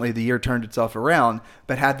fortunately, the year turned itself around,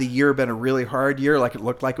 but had the year been a really hard year, like it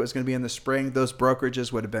looked like it was going to be in the spring, those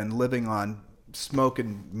brokerages would have been living on smoke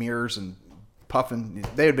and mirrors and puffing.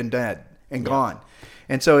 They would have been dead and gone.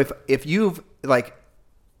 And so if you've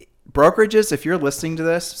brokerages, if you're listening to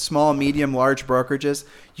this, small, medium, large brokerages,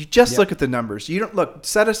 you just look at the numbers. You don't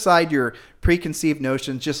set aside your preconceived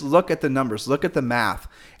notions. Just look at the numbers, look at the math,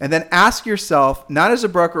 and then ask yourself, not as a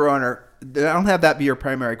broker owner, don't have that be your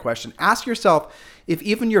primary question. Ask yourself if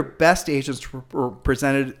even your best agents were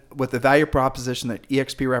presented with the value proposition that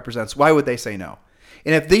eXp represents, why would they say no?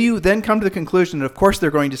 And if you then come to the conclusion that, of course, they're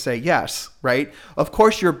going to say yes, right? Of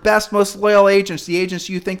course, your best, most loyal agents, the agents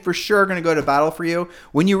you think for sure are going to go to battle for you,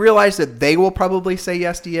 when you realize that they will probably say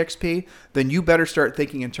yes to eXp, then you better start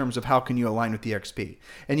thinking in terms of how can you align with eXp.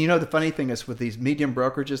 And the funny thing is with these medium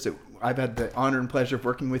brokerages that I've had the honor and pleasure of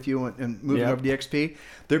working with you and moving over to eXp,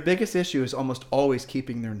 their biggest issue is almost always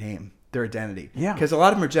keeping their name, their identity. Yeah. Because a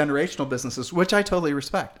lot of them are generational businesses, which I totally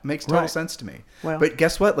respect. It makes total sense to me. Well, but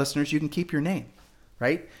guess what, listeners? You can keep your name.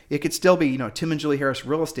 Right? It could still be, Tim and Julie Harris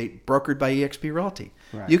Real Estate, brokered by eXp Realty.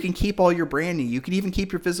 Right. You can keep all your branding. You can even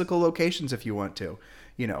keep your physical locations if you want to,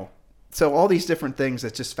 So all these different things,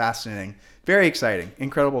 it's just fascinating. Very exciting.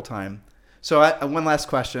 Incredible time. So one last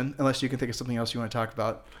question, unless you can think of something else you want to talk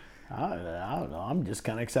about. I don't know. I'm just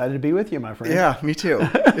kind of excited to be with you, my friend. Yeah, me too.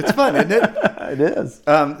 It's fun, isn't it? It is.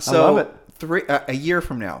 I love it. A year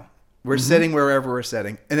from now, we're sitting wherever we're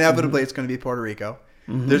sitting. Inevitably, it's going to be Puerto Rico.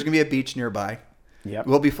 There's going to be a beach nearby. Yep.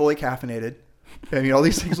 We'll be fully caffeinated. I mean, all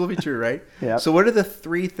these things will be true, right? Yeah. So what are the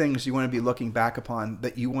 3 things you want to be looking back upon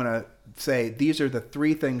that you want to say, these are the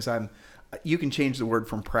 3 things you can change the word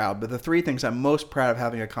from proud, but the 3 things I'm most proud of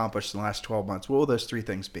having accomplished in the last 12 months. What will those 3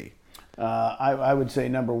 things be? I would say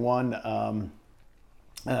number one,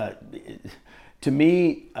 to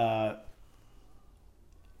me, I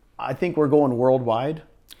think we're going worldwide.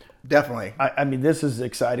 Definitely. I mean, this is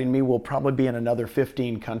exciting me. We'll probably be in another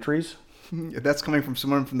 15 countries. That's coming from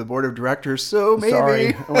someone from the board of directors, so maybe.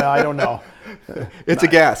 Sorry. Well, I don't know. It's a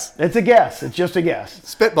guess. It's a guess. It's just a guess.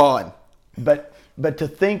 Spitballing. But to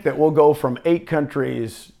think that we'll go from 8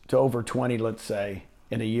 countries to over 20, let's say,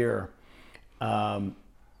 in a year,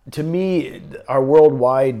 to me, our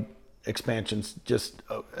worldwide expansion's just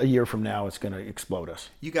a year from now, it's going to explode us.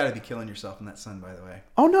 You got to be killing yourself in that sun, by the way.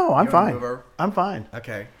 Oh no, I'm You wanna fine. move over? I'm fine.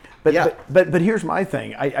 Okay. But, Yeah. but here's my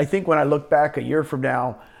thing. I think when I look back a year from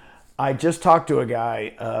now, I just talked to a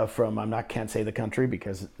guy from, can't say the country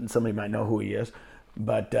because somebody might know who he is,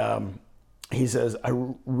 but he says, I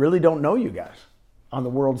really don't know you guys on the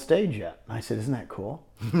world stage yet. And I said, isn't that cool?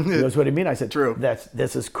 He goes, what do you mean? I said, True.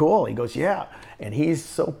 This is cool. He goes, yeah. And he's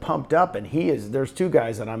so pumped up, and there's two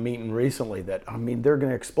guys that I'm meeting recently that, they're going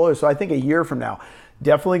to explode. So I think a year from now,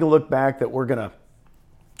 definitely going to look back that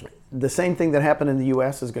the same thing that happened in the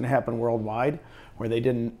U.S. is going to happen worldwide, where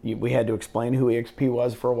we had to explain who EXP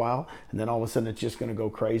was for a while, and then all of a sudden it's just going to go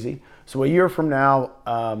crazy. So a year from now,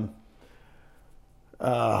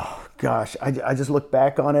 I just look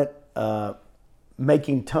back on it,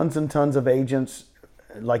 making tons and tons of agents,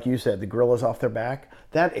 like you said, the gorillas off their back.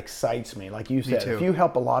 That excites me. Like you said, too. if you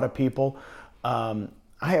help a lot of people, I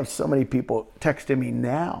have so many people texting me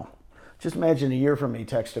now. Just imagine a year from me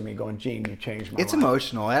texting me going, Gene, you changed my life. It's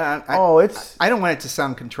emotional. I don't want it to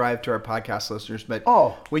sound contrived to our podcast listeners, but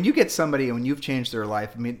when you get somebody and when you've changed their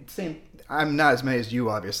life, I'm not as many as you,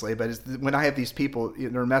 obviously, but when I have these people,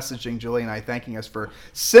 they're messaging Julie and I thanking us for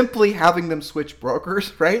simply having them switch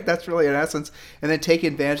brokers, right? That's really in essence, and then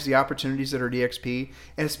taking advantage of the opportunities that are at EXP,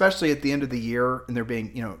 and especially at the end of the year, and they're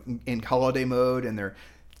being, in holiday mode, and they're,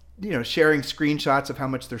 sharing screenshots of how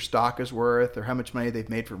much their stock is worth or how much money they've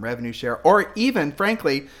made from revenue share, or even,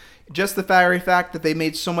 frankly, just the very fact that they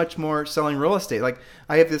made so much more selling real estate. Like,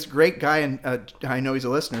 I have this great guy, and I know he's a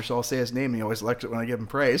listener, so I'll say his name, and he always likes it when I give him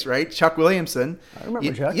praise, right? Chuck Williamson. I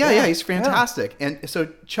remember Chuck. Yeah, he's fantastic. Yeah. And so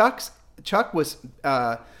Chuck was,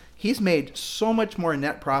 he's made so much more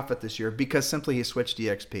net profit this year because simply he switched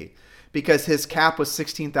EXP. Because his cap was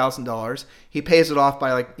 $16,000, he pays it off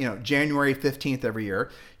by January 15th every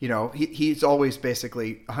year. He's always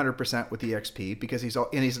basically 100% with EXP because he's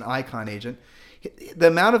an icon agent. The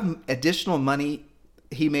amount of additional money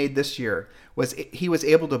he made this year was he was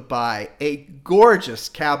able to buy a gorgeous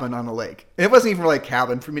cabin on a lake. And it wasn't even really a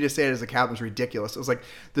cabin. For me to say it as a cabin was ridiculous. It was like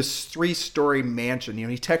this 3-story mansion.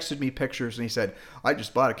 He texted me pictures and he said, I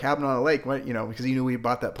just bought a cabin on a lake, because he knew we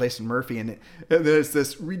bought that place in Murphy. And there's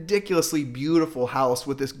this ridiculously beautiful house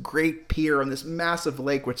with this great pier on this massive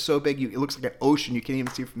lake, which is so big, it looks like an ocean. You can't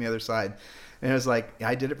even see from the other side. And it was like,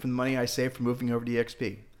 I did it from the money I saved from moving over to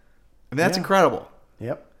EXP. That's incredible.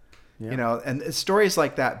 Yep. And stories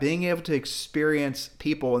like that, being able to experience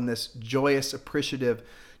people in this joyous, appreciative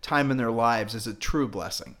time in their lives is a true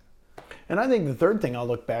blessing. And I think the third thing I'll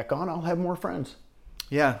look back on, I'll have more friends.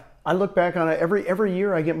 Yeah. I look back on it every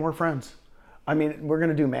year I get more friends. We're going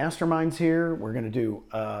to do masterminds here. We're going to do,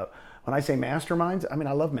 when I say masterminds, I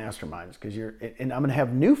love masterminds and I'm going to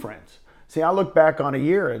have new friends. See, I look back on a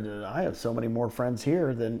year and I have so many more friends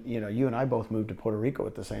here than, you and I both moved to Puerto Rico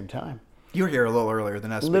at the same time. You were here a little earlier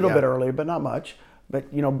than us. A little bit earlier, but not much. But,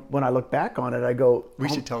 when I look back on it, I go... We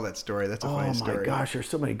should tell that story. That's a funny story. Oh, my gosh, there's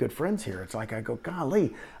so many good friends here. It's like I go,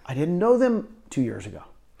 golly, I didn't know them 2 years ago.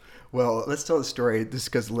 Well, let's tell the story. This is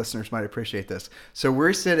because the listeners might appreciate this. So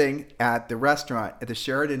we're sitting at the restaurant at the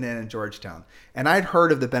Sheraton Inn in Georgetown. And I'd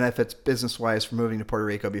heard of the benefits business-wise for moving to Puerto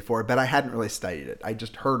Rico before, but I hadn't really studied it. I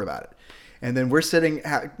just heard about it. And then we're sitting,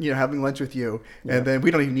 having lunch with you, and then we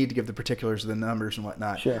don't even need to give the particulars of the numbers and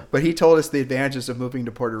whatnot. Sure. But he told us the advantages of moving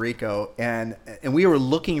to Puerto Rico, and we were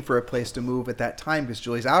looking for a place to move at that time because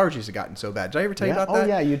Julie's allergies had gotten so bad. Did I ever tell you about that? Oh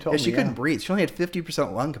yeah, you told me. She couldn't breathe. She only had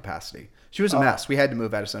 50% lung capacity. She was a mess. We had to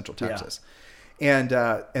move out of Central Texas.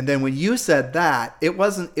 Yeah. And then when you said that, it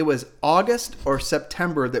was August or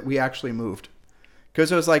September that we actually moved.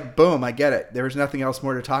 Because it was like, boom, I get it. There was nothing else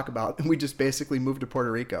more to talk about, and we just basically moved to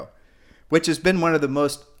Puerto Rico. Which has been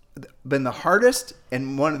been the hardest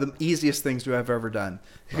and one of the easiest things to have ever done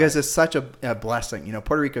because it's such a blessing.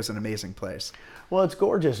 Puerto Rico is an amazing place. Well, it's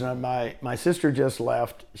gorgeous. And my sister just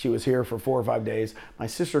left. She was here for 4 or 5 days. My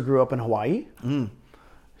sister grew up in Hawaii.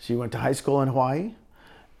 She went to high school in Hawaii.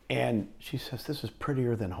 And she says, this is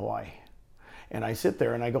prettier than Hawaii. And I sit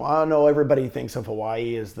there and I go, oh no, everybody thinks of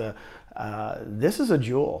Hawaii as this is a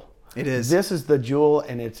jewel. It is. This is the jewel,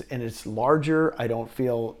 and it's larger. I don't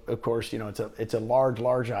feel, of course, it's a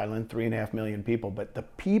large island, 3.5 million people, but the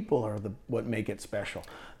people are what make it special.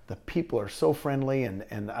 The people are so friendly,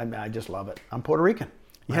 and I just love it. I'm Puerto Rican.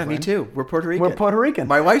 Yeah, me too. We're Puerto Rican. We're Puerto Rican.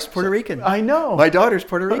 My wife's Puerto Rican. I know. My daughter's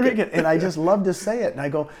Puerto Rican. And I just love to say it. And I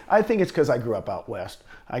go, I think it's because I grew up out west.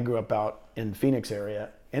 I grew up out in Phoenix area,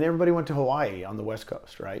 and everybody went to Hawaii on the west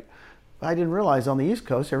coast, right? I didn't realize on the east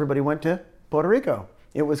coast, everybody went to Puerto Rico.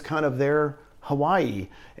 It was kind of their Hawaii.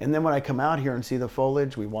 And then when I come out here and see the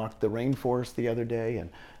foliage, we walked the rainforest the other day, and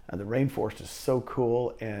The rainforest is so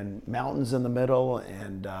cool, and mountains in the middle,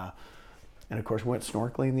 and of course went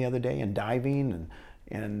snorkeling the other day and diving,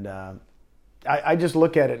 and I just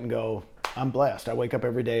look at it and go, I'm blessed. I wake up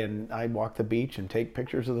every day and I walk the beach and take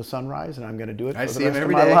pictures of the sunrise, and I'm going to do it for the rest of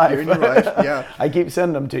my life. In your life. Yeah. I keep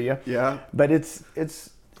sending them to you. Yeah. But it's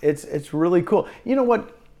really cool. You know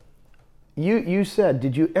what you said?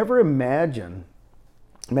 Did you ever imagine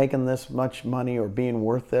making this much money or being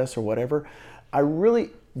worth this or whatever?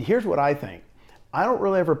 Here's what I think. I don't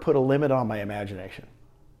really ever put a limit on my imagination.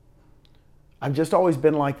 I've just always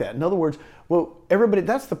been like that. In other words,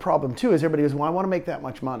 that's the problem too, is everybody goes, well, I want to make that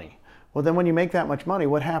much money. Well, then when you make that much money,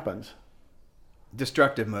 what happens?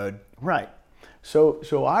 Destructive mode. Right. So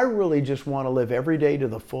I really just want to live every day to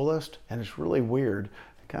the fullest, and it's really weird,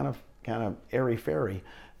 kind of airy-fairy,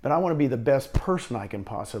 but I want to be the best person I can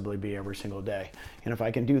possibly be every single day. And if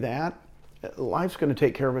I can do that, life's going to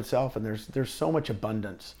take care of itself, and there's so much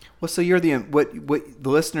abundance. Well, so you're what the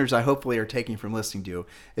listeners I hopefully are taking from listening to you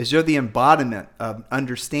is you're the embodiment of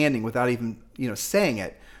understanding without even saying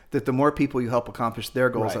it, that the more people you help accomplish their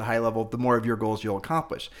goals at a high level, the more of your goals you'll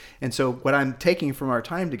accomplish. And so what I'm taking from our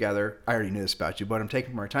time together, I already knew this about you, but what I'm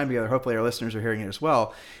taking from our time together, hopefully our listeners are hearing it as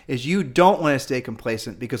well, is you don't want to stay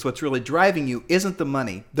complacent, because what's really driving you isn't the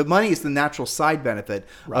money. The money is the natural side benefit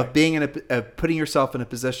of being of putting yourself in a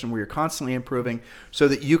position where you're constantly improving so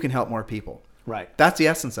that you can help more people. Right. That's the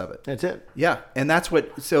essence of it. That's it. Yeah. And that's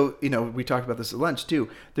what, so, we talked about this at lunch too.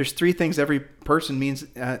 There's 3 things every person needs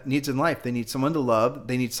in life. They need someone to love.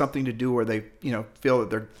 They need something to do where they, feel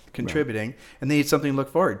that they're contributing, and they need something to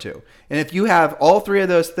look forward to. And if you have all 3 of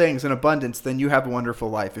those things in abundance, then you have a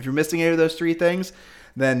wonderful life. If you're missing any of those 3 things,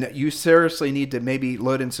 then you seriously need to maybe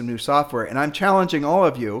load in some new software. And I'm challenging all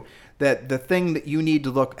of you that the thing that you need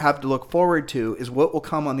to have to look forward to is what will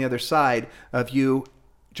come on the other side of you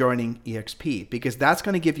joining EXP, because that's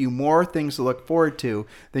going to give you more things to look forward to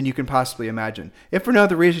than you can possibly imagine. If for no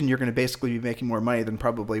other reason, you're going to basically be making more money than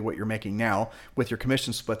probably what you're making now with your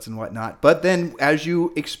commission splits and whatnot. But then as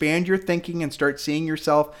you expand your thinking and start seeing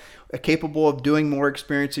yourself capable of doing more,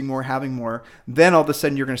 experiencing more, having more, then all of a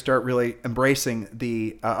sudden you're going to start really embracing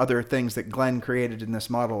the other things that Glenn created in this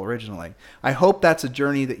model originally. I hope that's a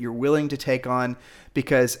journey that you're willing to take on,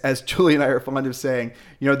 because as Julie and I are fond of saying,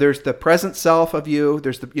 there's the present self of you,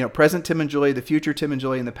 there's the present Tim and Julie, the future Tim and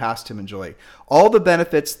Julie, and the past Tim and Julie. All the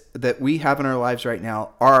benefits that we have in our lives right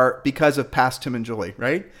now are because of past Tim and Julie,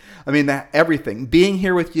 right? I mean, everything. Being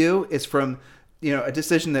here with you is from a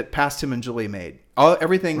decision that past Tim and Julie made.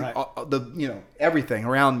 Everything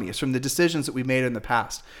around me is from the decisions that we made in the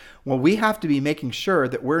past. Well, we have to be making sure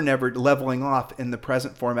that we're never leveling off in the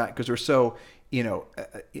present format, because we're so,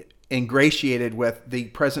 ingratiated with the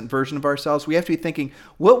present version of ourselves. We have to be thinking,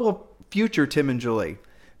 what will future Tim and Julie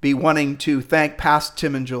be wanting to thank past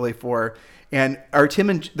Tim and Julie for? And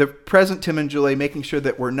the present Tim and Julie, making sure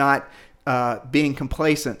that we're not being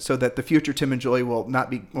complacent, so that the future Tim and Julie will not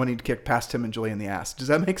be wanting to kick past Tim and Julie in the ass. Does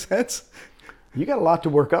that make sense? You got a lot to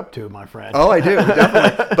work up to, my friend. Oh, I do,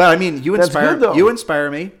 definitely. But I mean, you inspire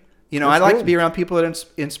me. I like to be around people that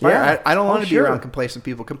inspire. Yeah. I don't want to be around complacent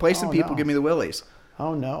people. Complacent people give me the willies.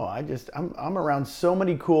 Oh no, I'm around so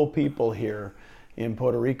many cool people here in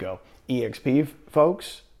Puerto Rico. EXP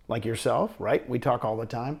folks like yourself, right? We talk all the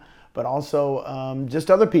time, but also just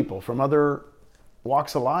other people from other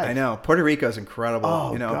walks of life. I know. Puerto Rico is incredible.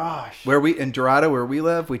 Oh, gosh. In Dorado, where we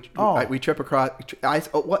live, we trip across.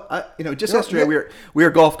 Yesterday we were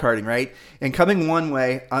golf karting, right? And coming one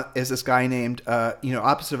way is this guy named,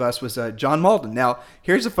 opposite of us was John Malden. Now,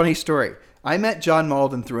 here's a funny story. I met John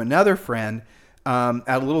Malden through another friend at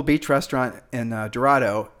a little beach restaurant in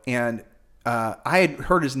Dorado, and I had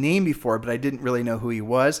heard his name before, but I didn't really know who he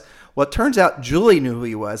was. Well, it turns out Julie knew who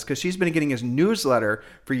he was, because she's been getting his newsletter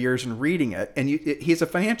for years and reading it. And he's a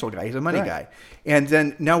financial guy. He's a money guy. And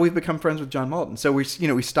then now we've become friends with John Malden. So we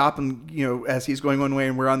stop and, as he's going one way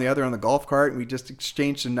and we're on the other on the golf cart, and we just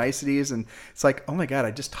exchange some niceties. And it's like, oh my God,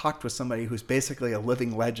 I just talked with somebody who's basically a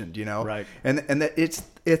living legend, Right. And that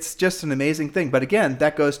it's just an amazing thing. But again,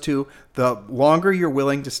 that goes to the longer you're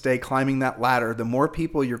willing to stay climbing that ladder, the more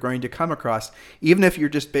people you're going to come across. Even if you're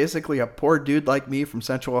just basically a poor dude like me from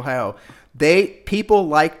Central Ohio, people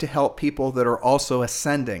like to help people that are also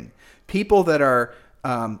ascending, people that are,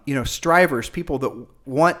 strivers, people that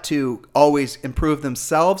want to always improve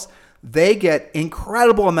themselves. They get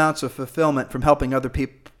incredible amounts of fulfillment from helping other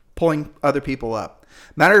people, pulling other people up.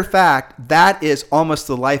 Matter of fact, that is almost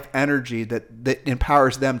the life energy that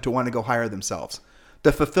empowers them to want to go higher themselves.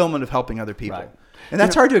 The fulfillment of helping other people. Right. And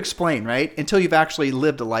that's hard to explain, right? Until you've actually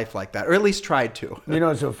lived a life like that, or at least tried to. You know,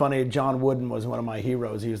 it's so funny. John Wooden was one of my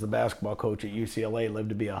heroes. He was the basketball coach at UCLA, lived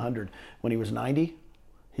to be 100. When he was 90,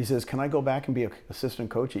 he says, "Can I go back and be an assistant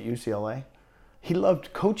coach at UCLA?" He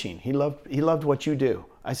loved coaching. He loved what you do.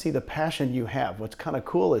 I see the passion you have. What's kind of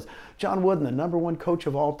cool is John Wooden, the #1 coach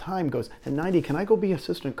of all time, goes, at 90, "Can I go be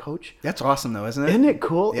assistant coach?" That's awesome, though, isn't it? Isn't it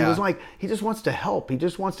cool? Yeah. It was like, he just wants to help. He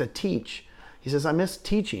just wants to teach. He says, "I miss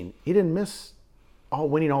teaching." He didn't miss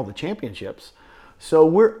winning all the championships.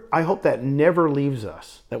 So I hope that never leaves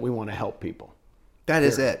us, that we want to help people. That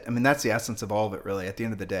is it. I mean, that's the essence of all of it, really, at the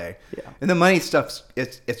end of the day. Yeah. And the money stuff,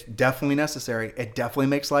 it's definitely necessary. It definitely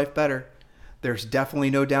makes life better. There's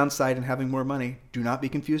definitely no downside in having more money. Do not be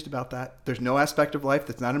confused about that. There's no aspect of life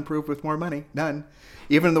that's not improved with more money. None.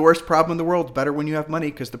 Even the worst problem in the world is better when you have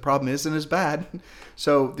money, because the problem isn't as bad.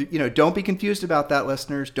 So, don't be confused about that,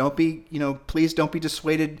 listeners. Don't be, please don't be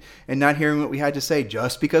dissuaded and not hearing what we had to say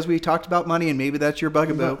just because we talked about money and maybe that's your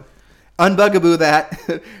bugaboo. Unbugaboo that,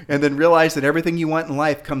 and then realize that everything you want in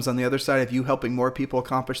life comes on the other side of you helping more people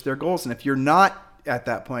accomplish their goals. And if you're not at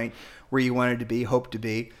that point where you wanted to be, hope to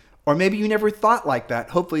be, or maybe you never thought like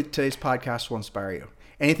that, hopefully today's podcast will inspire you.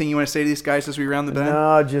 Anything you want to say to these guys as we round the bend?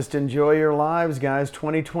 No, just enjoy your lives, guys.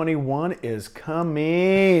 2021 is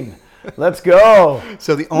coming. Let's go.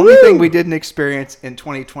 So the only thing we didn't experience in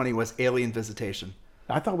 2020 was alien visitation.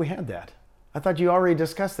 I thought we had that. I thought you already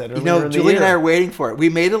discussed that earlier in the year. Julie and I are waiting for it. We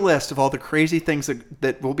made a list of all the crazy things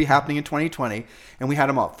that will be happening in 2020, and we had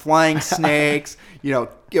them all: flying snakes,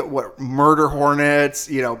 murder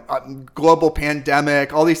hornets, global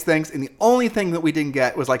pandemic, all these things. And the only thing that we didn't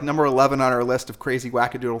get was like number 11 on our list of crazy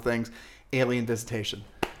wackadoodle things: alien visitation.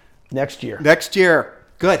 Next year.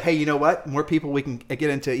 Good. Hey, you know what? More people we can get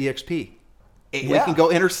into EXP. We can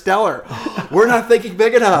go interstellar. We're not thinking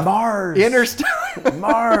big enough. Mars. Interstellar.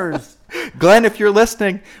 Mars. Glenn, if you're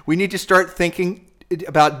listening, we need to start thinking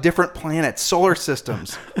about different planets, solar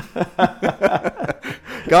systems.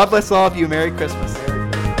 God bless all of you. Merry Christmas.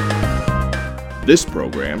 This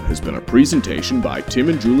program has been a presentation by Tim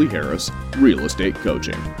and Julie Harris, Real Estate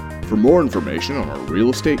Coaching. For more information on our real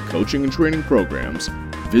estate coaching and training programs,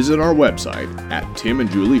 visit our website at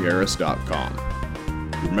timandjulieharris.com.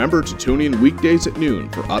 Remember to tune in weekdays at noon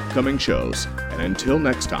for upcoming shows, and until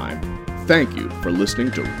next time, thank you for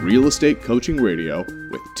listening to Real Estate Coaching Radio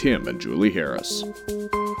with Tim and Julie Harris.